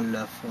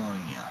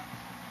California.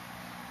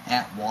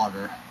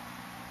 Atwater.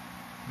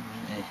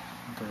 Hey,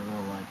 pretty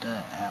well like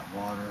that.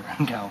 Atwater,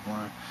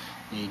 California.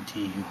 AT,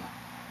 you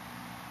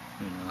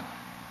know,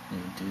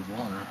 AT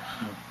water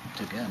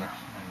together,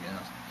 I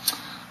guess.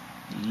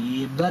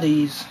 Yeah,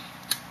 buddies.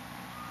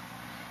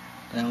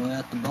 Then we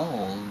got the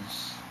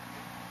balls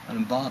in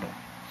a bottle.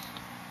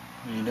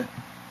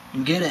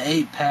 You get an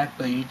 8-pack,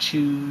 but you're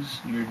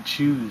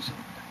choosing.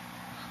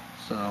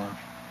 So,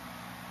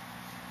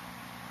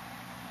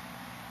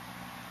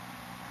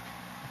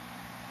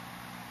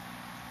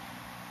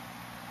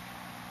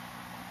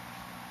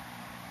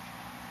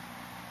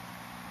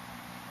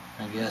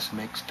 I guess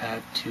mix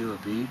pack 2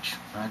 of each.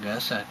 I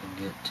guess I can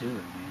get 2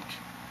 of each.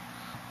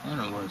 I don't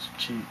know what's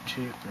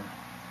cheaper.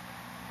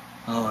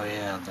 Oh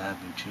yeah, that'd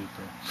be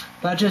cheaper.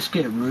 If I just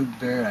get root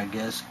beer, I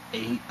guess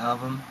 8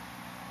 of them.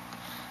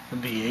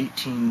 It'd be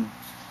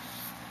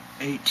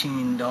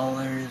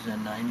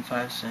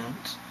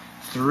 $18.95.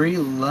 3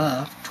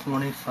 left,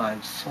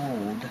 25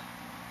 sold.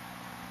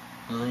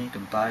 Well, you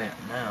can buy it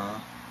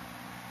now.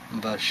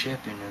 But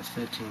shipping is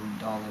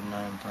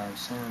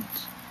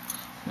 $15.95.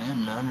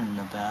 Man, none in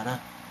Nevada.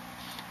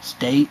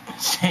 State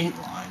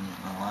line,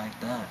 I like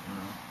that, you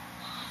know.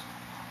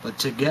 But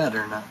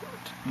together, not,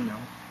 you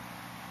know,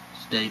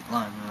 state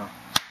line, you know.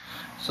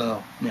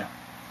 So, yeah.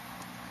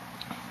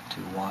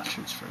 2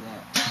 washers for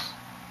that.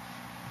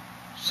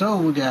 So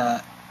we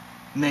got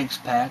mix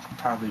pack,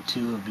 probably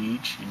 2 of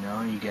each, you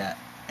know. You got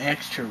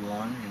extra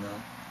one, you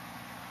know,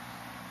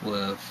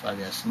 with, I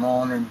guess,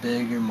 smaller,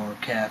 bigger, more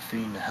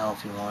caffeine, the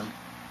healthy one.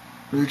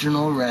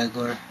 Original,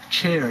 regular,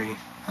 cherry.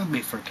 That'd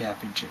be for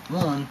caffeine chip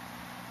 1.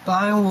 But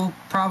I will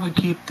probably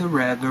keep the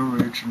regular,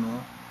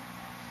 original.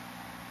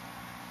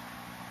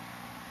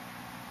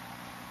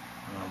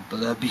 But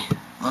that'd be,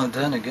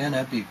 then again,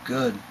 that'd be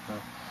good.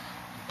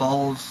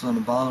 Balls on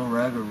the bottle,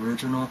 regular,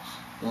 original.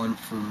 1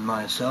 for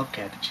myself,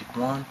 caffeine chip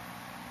 1.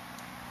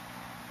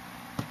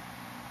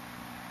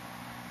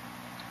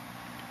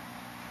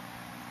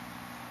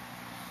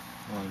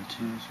 1, 2,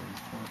 3, 4, 5,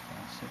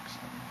 6,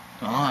 7.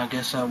 Oh, I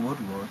guess that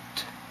would work.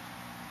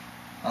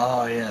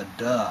 Oh yeah,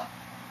 duh.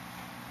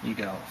 You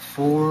got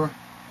 4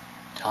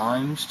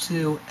 times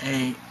 2,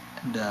 8,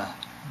 duh.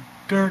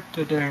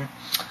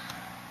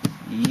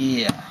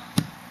 Yeah.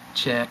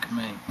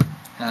 Checkmate.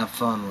 Have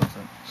fun with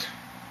it.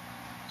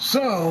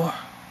 So,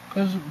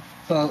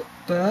 but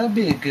that'd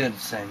be a good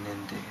thing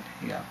indeed.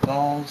 You got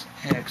balls,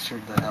 extra,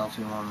 the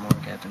healthy one, more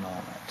caffeine,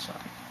 all that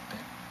stuff.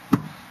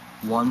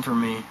 1 for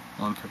me,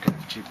 1 for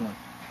caffeine chip 1.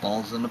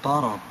 Balls in the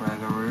bottle,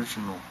 regular,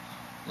 original.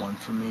 1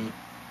 for me.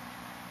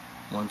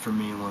 1 for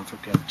me, 1 for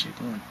caffeine chip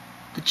 1.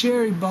 The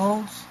cherry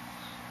balls,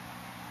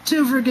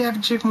 2 for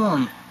caffeine chip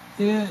 1.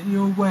 Yeah,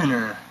 you're a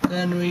winner.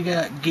 Then we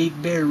got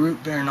geek bear,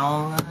 root bear, and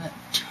all that.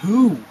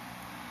 2.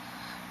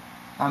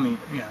 I mean,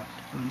 yeah,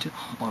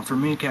 1 for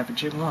me, caffeine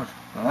chip 1.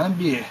 Well, that'd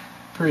be a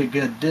pretty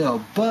good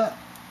deal, but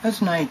that's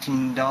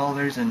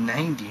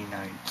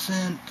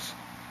 $19.99.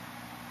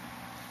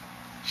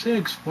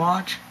 6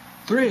 watch,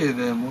 3 of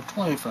them, well,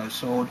 25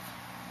 sold,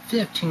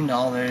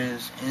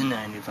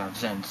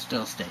 $15.95,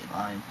 still state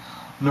line,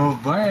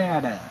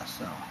 Nevada.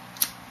 So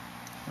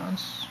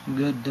that's a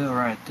good deal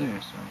right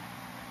there. So,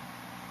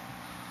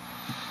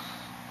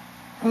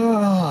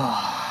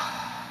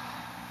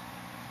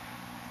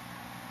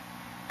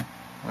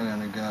 we're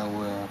gonna go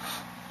with,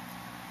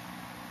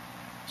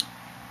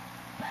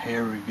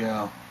 here we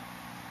go,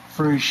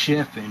 free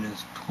shipping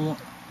is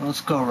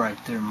let's go right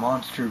there.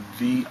 Monster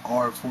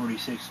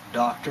VR46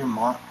 Dr.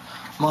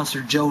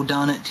 Monster Joe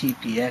done it.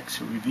 TPX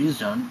reviews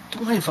done.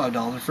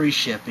 $25 free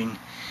shipping.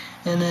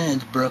 And then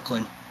it's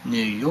Brooklyn,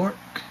 New York.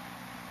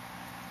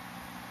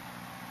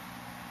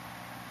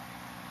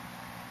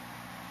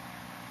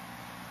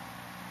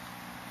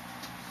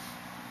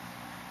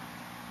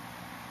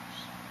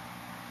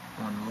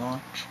 on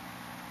watch.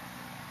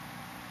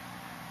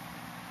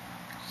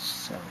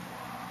 So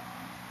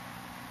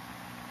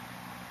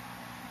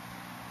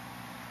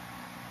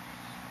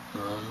I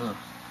don't know.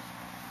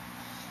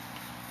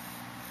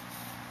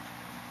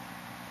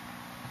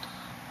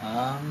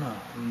 I don't know.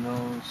 Who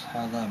knows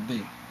how that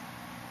be?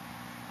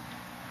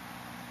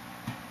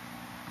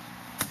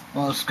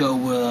 Well, let's go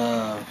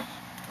with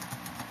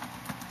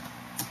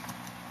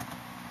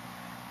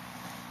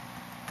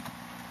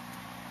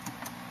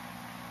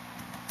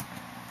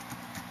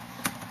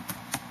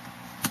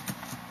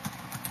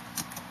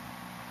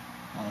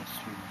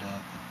Monster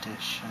Dub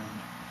Edition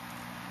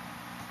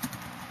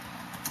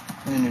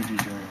energy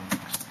drinks.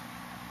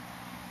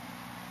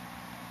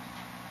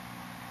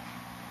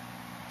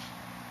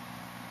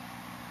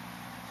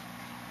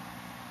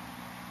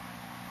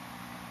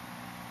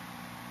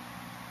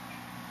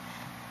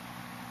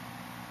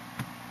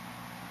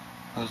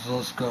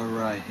 Let's go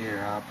right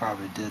here. I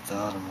probably did the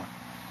other one,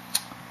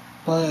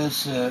 but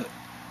it's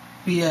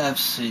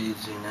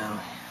BFCs, you know.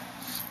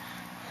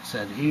 It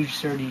said huge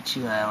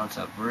 32 ounce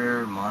of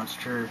rare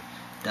Monster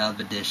Dub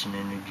Edition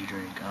energy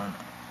drink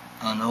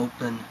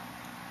unopened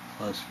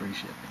plus free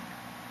shipping.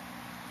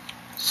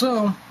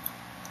 So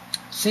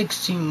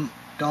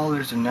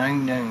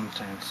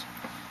 $16.99.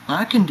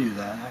 I can do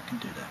that. I can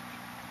do that.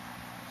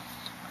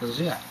 Cause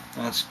yeah,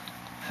 that's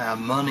have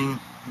money,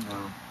 you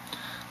know,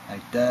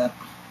 like that.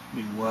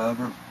 Be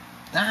whatever.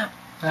 That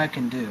I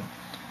can do.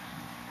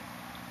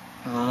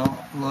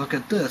 Look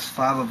at this.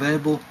 5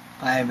 available,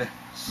 5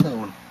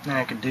 sold.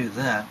 I can do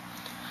that.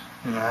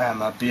 And I have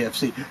my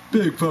BFC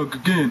big fuck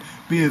again.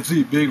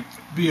 BFC big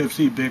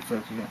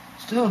fuck again.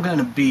 Still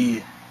gonna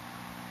be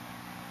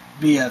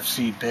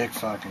BFC big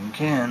fucking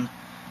again,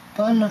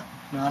 but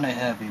not a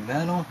heavy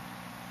metal.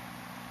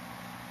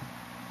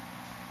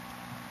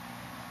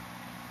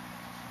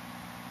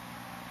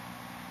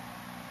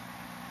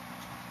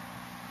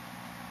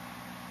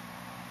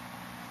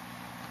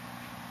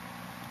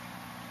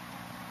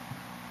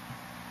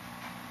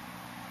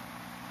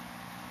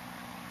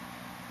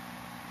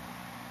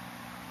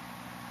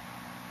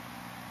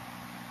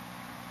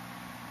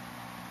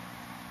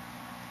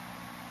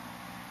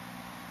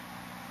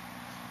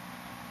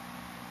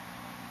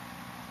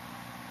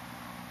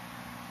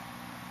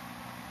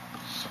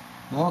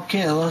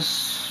 Okay,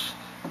 let's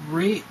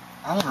read.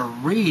 I want to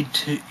read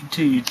to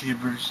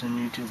YouTubers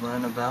and YouTube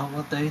land about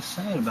what they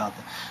said about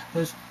that.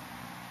 This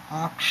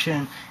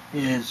auction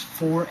is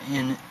for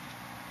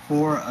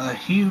a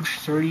huge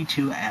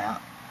 32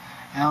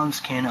 ounce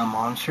can of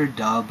Monster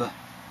Dub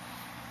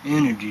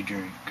energy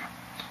drink.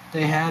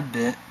 They have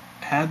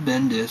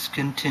been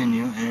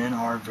discontinued and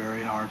are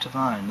very hard to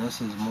find. This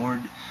is more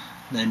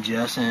than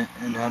just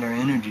another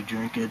energy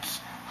drink. It's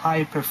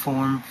high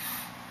perform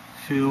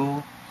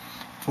fuel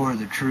for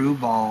the true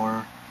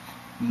baller.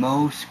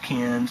 Most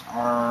cans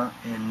are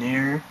in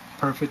near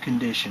perfect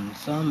condition.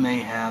 Some may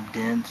have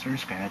dents or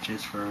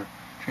scratches for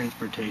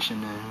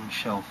transportation and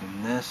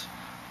shelving. This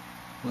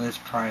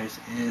list price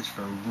is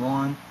for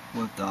one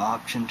with the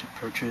option to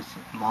purchase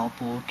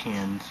multiple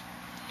cans.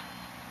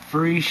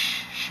 Free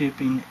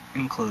shipping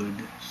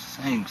included.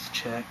 Thanks,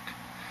 check.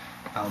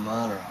 I'm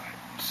alright.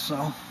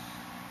 So,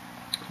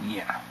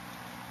 yeah.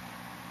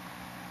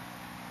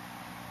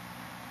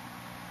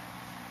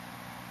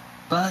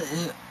 But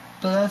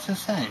that's the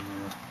same.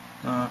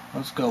 You know.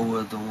 Let's go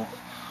with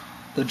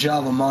the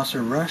Java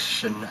Monster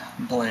Russian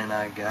blend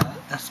I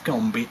got. That's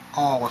gonna be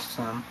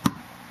awesome.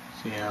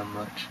 See how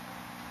much.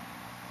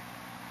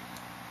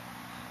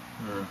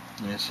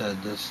 They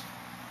said this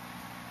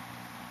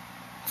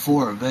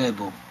 4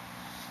 available,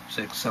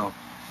 6 sold.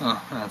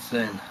 That's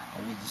it.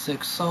 With the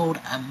 6 sold,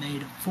 I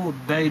made it 4,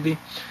 baby.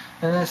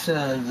 And they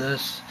said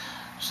this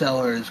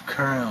seller is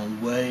currently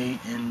way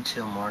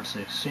until March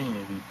 16.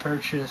 If you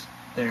purchase,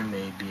 there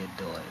may be a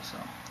delay, so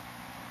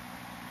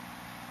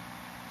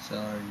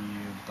seller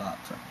you bought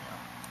from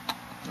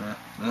you.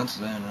 That's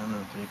it. I don't know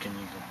if you can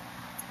even.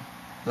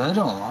 They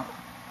don't like.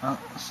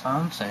 So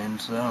I'm saying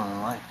so they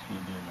don't like you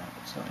doing that.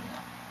 So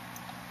yeah.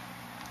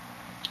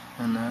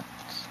 And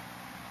that's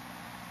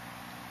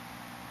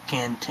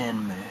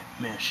Canton,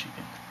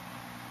 Michigan.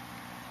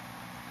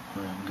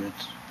 Good.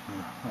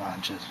 I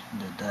just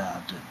did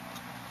that.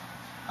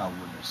 I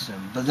wouldn't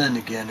assume. But then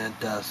again, it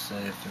does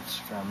say if it's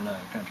from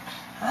another country.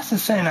 That's the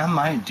saying, I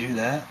might do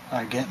that.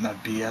 I get my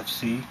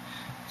BFC.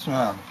 It's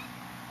not,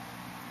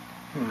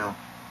 you know,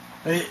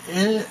 it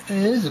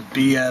is a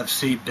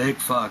BFC big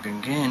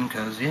fucking can,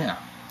 cause yeah.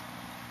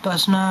 But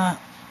it's not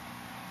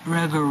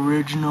regular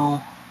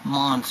original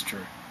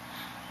Monster.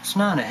 It's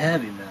not a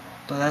heavy metal,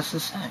 but that's the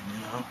same,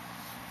 you know.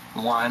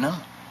 Why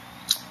not?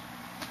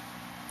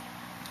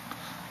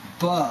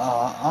 But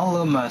I'll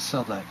love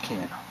myself that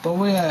can. But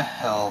we have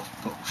health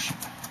potion.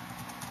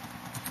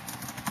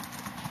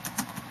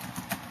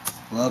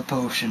 Love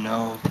potion,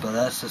 no, but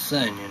that's the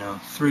same, you know.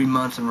 3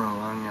 months in a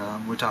row, you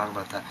know, we're talking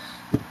about that.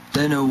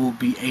 Then it will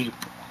be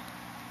April.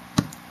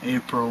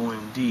 April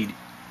indeed.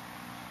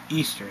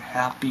 Easter.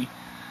 Happy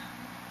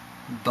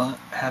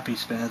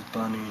Spaz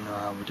Bunny, you know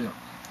how we do.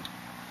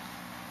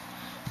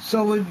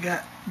 So we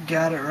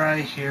got it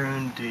right here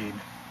indeed.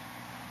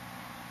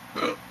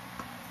 I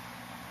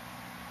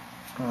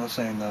was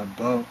saying the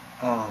boat.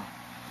 Oh.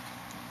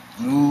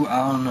 Ooh,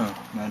 I don't know.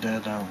 My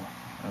dad don't.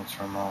 That's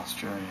from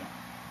Australia.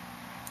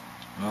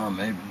 Oh,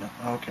 maybe not.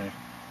 Okay.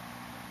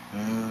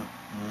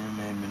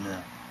 Maybe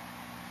not.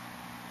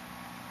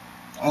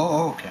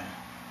 Oh, okay.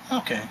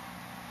 Okay.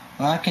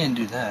 Well, I can't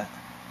do that.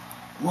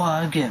 Well,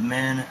 I get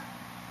mana.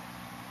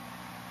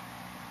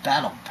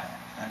 Battle pack.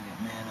 I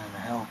get mana and a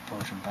health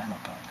potion battle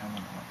pack. I don't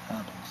know what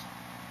that is.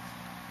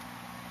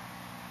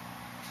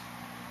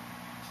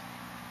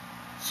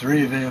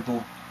 3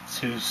 available,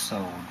 2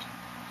 sold.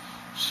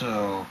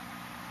 So,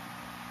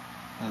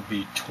 that'd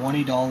be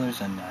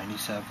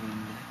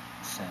 $20.97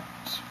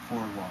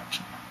 for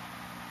watching.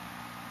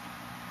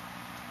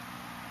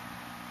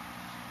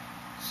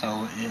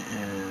 So it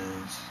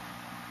is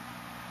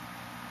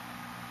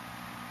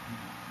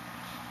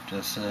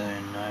just in the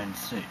United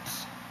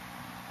States.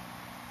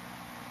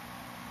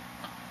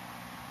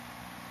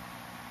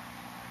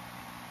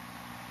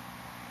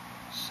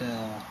 So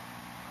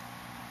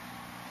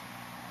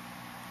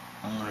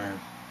I wonder if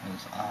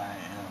it's IL.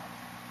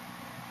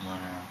 I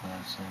wonder if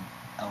that's an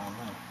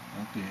Illinois.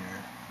 Up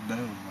here.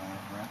 Boom,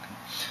 I reckon.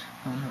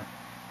 I don't know.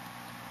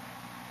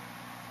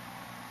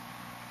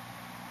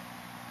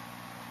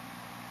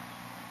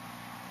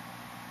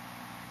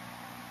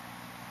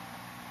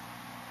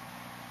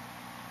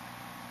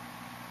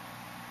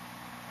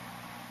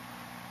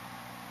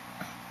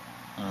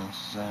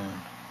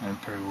 Zone. I'm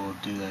pretty well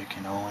do that.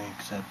 Can only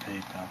accept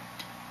PayPal.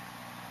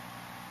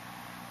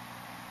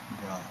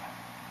 Brother.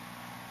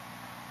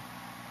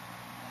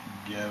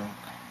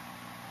 Joke.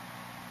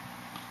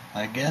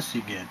 I guess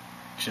you get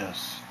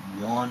just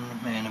 1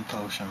 mana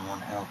potion, 1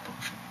 health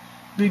potion.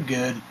 Be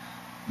good.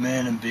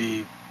 Mana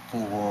be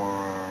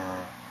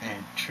for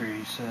Aunt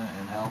Teresa,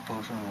 and health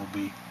potion will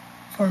be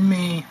for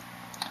me.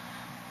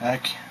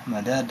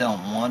 My dad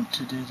don't want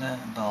to do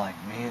that, but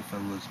like me, if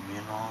it was me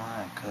and all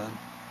that, I could.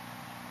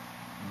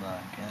 But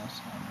I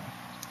guess, I don't know.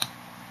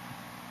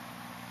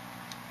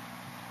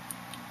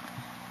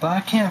 But I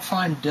can't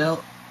find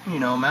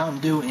Mountain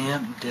Dew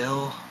Imp,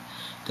 Dale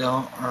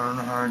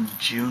Earnhardt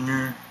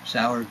Jr.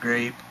 Sour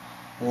Grape,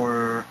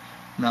 or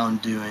Mountain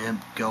Dew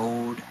Imp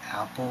Golden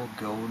Apple,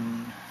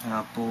 Golden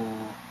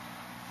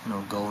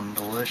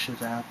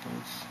Delicious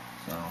apples.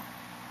 So,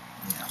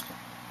 yeah.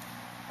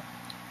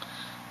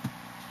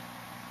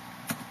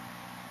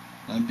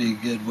 That'd be a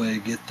good way to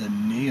get the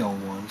Neo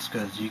ones,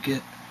 because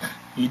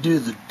you do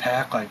the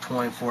pack, like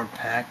 24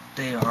 pack,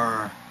 they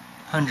are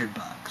 $100.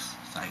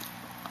 It's like,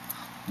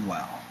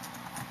 wow.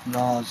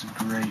 Nas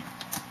grape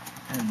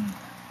in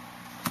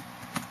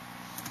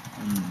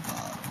the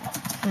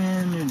bottle.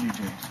 And energy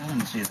drinks. I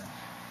didn't see that.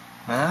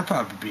 Man, that'd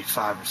probably be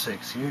 5 or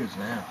 6 years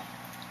now.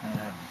 I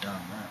haven't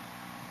done that.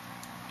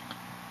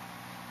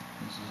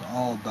 This is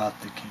all about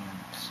the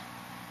cans.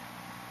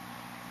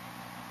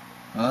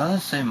 Well,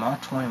 let's say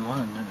Mach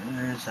 21,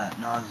 there's that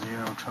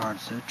non-zero charge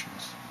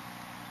citrus.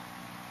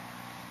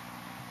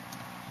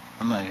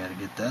 I might gotta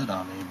get that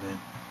on eBay.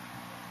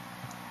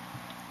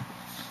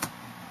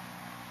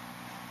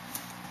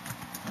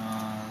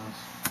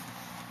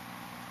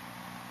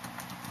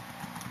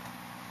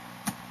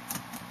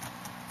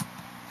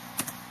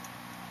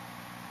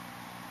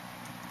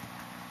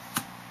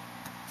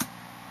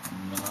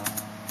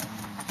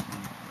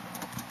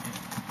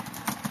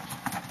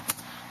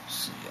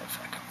 See if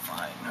I can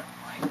find it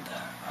like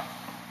that.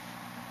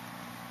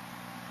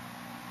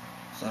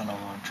 So I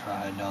don't want to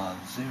try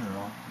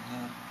non-zero.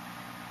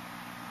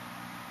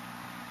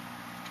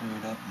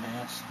 Straight up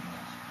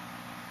nastiness.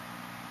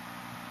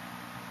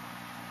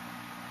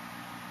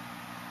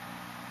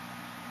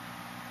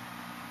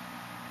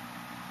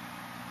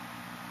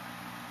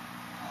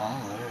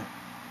 Holler.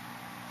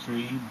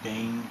 3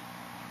 Bane.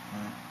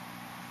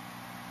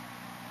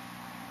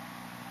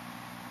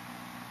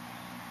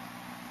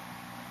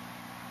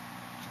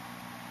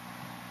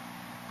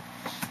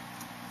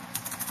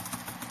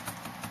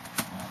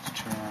 Let's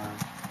try.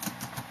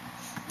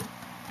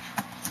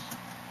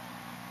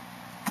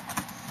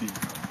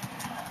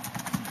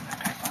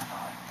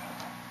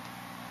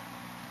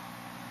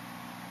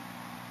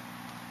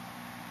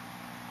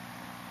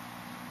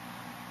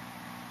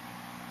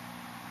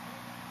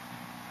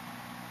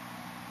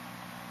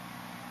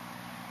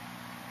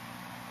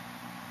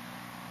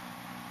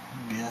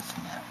 Yes,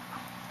 man.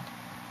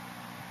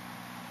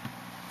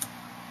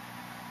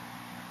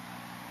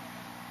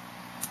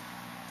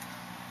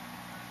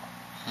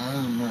 I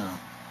don't know.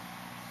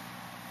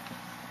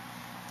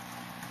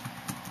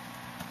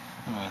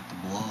 I got the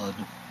blood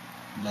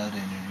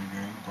energy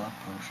drink, blood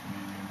potion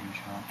energy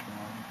shot or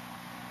whatever.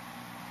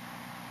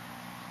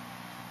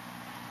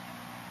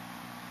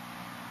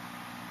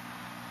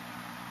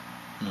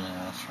 No,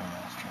 that's from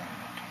Australia.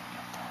 I can't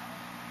get that.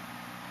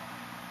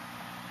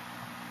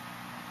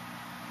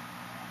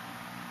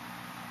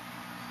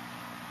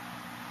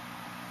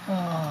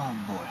 Oh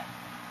boy.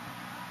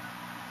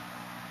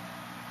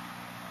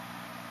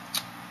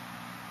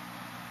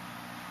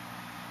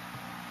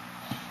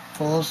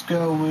 So let's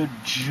go with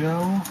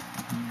Joe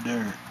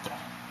Dirt.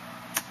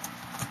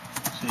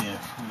 See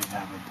if we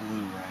have a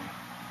Blu-ray.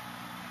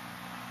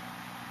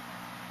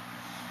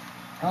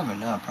 Probably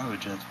not, probably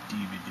just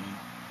DVD.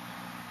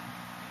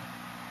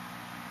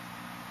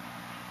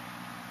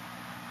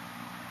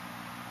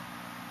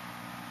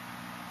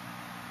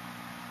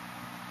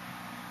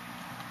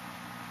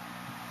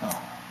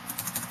 Oh.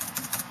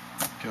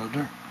 Joe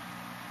Dirt.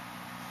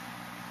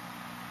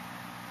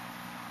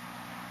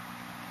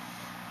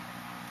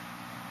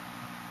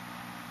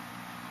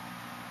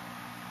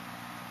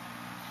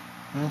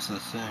 That's the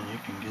thing, you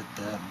can get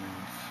that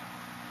move.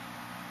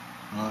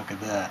 Look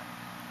at that.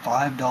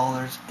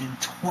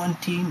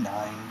 $5.29.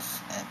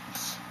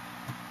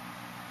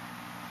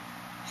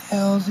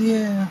 Hells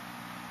yeah.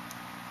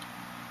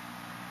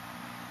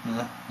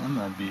 That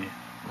might be a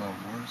lot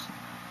worse.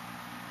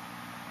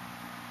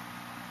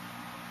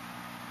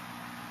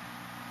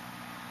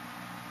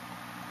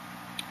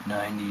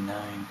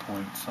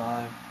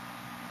 $99.5.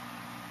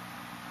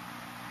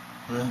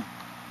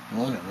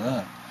 Look at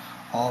that.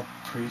 All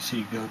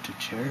proceeds go to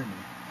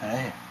charity.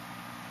 Hey.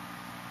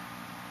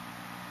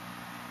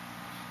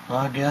 Well,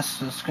 I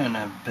guess it's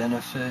gonna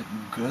benefit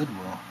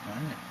Goodwill.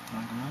 Hey,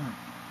 look at that.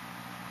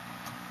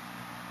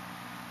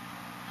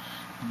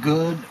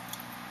 Good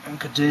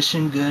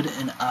condition, good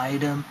an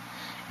item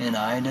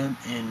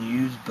in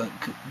use but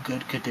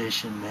good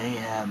condition may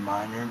have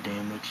minor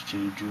damage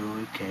to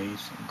jewelry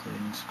case,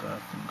 including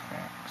scuff and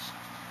cracks.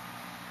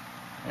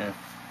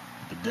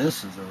 But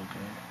this is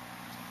okay.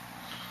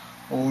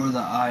 Or the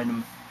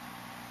item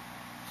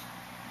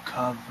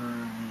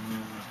covered.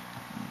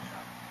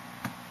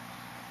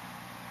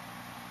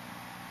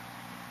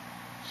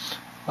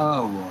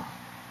 Oh well.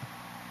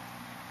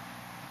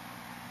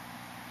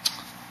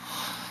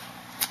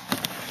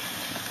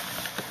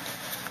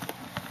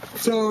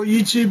 So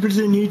YouTubers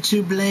in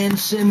YouTube land,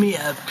 send me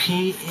a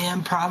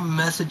PM, private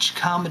message,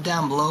 comment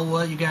down below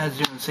what you guys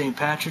do on St.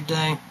 Patrick's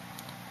Day.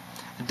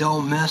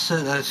 Don't miss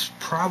it. That's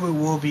probably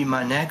will be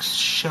my next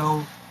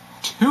show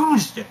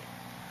Tuesday.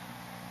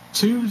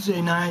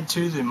 Tuesday night,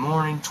 Tuesday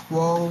morning,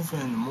 12 in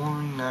the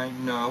morning, night.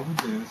 No, we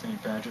do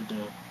St. Patrick's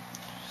Day.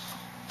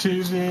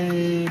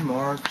 Tuesday,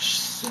 March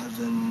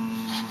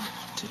 17th.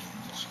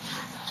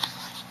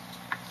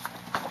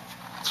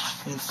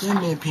 And send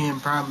me a PM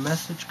private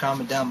message,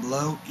 comment down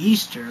below.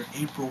 Easter,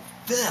 April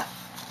 5th,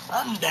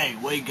 Sunday.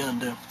 What you gonna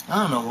do?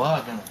 I don't know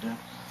what I'm gonna do.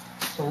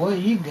 So what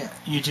you got,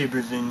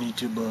 YouTubers in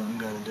YouTube,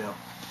 gonna do?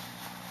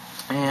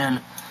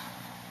 And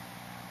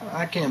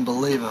I can't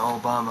believe it,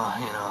 Obama,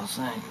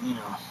 saying,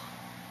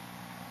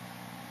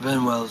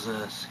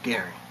 Venezuela's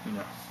scary,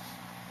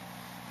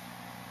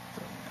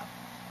 So,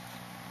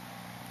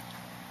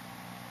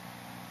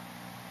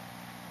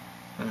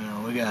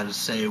 yeah. We gotta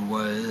say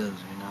what it is,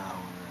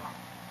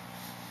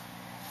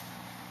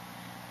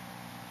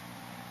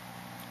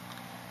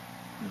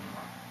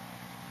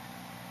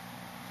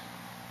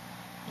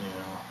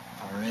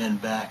 Iran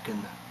back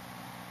in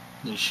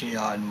the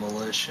Shiite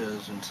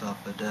militias and stuff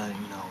like that,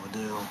 we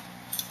do.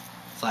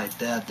 It's like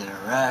that, the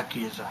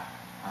Iraqis,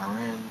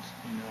 Iranians,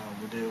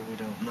 we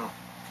don't know.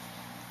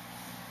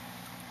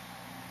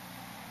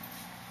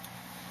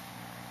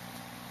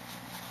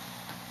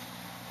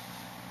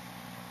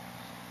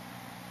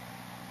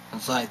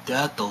 It's like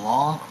that, the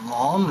long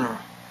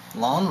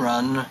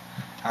run,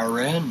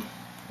 Iran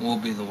will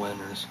be the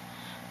winners.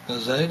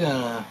 Because they're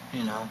gonna,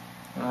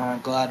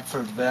 glad for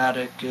the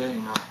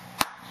Vatican,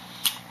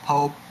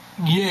 Pope,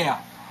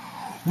 yeah,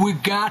 we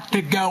got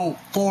to go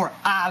for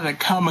Isaac,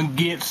 come and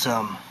get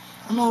some.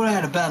 I know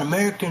that about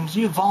Americans.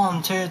 You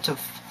volunteered to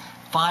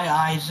fight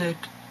Isaac.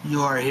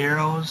 You are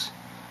heroes.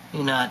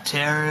 You're not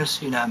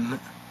terrorists. You're not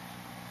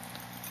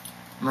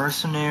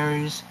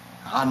mercenaries.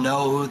 I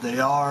know who they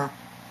are.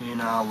 We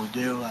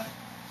do like,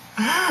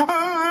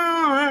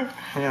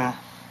 yeah.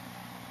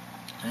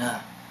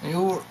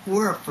 You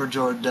work for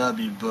George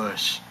W.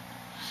 Bush.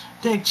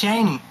 Dick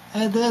Cheney,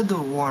 they're the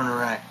war in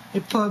Iraq. They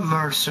put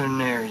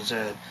mercenaries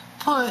there.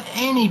 Put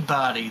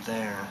anybody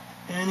there.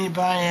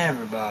 Anybody,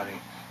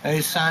 everybody. They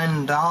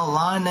signed the dotted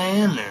line,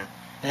 they in there.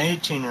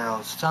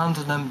 18-year-olds, tons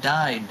of them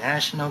died.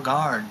 National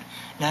Guard.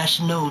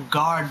 National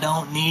Guard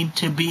don't need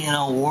to be in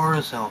a war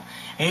zone.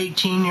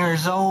 18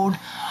 years old,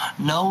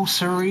 no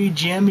siree,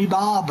 Jimmy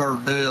Bobber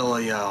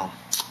dealio.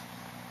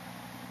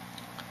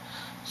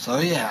 So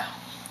yeah.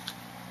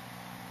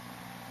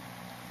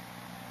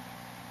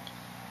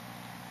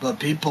 But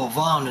people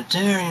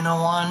volunteer,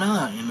 why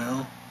not,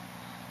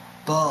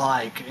 But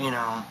like,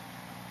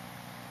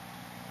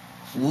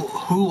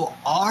 who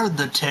are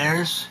the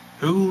terrorists?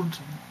 Who's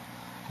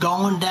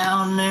going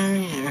down there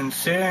in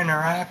Syria and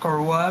Iraq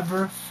or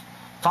whatever,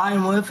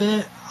 fighting with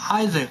it?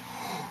 Isaac,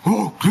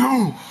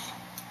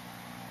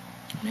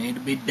 need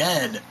to be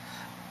dead.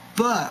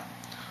 But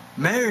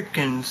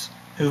Americans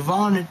who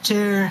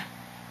volunteer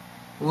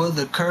with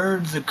the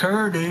Kurds, the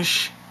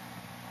Kurdish,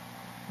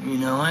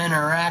 in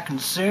Iraq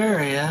and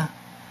Syria,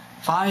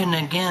 fighting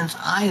against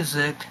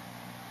Isaac,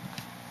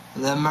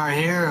 them are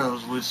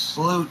heroes. We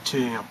salute to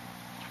you.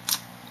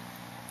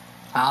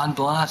 God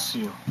bless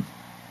you.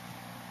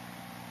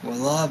 We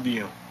love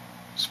you.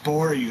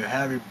 Support you.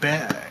 Have your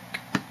back.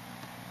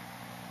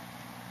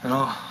 You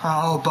know,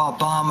 I hope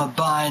Obama,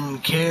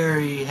 Biden,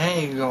 Kerry,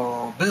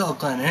 Hagel, Bill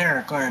Clinton,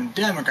 Hillary Clinton,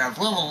 Democrats,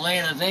 liberal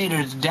leaders,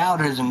 haters,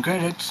 doubters, and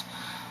critics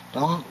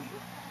don't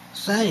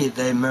say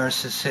they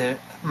mercenaries,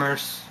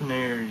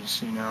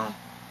 you know.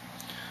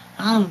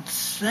 I don't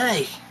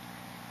say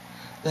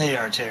they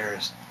are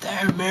terrorists.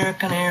 They're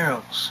American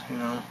heroes, you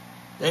know.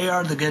 They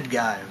are the good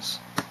guys.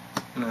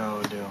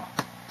 No, we do.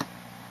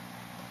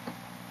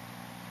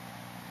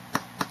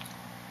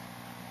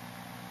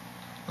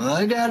 Well,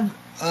 I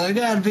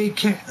gotta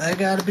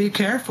be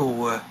careful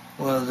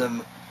with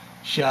them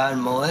Shiite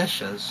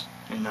militias.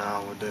 You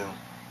know, we do.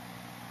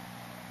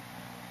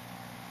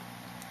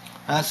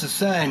 That's the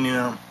saying, you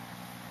know.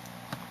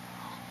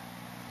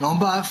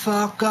 Nobody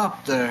fuck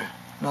up there.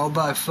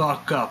 Nobody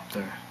fuck up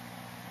there.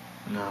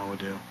 No, we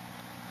do.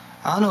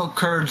 I know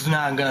Kurt's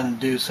not gonna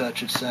do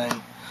such a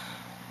thing.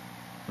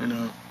 You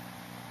know.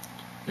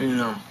 In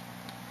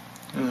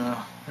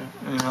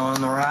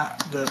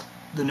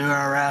the new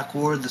Iraq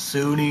war, the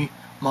Sunni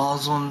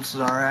Muslims,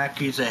 the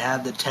Iraqis, they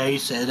had the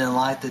taste. They didn't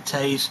like the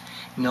taste,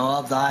 you know,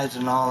 of the eyes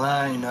and all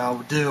that. You know,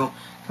 we do.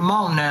 Come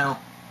on now.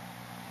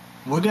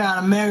 We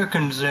got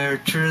Americans there,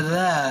 true to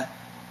that,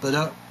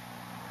 but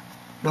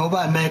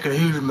nobody make a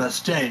huge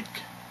mistake.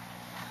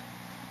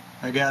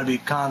 There gotta be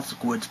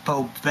consequence.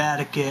 Pope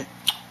Vatican,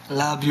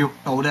 love you,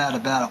 no doubt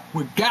about it.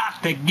 We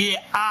got to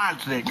get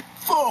Isaac.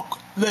 Fuck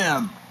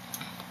them.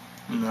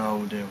 No,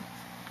 we do.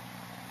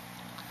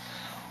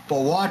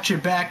 But watch your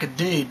back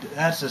indeed.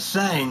 That's the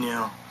saying, you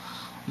know.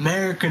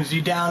 Americans,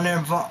 you down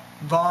there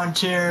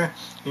volunteer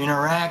in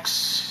Iraq,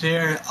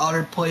 Syria,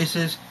 other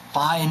places,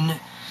 fighting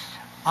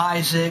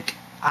Isaac,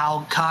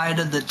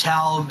 Al-Qaeda, the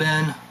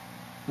Taliban.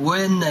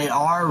 When they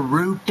are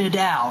rooted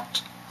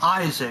out,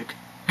 Isaac,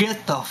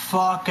 get the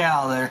fuck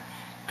out of there.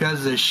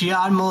 Because the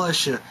Shiite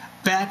militia,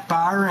 backed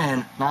by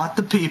Iran, not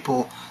the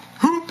people.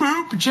 Hoop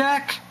hoop,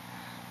 Jack.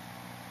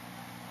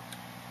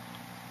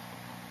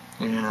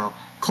 You know,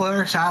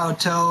 clerics,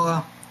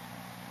 Ayatollah,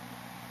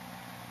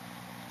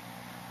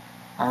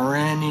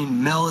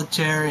 Iranian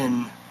military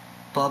and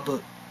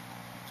public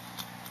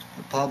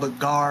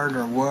guard,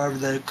 or whatever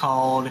they're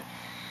called,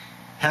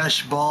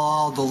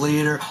 Hezbollah, the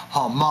leader,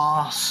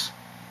 Hamas,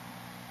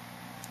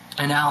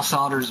 and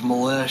Al-Sadr's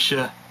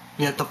militia,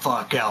 get the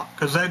fuck out,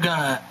 because they're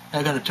gonna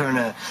turn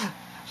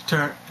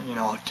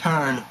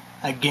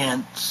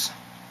against,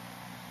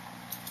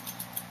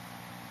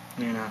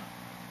 you know.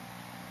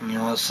 You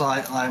know, it's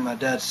like my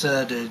dad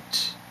said, it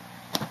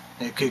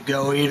could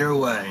go either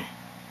way.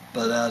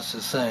 But that's the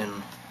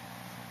thing.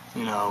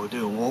 You know,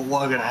 dude,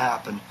 what's gonna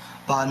happen?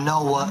 But I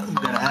know what's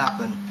gonna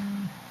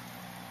happen.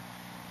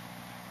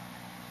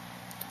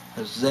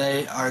 Cause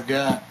they're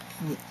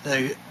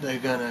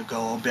gonna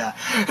go back.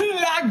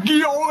 Like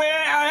your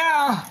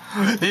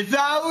it's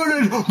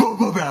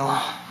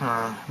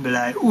be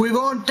like, we're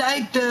gonna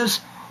take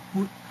this.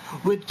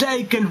 We're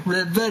taking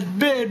the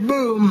big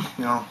boom.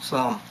 You know,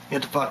 so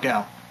get the fuck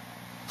out.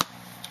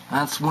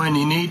 That's when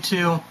you need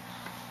to.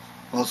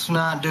 Let's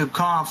not do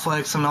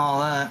conflicts and all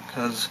that,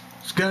 because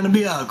it's going to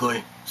be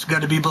ugly. It's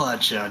going to be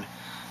bloodshed.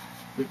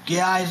 But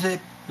get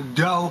Isaac,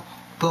 go.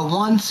 But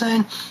one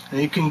thing,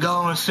 you can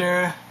go in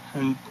Syria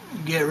and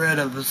get rid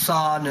of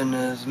Assad and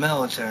his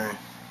military.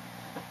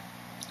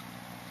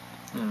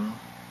 You know.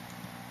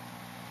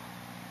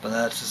 But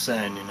that's the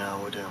saying, you know,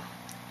 we do.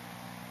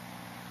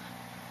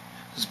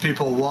 Because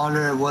people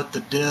wonder what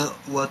the deal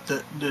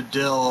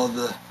of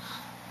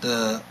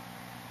the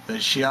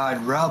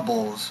Shiite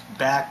rebels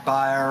backed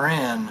by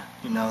Iran,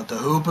 you know, the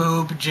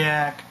Hoop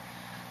Jack,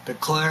 the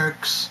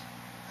clerics,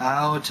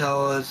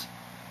 Ayatollahs,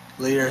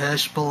 leader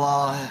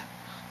Hezbollah,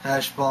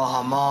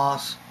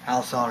 Hamas,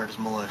 Al-Sadr's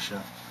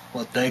militia,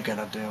 what they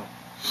gonna do.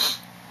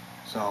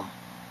 So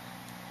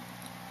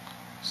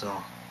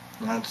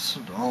that's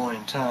the only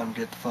time,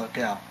 get the fuck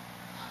out.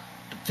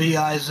 Defeat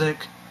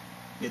Isaac,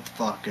 get the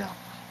fuck out.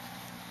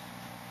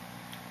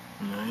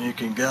 You know, you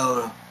can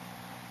go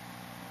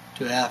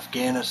to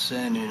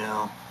Afghanistan, you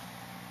know,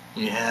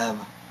 you have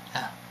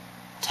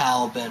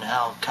Taliban,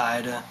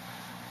 Al-Qaeda,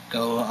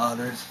 go to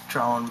others,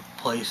 throwing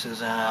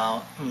places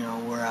out, you know,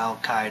 where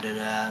Al-Qaeda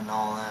at and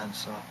all that,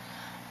 so,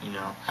 you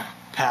know,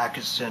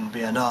 Pakistan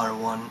be another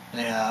one,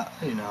 yeah,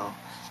 you know,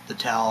 the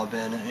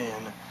Taliban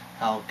and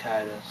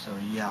Al-Qaeda, so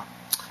yeah.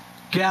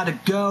 Gotta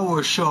go,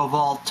 we're show of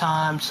all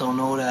time, so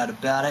no doubt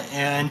about it,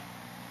 and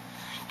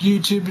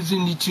YouTubers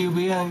and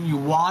YouTubians, you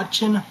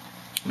watching?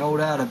 No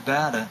doubt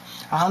about it.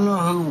 I don't know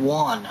who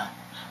won.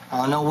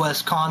 I know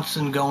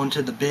Wisconsin going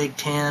to the Big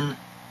Ten.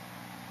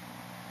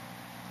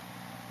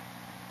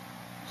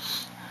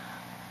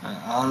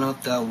 I don't know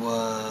if that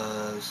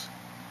was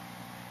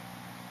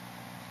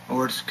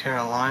North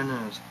Carolina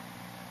or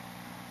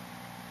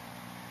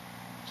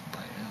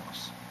somebody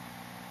else.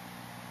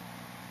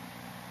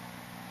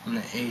 In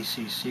the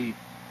ACC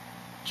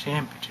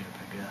championship,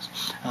 I guess.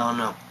 I don't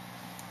know.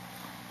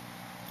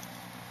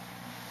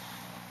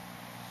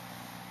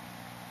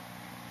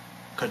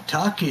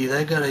 Kentucky,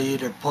 they gotta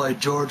either play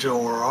Georgia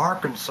or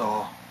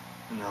Arkansas.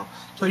 You know.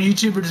 So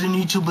YouTubers and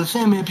YouTubers,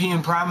 send me a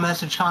PM private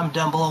message, comment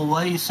down below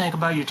what you think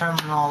about your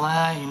tournament and all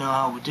that. You know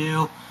how we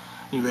do.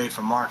 You ready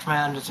for March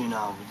Madness? You know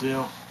how we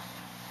do.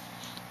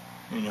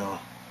 You know.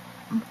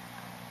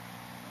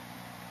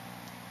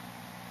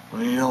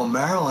 Well, you know,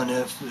 Maryland,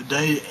 if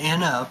they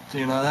end up,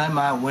 you know, that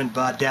might win,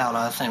 but I doubt.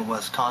 I think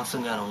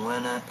Wisconsin gonna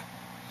win it.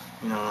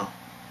 You know,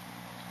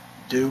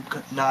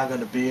 Duke not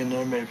gonna be in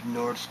there. Maybe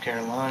North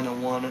Carolina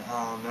won it.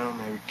 I don't know.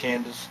 Maybe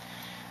Kansas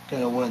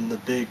gonna win the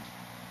Big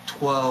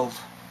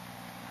 12.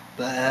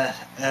 The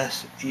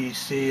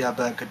SEC, I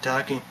bet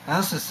Kentucky.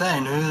 That's the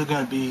same. Who's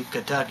gonna be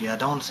Kentucky? I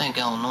don't think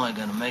Illinois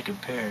gonna make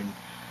it paired,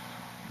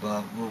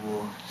 but we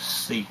will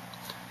see.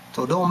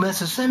 So don't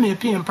miss it. Send me a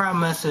PM private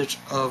message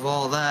of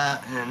all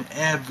that and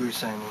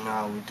everything, you know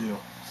how we do.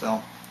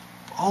 So,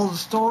 all the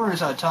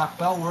stories I talk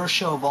about, worst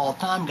show of all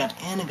time, got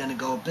to end and gonna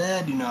go to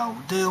bed, you know how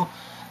we do.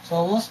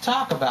 So let's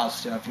talk about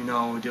stuff, you know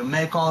how we do.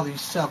 Make all these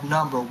stuff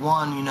number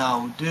one, you know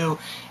how we do.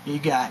 You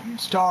got your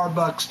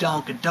Starbucks,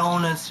 Dunkin'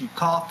 Donuts, your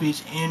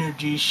coffees,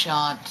 energy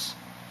shots,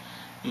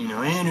 you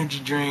know, energy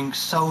drinks,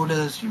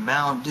 sodas, your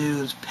Mountain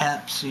Dews,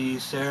 Pepsi,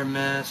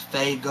 Ceramists,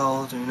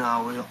 Fagos, you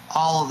know,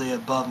 all of the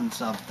above and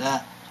stuff like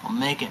that. I'll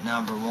make it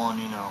number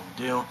one, you know,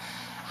 do.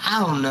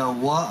 I don't know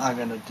what I'm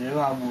going to do.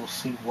 I will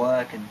see what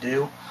I can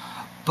do.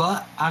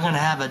 But I'm going to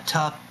have a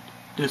tough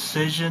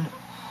decision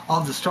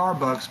of the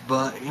Starbucks.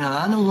 But, you know,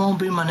 that won't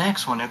be my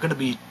next one. It's going to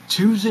be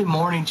Tuesday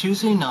morning,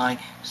 Tuesday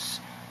night,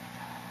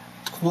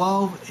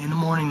 12 in the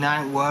morning,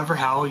 night, whatever,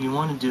 how you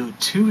want to do it.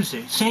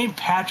 Tuesday, St.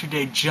 Patrick's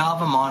Day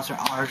Java Monster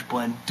Irish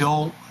Blend.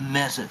 Don't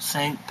miss it.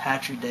 St.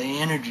 Patrick's Day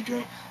energy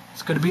drink.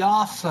 It's going to be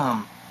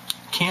awesome.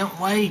 Can't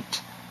wait.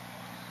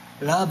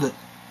 Love it.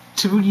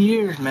 2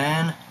 years,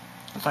 man.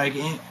 It's like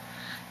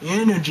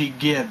energy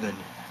giving,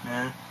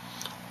 man.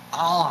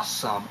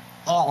 Awesome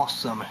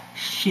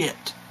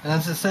shit. And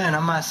that's the saying. I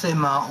might say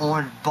my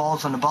orange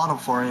balls on the bottle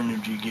for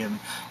energy giving.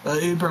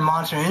 The Uber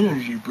Monster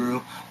Energy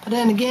Brew. But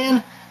then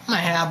again, I might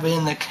have it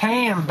in the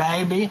can,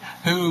 baby.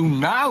 Who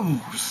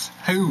knows?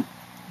 Who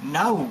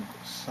knows?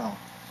 So,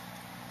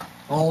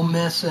 Ole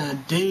Miss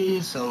and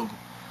D. So,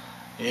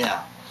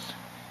 yeah.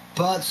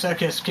 But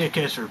Circus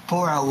Kick-Ass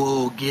Report, I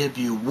will give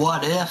you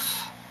what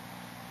if.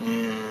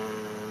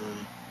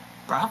 And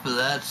probably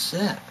that's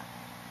it.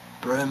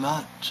 Pretty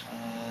much.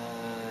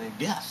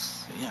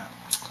 Yes. Yeah.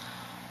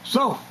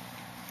 So.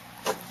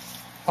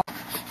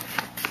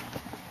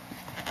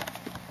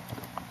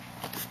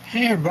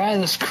 Hey everybody,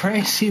 this is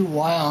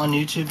CrazyWyatt on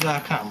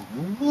YouTube.com.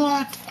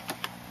 What?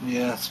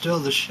 Yeah, still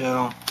the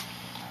show.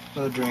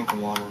 Go drink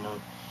water now.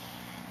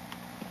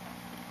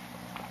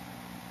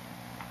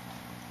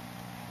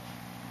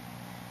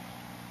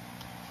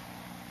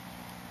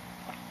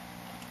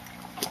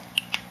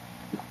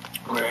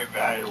 Great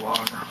value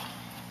water.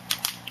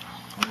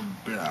 I'm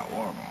a bit out of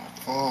water,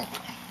 my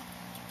fuck.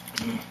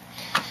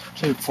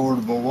 It's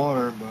affordable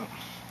water, but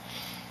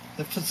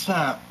if it's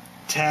not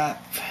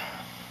tap,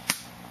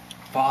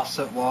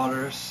 faucet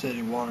water,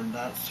 city water,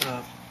 that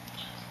stuff,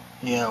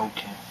 yeah,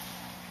 okay.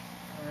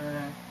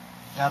 Alright.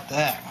 Got the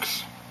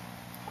X.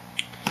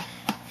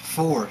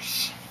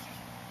 Force.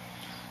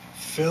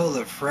 Feel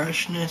the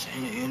freshness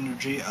and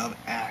energy of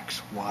Axe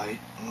White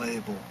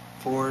Label.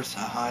 Force, a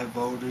high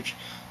voltage,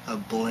 a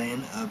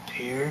blend of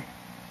pear,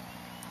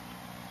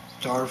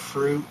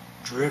 starfruit,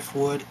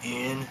 driftwood,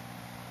 and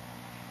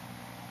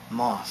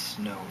moss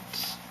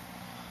notes.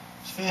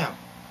 So yeah.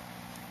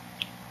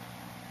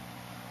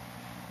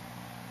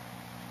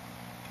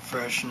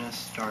 Freshness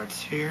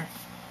starts here.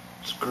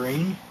 It's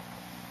green.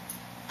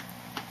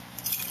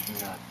 You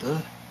got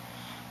the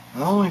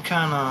only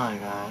kind I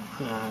got.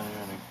 I'm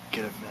gonna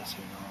get it messy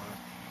and all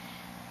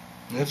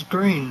that. It's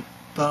green,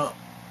 but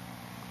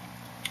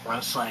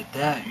just like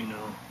that, you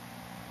know.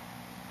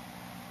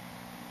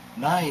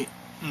 Night,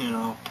 you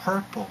know,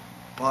 purple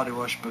body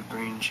wash, but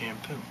green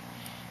shampoo.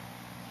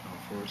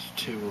 So Force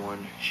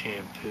 2-1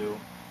 shampoo.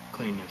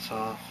 Clean this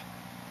off.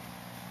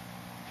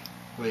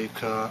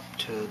 Wake up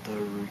to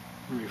the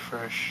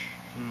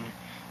refreshing,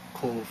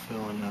 cool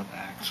feeling of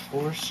Axe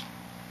Force.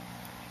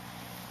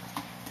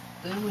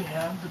 Then we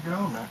have the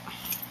donut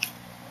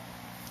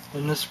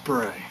in the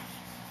spray.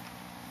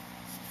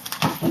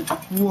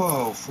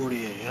 Whoa,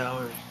 48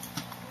 hours.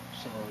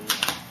 So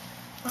yeah,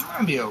 that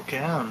might be okay.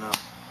 I don't know.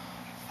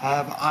 I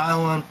have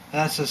Island.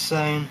 That's the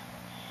same.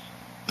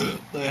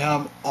 They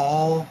have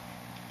all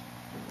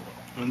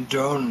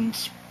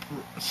donut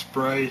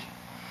spray,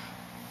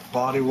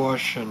 body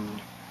wash,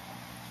 and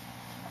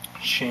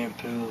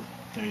shampoo.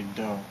 They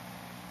don't.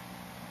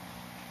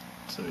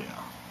 So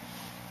yeah.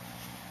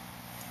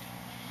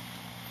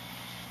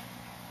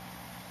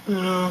 You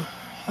know,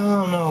 I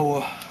don't know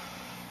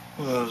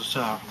what I was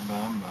talking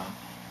about,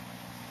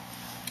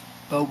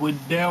 but we're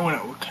doing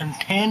it. We're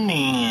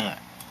contending it.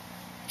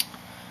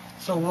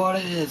 So what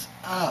is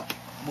up?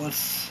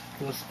 What's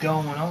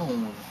going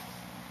on?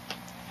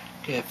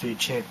 Cafe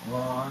check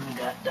one.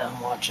 Got done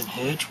watching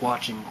Hitch,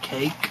 watching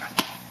Cake.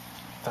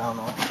 Found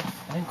all, I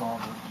think all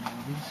those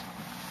movies.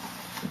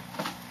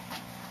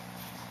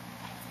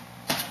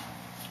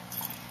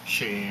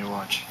 She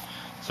watch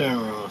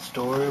Cinderella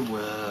Story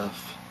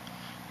with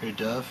Harry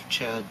Duff,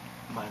 Chad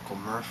Michael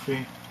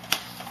Murphy.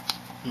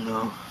 You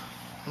know,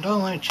 I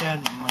don't like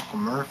Chad Michael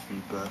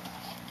Murphy, but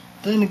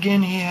then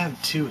again, he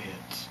had 2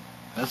 hits.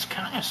 That's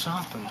kind of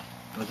something.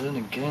 But then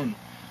again,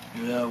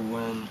 you know,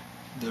 when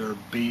they're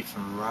beef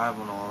and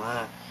rival and all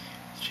that,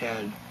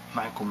 Chad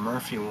Michael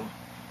Murphy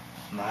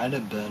might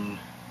have been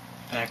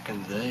back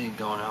in the day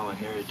going out with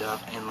Harry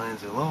Duff and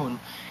Lindsay Lohan,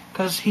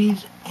 because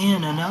he's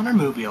in another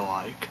movie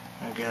alike.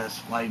 I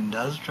guess Lightning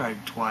does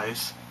strike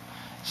twice,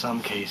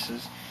 some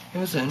cases. He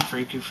was in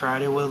Freaky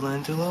Friday with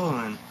Lindsay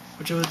Lohan,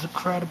 which was an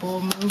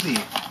incredible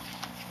movie.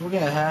 We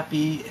got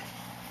Happy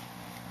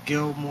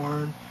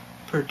Gilmore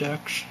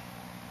production.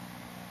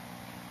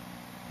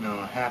 No,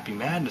 Happy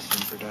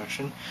Madison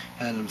production.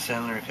 Adam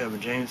Sandler,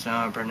 Kevin James,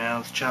 now I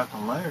pronounce Chuck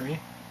and Larry.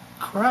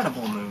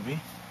 Incredible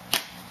movie.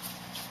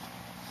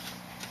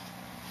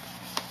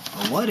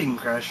 The Wedding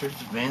Crashers,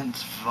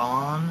 Vince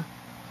Vaughn,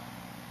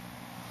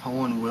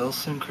 Owen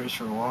Wilson,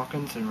 Christopher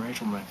Walken, and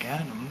Rachel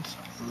McAdams.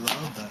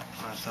 Love that.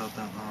 I saw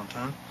that a long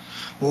time.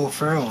 Will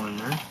Ferrell in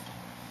there.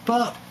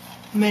 But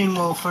main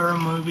Will Ferrell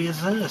movie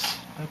is this,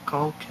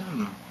 Nicole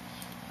Kidman.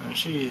 And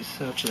she is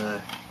such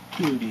a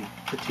cutie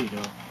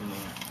potato in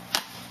there.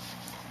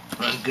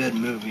 A good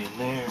movie in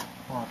there.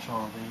 Watch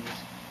all these.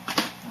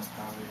 I'll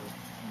probably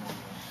remember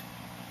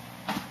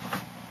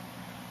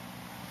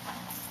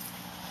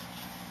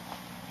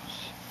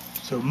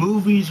this. So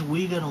movies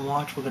we gonna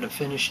watch. We're gonna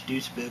finish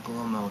Deuce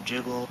Bigalow, Mel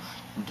Gigolo,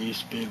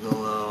 Deuce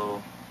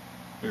Bigalow,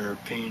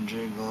 European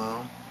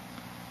Gigolo.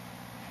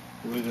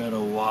 We're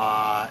gonna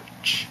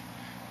watch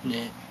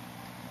Nick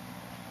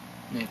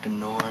and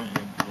Nora and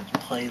his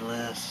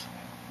playlist.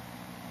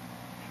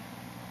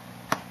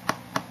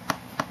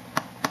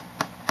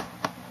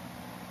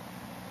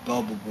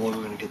 Bubble Boy,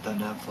 we're gonna get that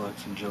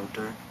Netflix and Joe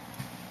Dirt.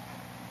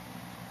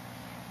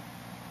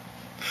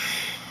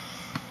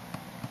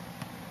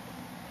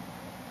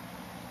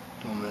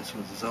 Don't mess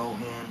with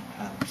Zohan,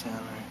 Adam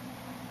Sandler.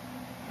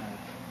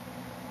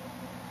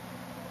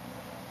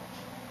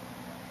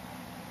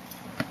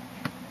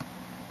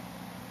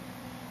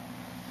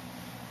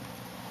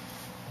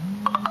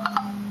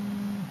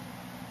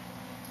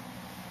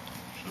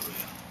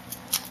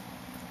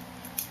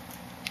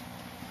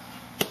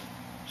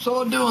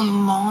 So we're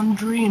doing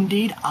laundry,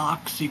 indeed,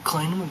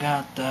 OxyClean, we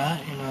got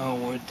that, you know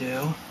what we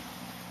do.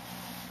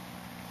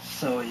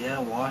 So yeah,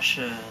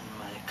 washing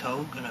my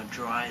coat, gonna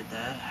dry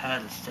that,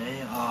 had to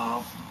stay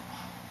off.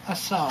 I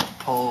saw a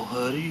pole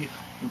hoodie,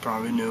 you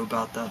probably knew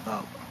about that,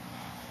 that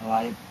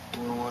light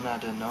blue one, I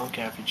didn't know,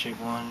 Cafe Chick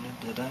one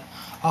did that.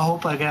 I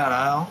hope I got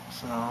out,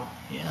 so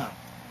yeah.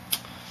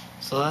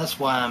 So that's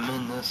why I'm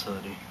in this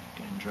hoodie,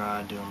 getting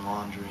dry, doing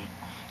laundry,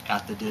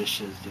 got the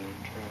dishes doing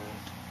dry.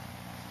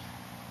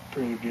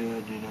 Pretty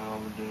good, you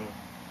know, we do.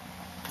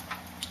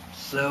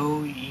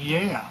 So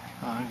yeah,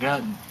 I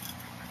got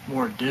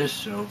more dish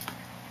soap.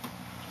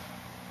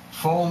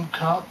 Foam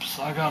cups,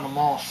 I got them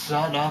all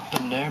set up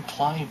in there,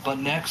 plenty. But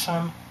next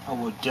time, I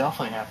will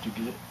definitely have to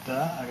get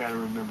that. I gotta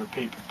remember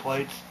paper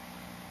plates,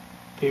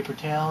 paper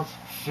towels,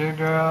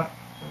 figure out.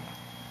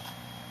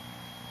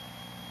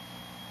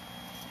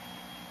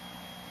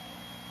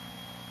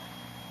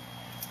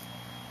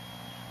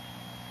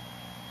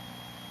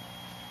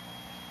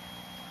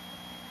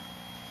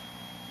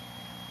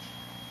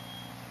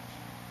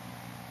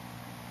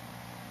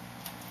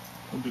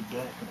 I'll be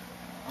back.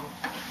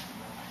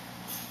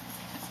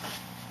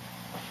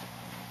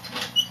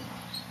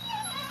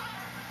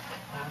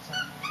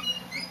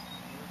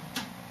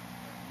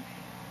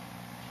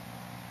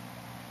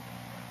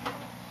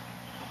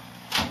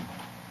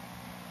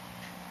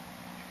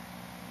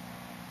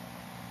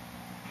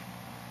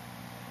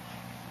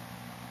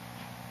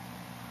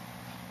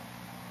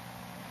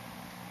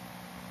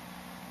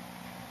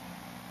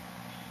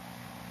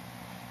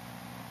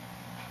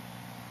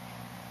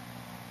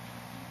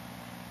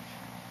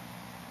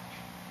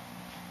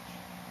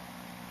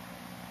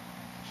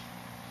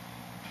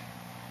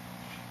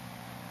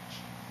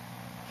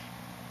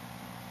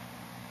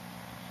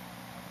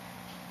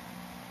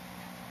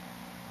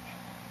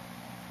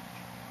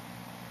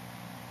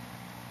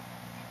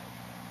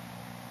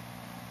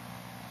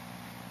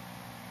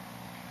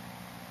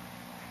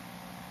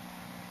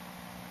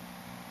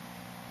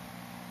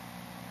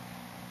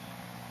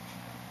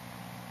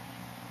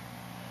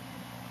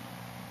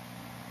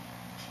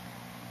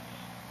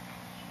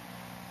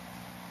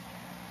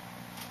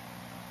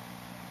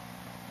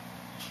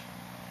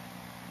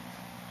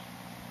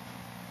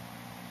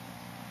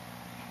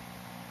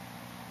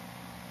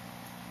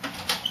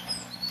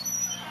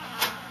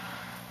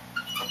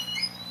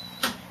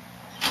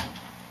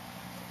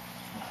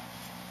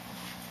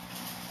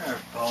 I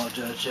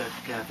apologize, check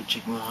the Cafe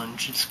Chicken one.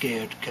 She's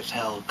scared because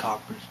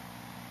helicopters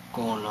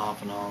going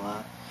off and all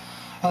that.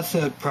 I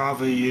said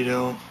probably, you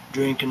know,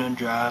 drinking and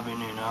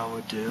driving, you know,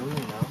 would do, you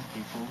know,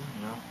 people,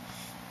 you know,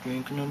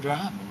 drinking and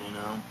driving, you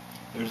know.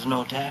 There's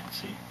no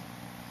taxi.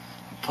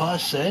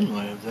 Plus,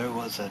 anyway, if there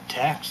was a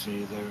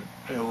taxi,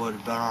 there it would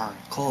have been already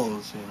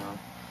closed, you know.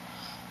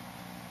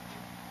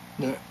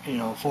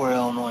 for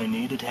Illinois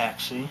need a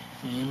taxi,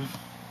 and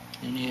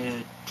you need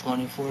a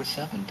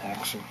 24/7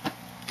 taxi.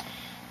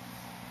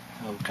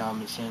 Of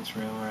common sense,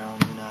 rail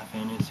around, not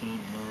fantasy,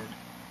 and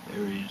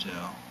there is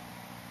So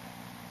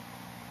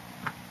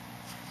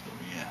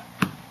yeah.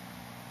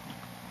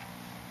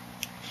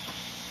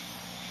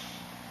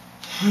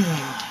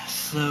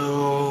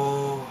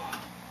 So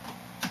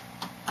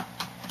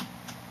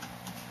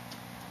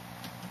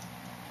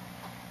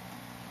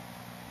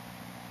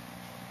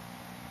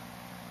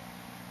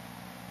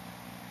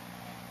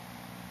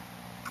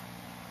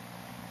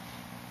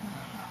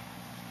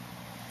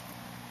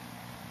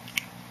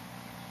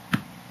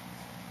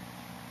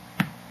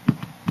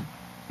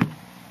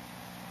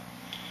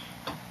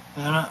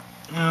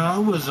and I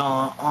was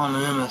on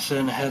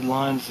MSN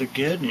headlines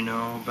again,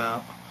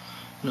 about,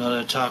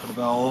 they're talking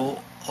about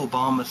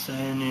Obama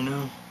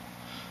saying,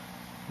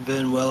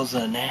 Venezuela's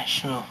is a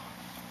national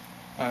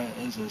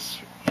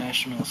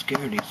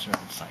security threat.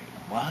 It's like,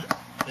 what?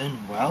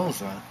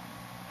 Venezuela?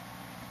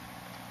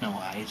 No,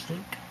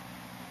 Isaac?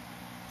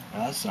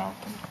 That's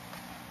something.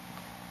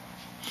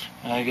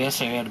 I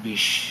guess I gotta be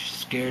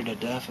scared to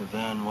death of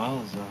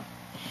Venezuela.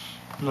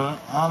 No,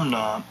 I'm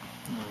not.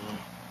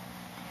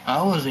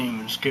 I wasn't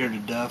even scared to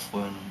death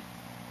when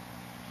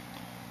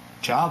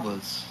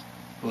Chavez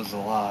was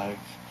alive.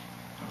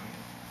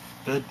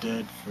 Been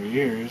dead for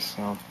years,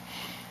 so.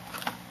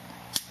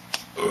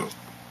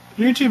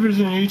 YouTubers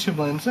in YouTube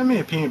land, send me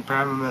a PM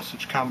private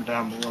message, comment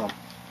down below.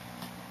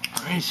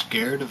 Are you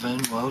scared of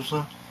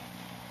Venezuela?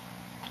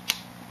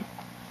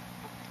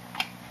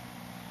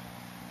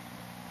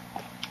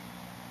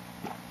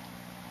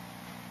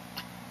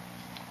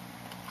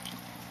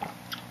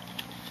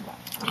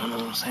 I know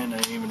what I'm saying, they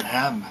don't even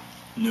have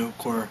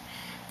nuclear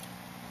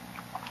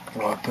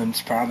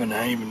weapons, probably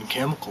not even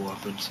chemical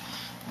weapons.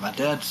 My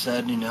dad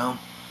said, a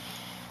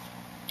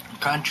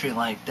country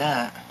like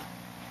that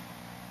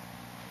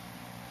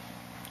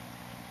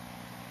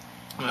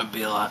would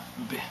be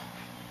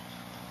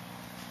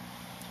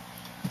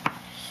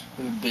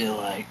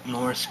like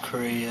North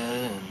Korea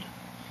and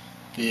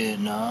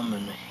Vietnam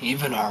and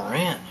even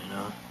Iran,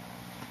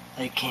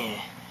 They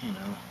can't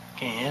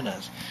hit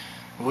us.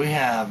 We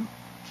have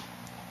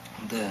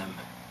them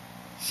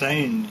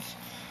saying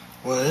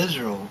what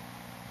Israel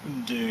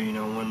do,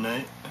 when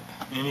they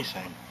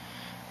anything.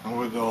 And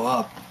we go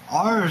up.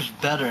 Ours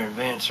better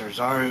advancers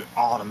are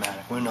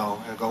automatic. We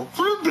know they go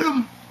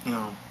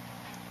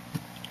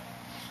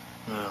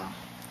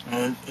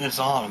and it's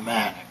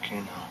automatic,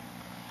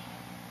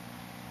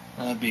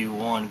 That'd be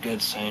one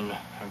good thing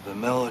of the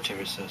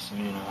military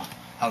system,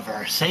 of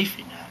our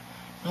safety net.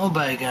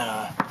 Nobody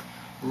gonna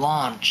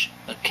launch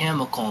a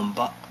chemical,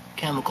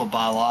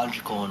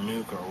 biological, and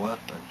nuclear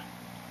weapon,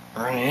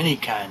 or any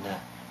kind of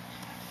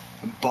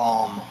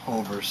bomb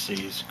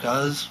overseas,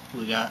 because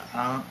we got,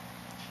 I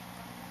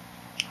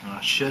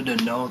should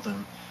have known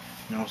them,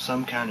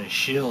 some kind of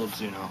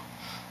shields, I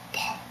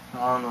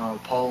don't know,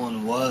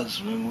 Poland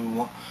was, when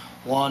we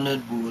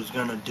wanted, we was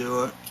gonna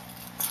do it.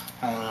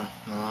 I don't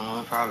know,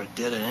 we probably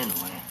did it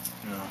anyway,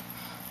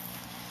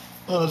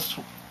 Well,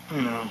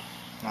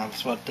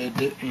 that's what they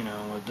did,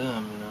 with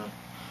them,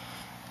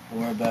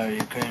 War about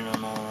Ukraine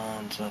and all that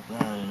and stuff like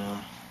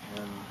that,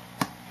 and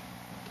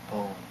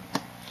Poland.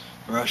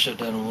 Russia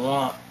doesn't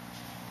want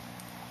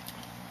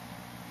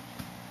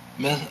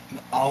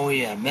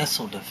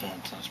missile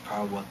defense. That's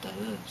probably what that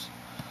is.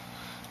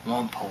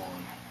 One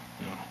Poland,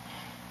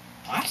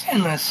 I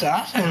think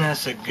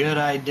that's a good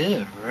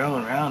idea.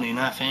 Rolling around,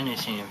 not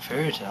fantasy and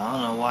fairy tale. I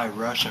don't know why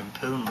Russia and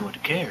Putin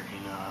would care.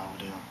 How we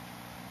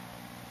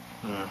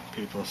do.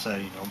 People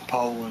say,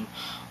 Poland,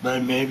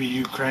 but maybe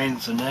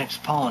Ukraine's the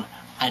next Poland.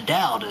 I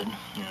doubt it.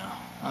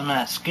 I'm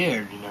not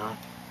scared.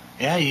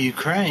 Yeah,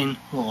 Ukraine,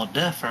 a little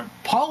different.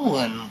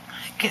 Poland,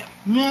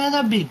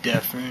 that'd be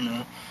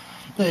different.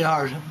 They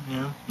are, they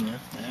are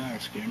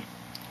scared.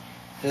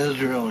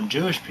 Israel and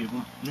Jewish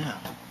people, yeah.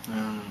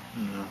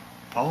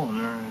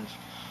 Poland,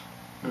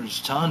 there's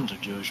tons of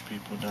Jewish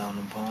people down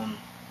in Poland.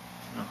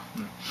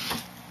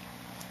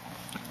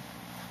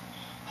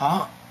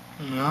 I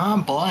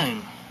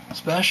blame,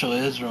 especially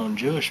Israel and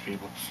Jewish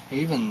people,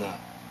 even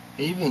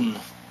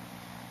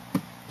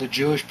the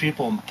Jewish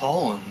people in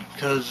Poland,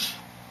 because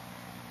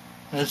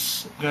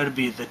that's got to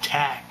be the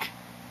tack.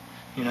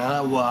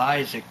 That's what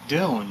Isaac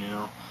doing.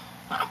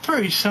 I'm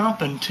pretty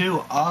something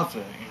too of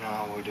it.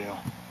 We do.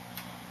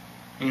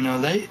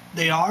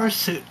 They are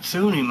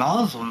Sunni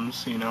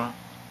Muslims,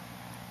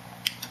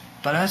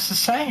 but that's the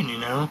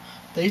saying,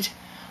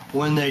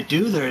 when they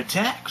do their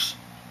attacks,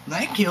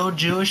 they kill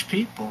Jewish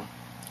people,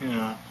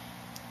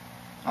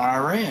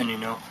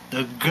 Iran,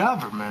 the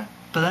government,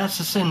 but that's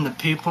the saying, the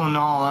people and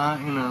all that,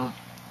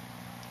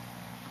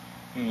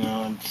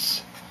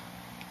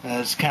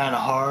 it's kind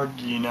of hard,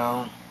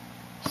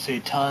 see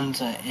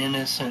tons of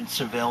innocent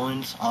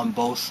civilians on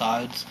both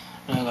sides.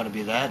 I'm not gonna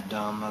be that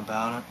dumb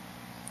about it.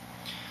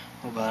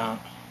 About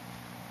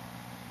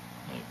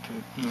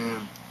yeah,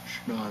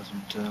 sure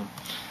doesn't.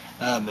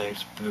 That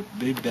makes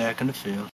be back in the field.